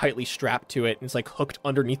tarp tightly strapped to it. And it's, like, hooked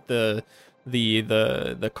underneath the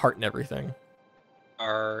cart and everything.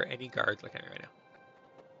 Are any guards looking at me right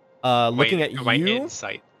now? Looking at you? Am I in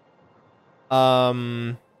sight?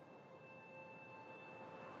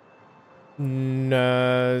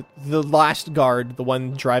 No, the last guard, the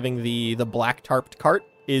one driving the black tarped cart,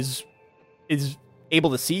 is able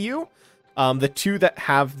to see you. The two that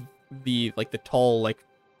have the tall, like,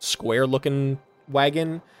 square looking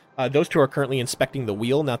wagon, those two are currently inspecting the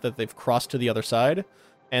wheel now that they've crossed to the other side.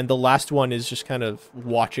 and the last one is just kind of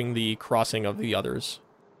watching the crossing of the others.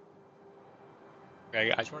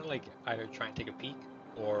 I just want to like either try and take a peek,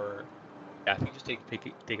 or I think just take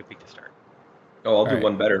a peek to start. Oh, I'll do right.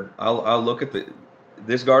 one better. I'll look at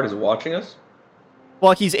this guard is watching us.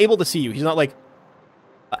 Well, he's able to see you. He's not like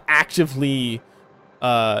actively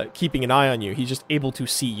keeping an eye on you. He's just able to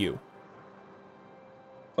see you.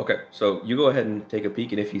 Okay, so you go ahead and take a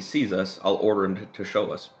peek, and if he sees us, I'll order him to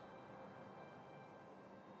show us.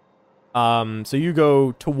 So you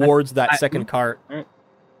go towards that second cart,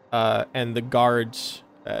 and the guards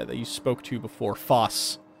that you spoke to before,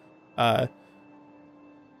 Foss. Oh,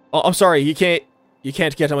 I'm sorry, you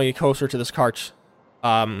can't get any closer to this cart.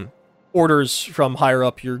 Orders from higher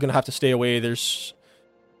up. You're gonna have to stay away. There's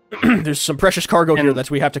some precious cargo here that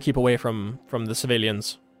we have to keep away from the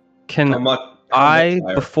civilians. Can How much I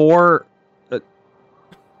higher? before? How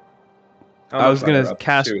I was much higher gonna up?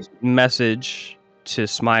 cast Seriously. message to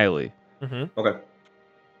Smiley. Mm-hmm. Okay.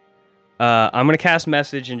 I'm gonna cast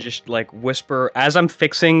message and just like whisper as I'm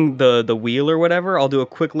fixing the wheel or whatever. I'll do a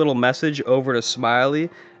quick little message over to Smiley,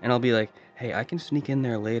 and I'll be like, "Hey, I can sneak in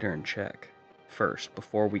there later and check first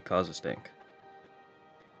before we cause a stink."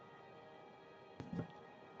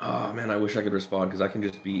 Oh man, I wish I could respond because I can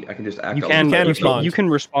just act. You all can the time. respond. You can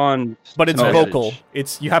respond, But it's to vocal. message.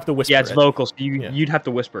 It's you have to whisper. Yeah, it's it. vocal. So Yeah. you'd have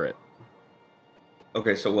to whisper it.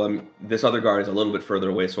 Okay, so this other guard is a little bit further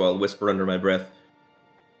away, so I'll whisper under my breath.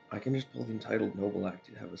 I can just pull the entitled noble act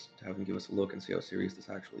to have him give us a look and see how serious this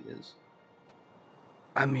actually is.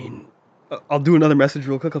 I mean, I'll do another message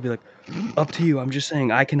real quick. I'll be like, "Up to you. I'm just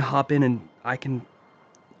saying I can hop in and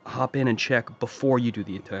check before you do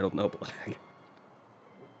the entitled noble act."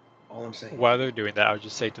 All I'm saying. While they're doing that, I would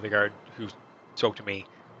just say to the guard who spoke to me,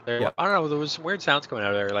 Yeah. I don't know, there was some weird sounds coming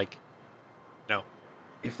out of there. Like, no.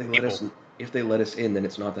 If they let us in, then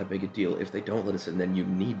it's not that big a deal. If they don't let us in, then you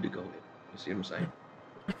need to go in. You see what I'm saying?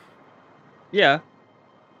 Yeah.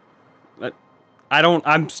 But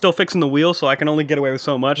I'm still fixing the wheel, so I can only get away with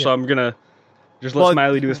so much. Yeah. So I'm gonna just let Well,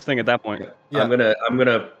 Smiley do his thing at that point. Yeah. I'm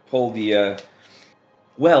gonna pull the.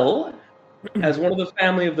 Well, as one of the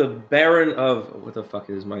family of the Baron of what the fuck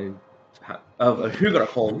is my of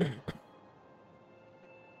Hugerholm,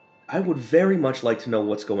 I would very much like to know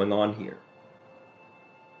what's going on here.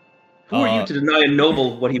 Who are you to deny a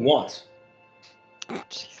noble what he wants?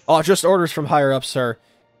 Oh, just orders from higher up, sir.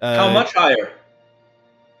 How much higher?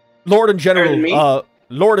 Lord and Higher than me? General,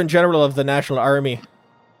 Lord and General of the National Army.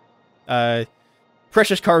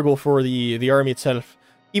 Precious cargo for the army itself.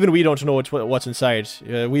 Even we don't know what's inside.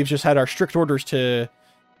 We've just had our strict orders to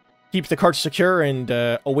keep the carts secure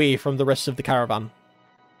and away from the rest of the caravan.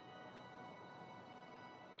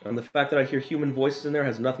 And the fact that I hear human voices in there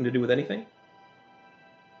has nothing to do with anything?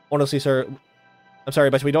 Honestly, sir, I'm sorry,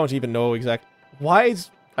 but we don't even know exact. Why is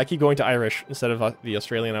I keep going to Irish instead of the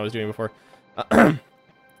Australian I was doing before? I'm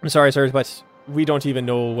sorry, sir, but we don't even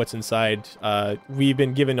know what's inside. We've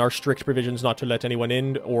been given our strict provisions not to let anyone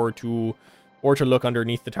in or to look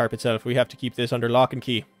underneath the tarp itself. We have to keep this under lock and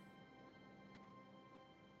key.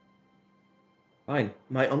 Fine.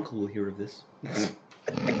 My uncle will hear of this.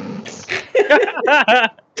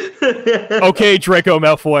 Okay, Draco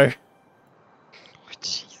Malfoy.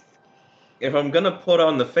 If I'm gonna put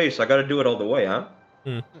on the face, I gotta do it all the way, huh?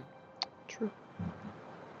 True.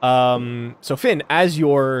 So Finn, as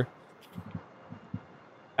you're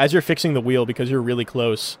fixing the wheel because you're really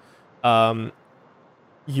close,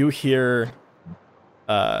 you hear,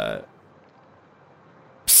 psst,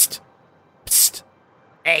 psst,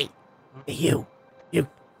 hey, you.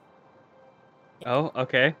 Oh,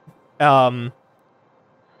 okay.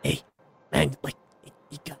 Hey, man, like,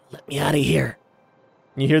 you gotta let me out of here.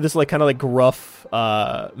 And you hear this, like, kind of, like, gruff,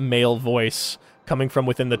 male voice coming from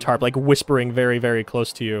within the tarp, like, whispering very, very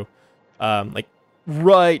close to you. Like,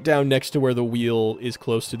 right down next to where the wheel is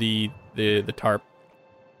close to the tarp.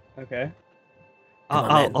 Okay. Come on,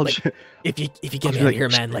 man, I'll like, if you get me be out of here,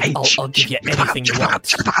 man, like, I'll give you anything you want.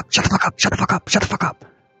 Shut the fuck up.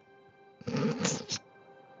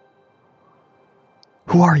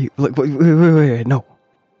 Who are you? Like, wait, no.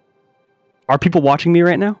 Are people watching me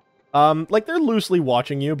right now? Like, they're loosely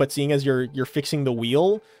watching you, but seeing as you're fixing the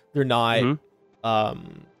wheel, they're not.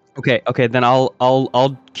 Okay, then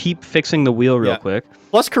I'll keep fixing the wheel real quick.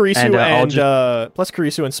 Plus Karisu and plus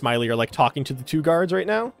Karisu and Smiley are like talking to the two guards right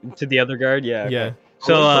now. To the other guard, yeah. Okay. Yeah.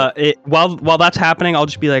 So while that's happening, I'll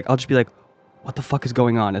just be like, what the fuck is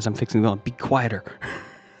going on? As I'm fixing the wheel, be quieter.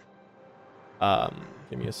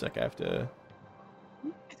 Give me a sec. I have to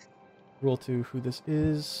roll to who this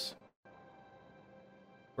is.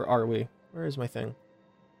 Where are we? Where is my thing?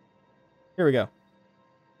 Here we go.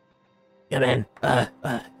 Yeah, man.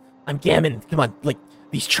 I'm Gammon. Come on, like,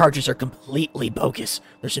 these charges are completely bogus.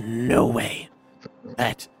 There's no way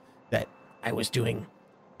that I was doing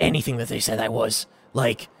anything that they said I was.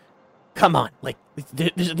 Like, come on. Like,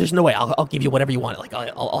 there's no way. I'll give you whatever you want. Like,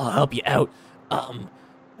 I'll help you out.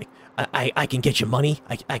 Like, I can get you money.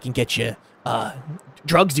 I can get you,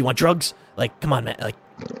 drugs. Do you want drugs? Like, come on, man. Like,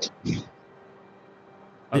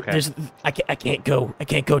 Okay. I can't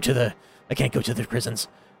go to the prisons.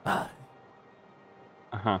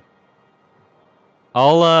 Uh-huh.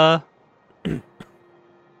 I'll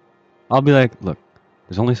be like, look,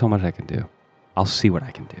 there's only so much I can do. I'll see what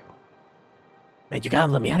I can do. Man, you gotta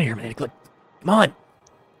let me out of here, man. Look, come on.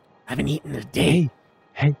 I haven't eaten in a day.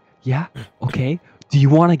 Hey, yeah, okay. Do you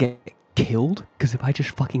want to get killed? Because if I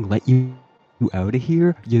just fucking let you out of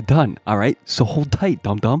here, you're done, all right? So hold tight,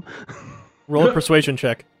 dum-dum. Roll a persuasion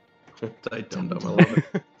check. I don't know. I love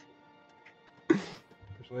it.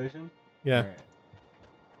 Persuasion? Yeah.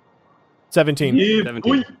 17.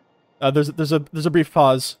 17. There's a brief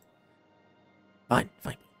pause. Fine.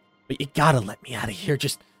 But you gotta let me out of here.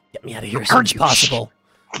 Just get me out of here as soon as possible.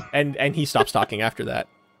 And he stops talking after that.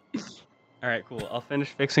 All right, cool. I'll finish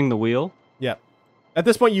fixing the wheel. Yeah. At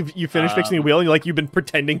this point, you finished fixing the wheel, and you've been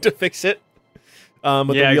pretending to fix it. But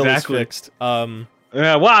the wheel is fixed.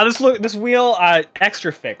 Yeah, wow, this wheel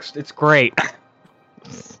extra fixed. It's great.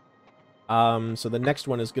 So the next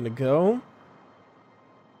one is gonna go.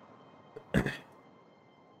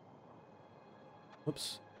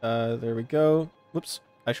 Whoops. There we go. Whoops.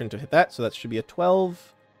 I shouldn't have hit that. So that should be a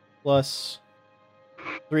 12 plus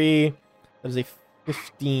 3. That is a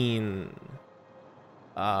 15.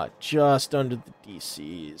 Just under the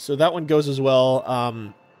DC. So that one goes as well.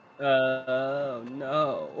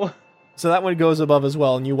 No. So that one goes above as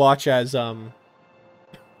well, and you watch as As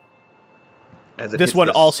it this hits one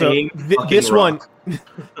the also same this fucking one rock.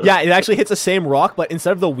 yeah, it actually hits the same rock, but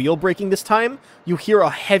instead of the wheel breaking this time, you hear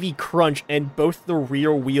a heavy crunch, and both the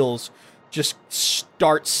rear wheels just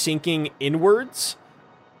start sinking inwards,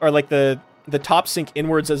 or like the top sink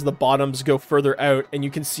inwards as the bottoms go further out, and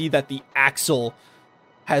you can see that the axle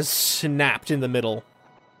has snapped in the middle.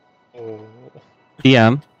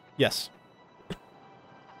 DM, Yes.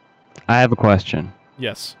 I have a question.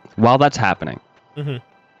 Yes. While that's happening, Mm-hmm.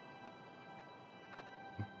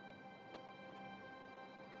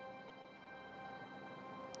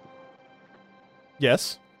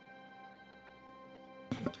 Yes.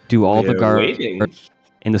 do all the We're guards waiting.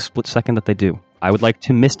 in the split second that they do, I would like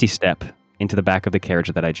to Misty Step into the back of the carriage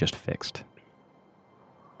that I just fixed,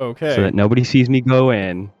 Okay. so that nobody sees me go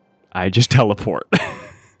in. I just teleport.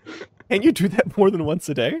 Can you do that more than once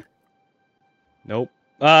a day? Nope.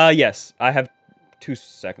 Yes, I have 2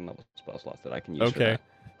 second level spell slots that I can use. for Okay. that.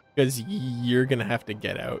 Because you're gonna have to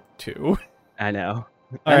get out too. I know.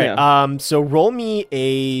 All I right. know. So roll me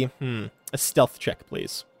a stealth check,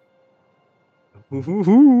 please,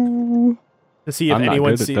 Ooh. to see if I'm not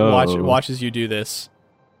anyone good at those. watches you do this.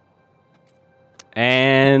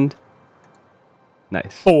 And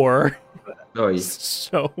nice. 4. Oh, yeah.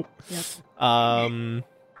 So, Yep.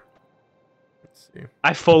 let's see.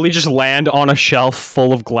 I fully just land on a shelf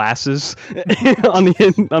full of glasses on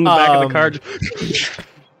the back of the cart.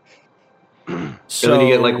 So And then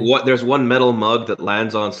you get like what? There's one metal mug that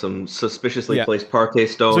lands on some suspiciously Yeah. placed parquet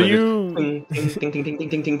stone. So and you it's ting, ting, ting, ting,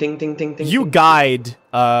 ting, ting, ting, ting, ting, ting, you ting. guide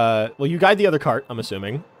you guide the other cart, I'm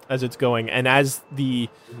assuming, as it's going, and as the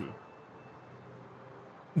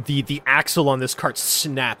axle on this cart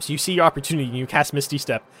snaps, you see your opportunity and you cast Misty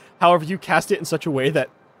Step. However, you cast it in such a way that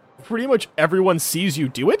pretty much everyone sees you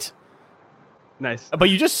do it, Nice. but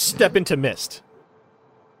you just step into mist.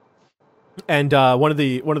 And one of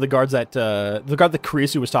the guards that the guard that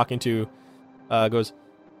Kurisu was talking to goes,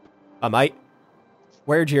 mate,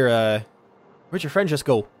 where'd your friend just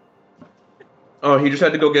go? Oh, he just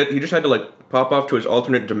had to like pop off to his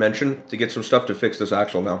alternate dimension to get some stuff to fix this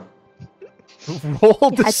axle now. Roll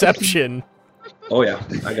deception. Oh yeah,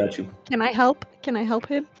 I got you. Can I help? Can I help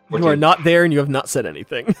him? You are not there and you have not said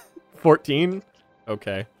anything. 14?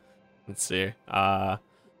 Okay. Let's see. I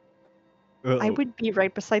would be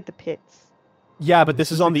right beside the pits. Yeah, but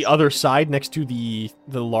this is on the other side next to the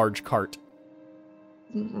large cart.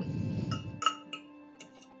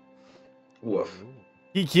 Woof.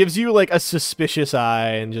 He gives you like a suspicious eye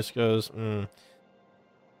and just goes,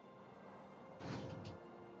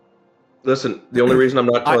 Listen, the only reason I'm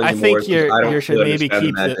not telling I you think more is 'cause I don't you should really maybe understand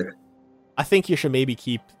keep magic. I think you should maybe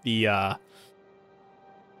keep the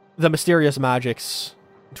mysterious magics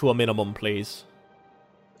to a minimum, please.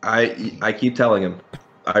 I keep telling him.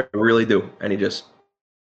 I really do. And he just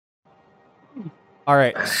All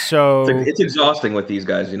right, so it's exhausting with these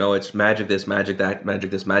guys. You know, it's magic this, magic that,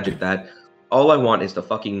 magic this, magic that. All I want is to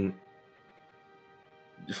fucking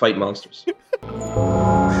fight monsters.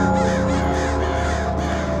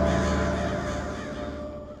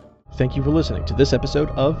 Thank you for listening to this episode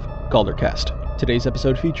of Galdercast. Today's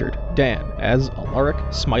episode featured Dan as Alaric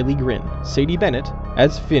Smiley Grin, Sadie Bennett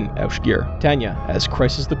as Finn Aushgear, Tanya as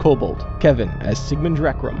Crisis the Kobold, Kevin as Sigmund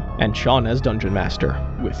Drakram, and Sean as Dungeon Master,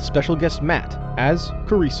 with special guest Matt as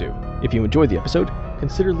Kurisu. If you enjoyed the episode,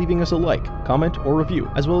 consider leaving us a like, comment, or review,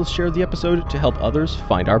 as well as share the episode to help others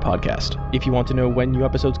find our podcast. If you want to know when new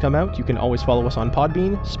episodes come out, you can always follow us on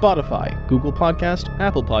Podbean, Spotify, Google Podcast,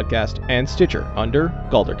 Apple Podcast, and Stitcher under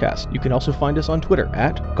Galdercast. You can also find us on Twitter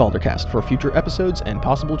at Galdercast for future episodes and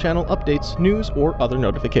possible channel updates, news, or other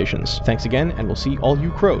notifications. Thanks again, and we'll see all you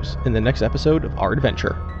crows in the next episode of our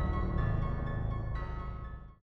adventure.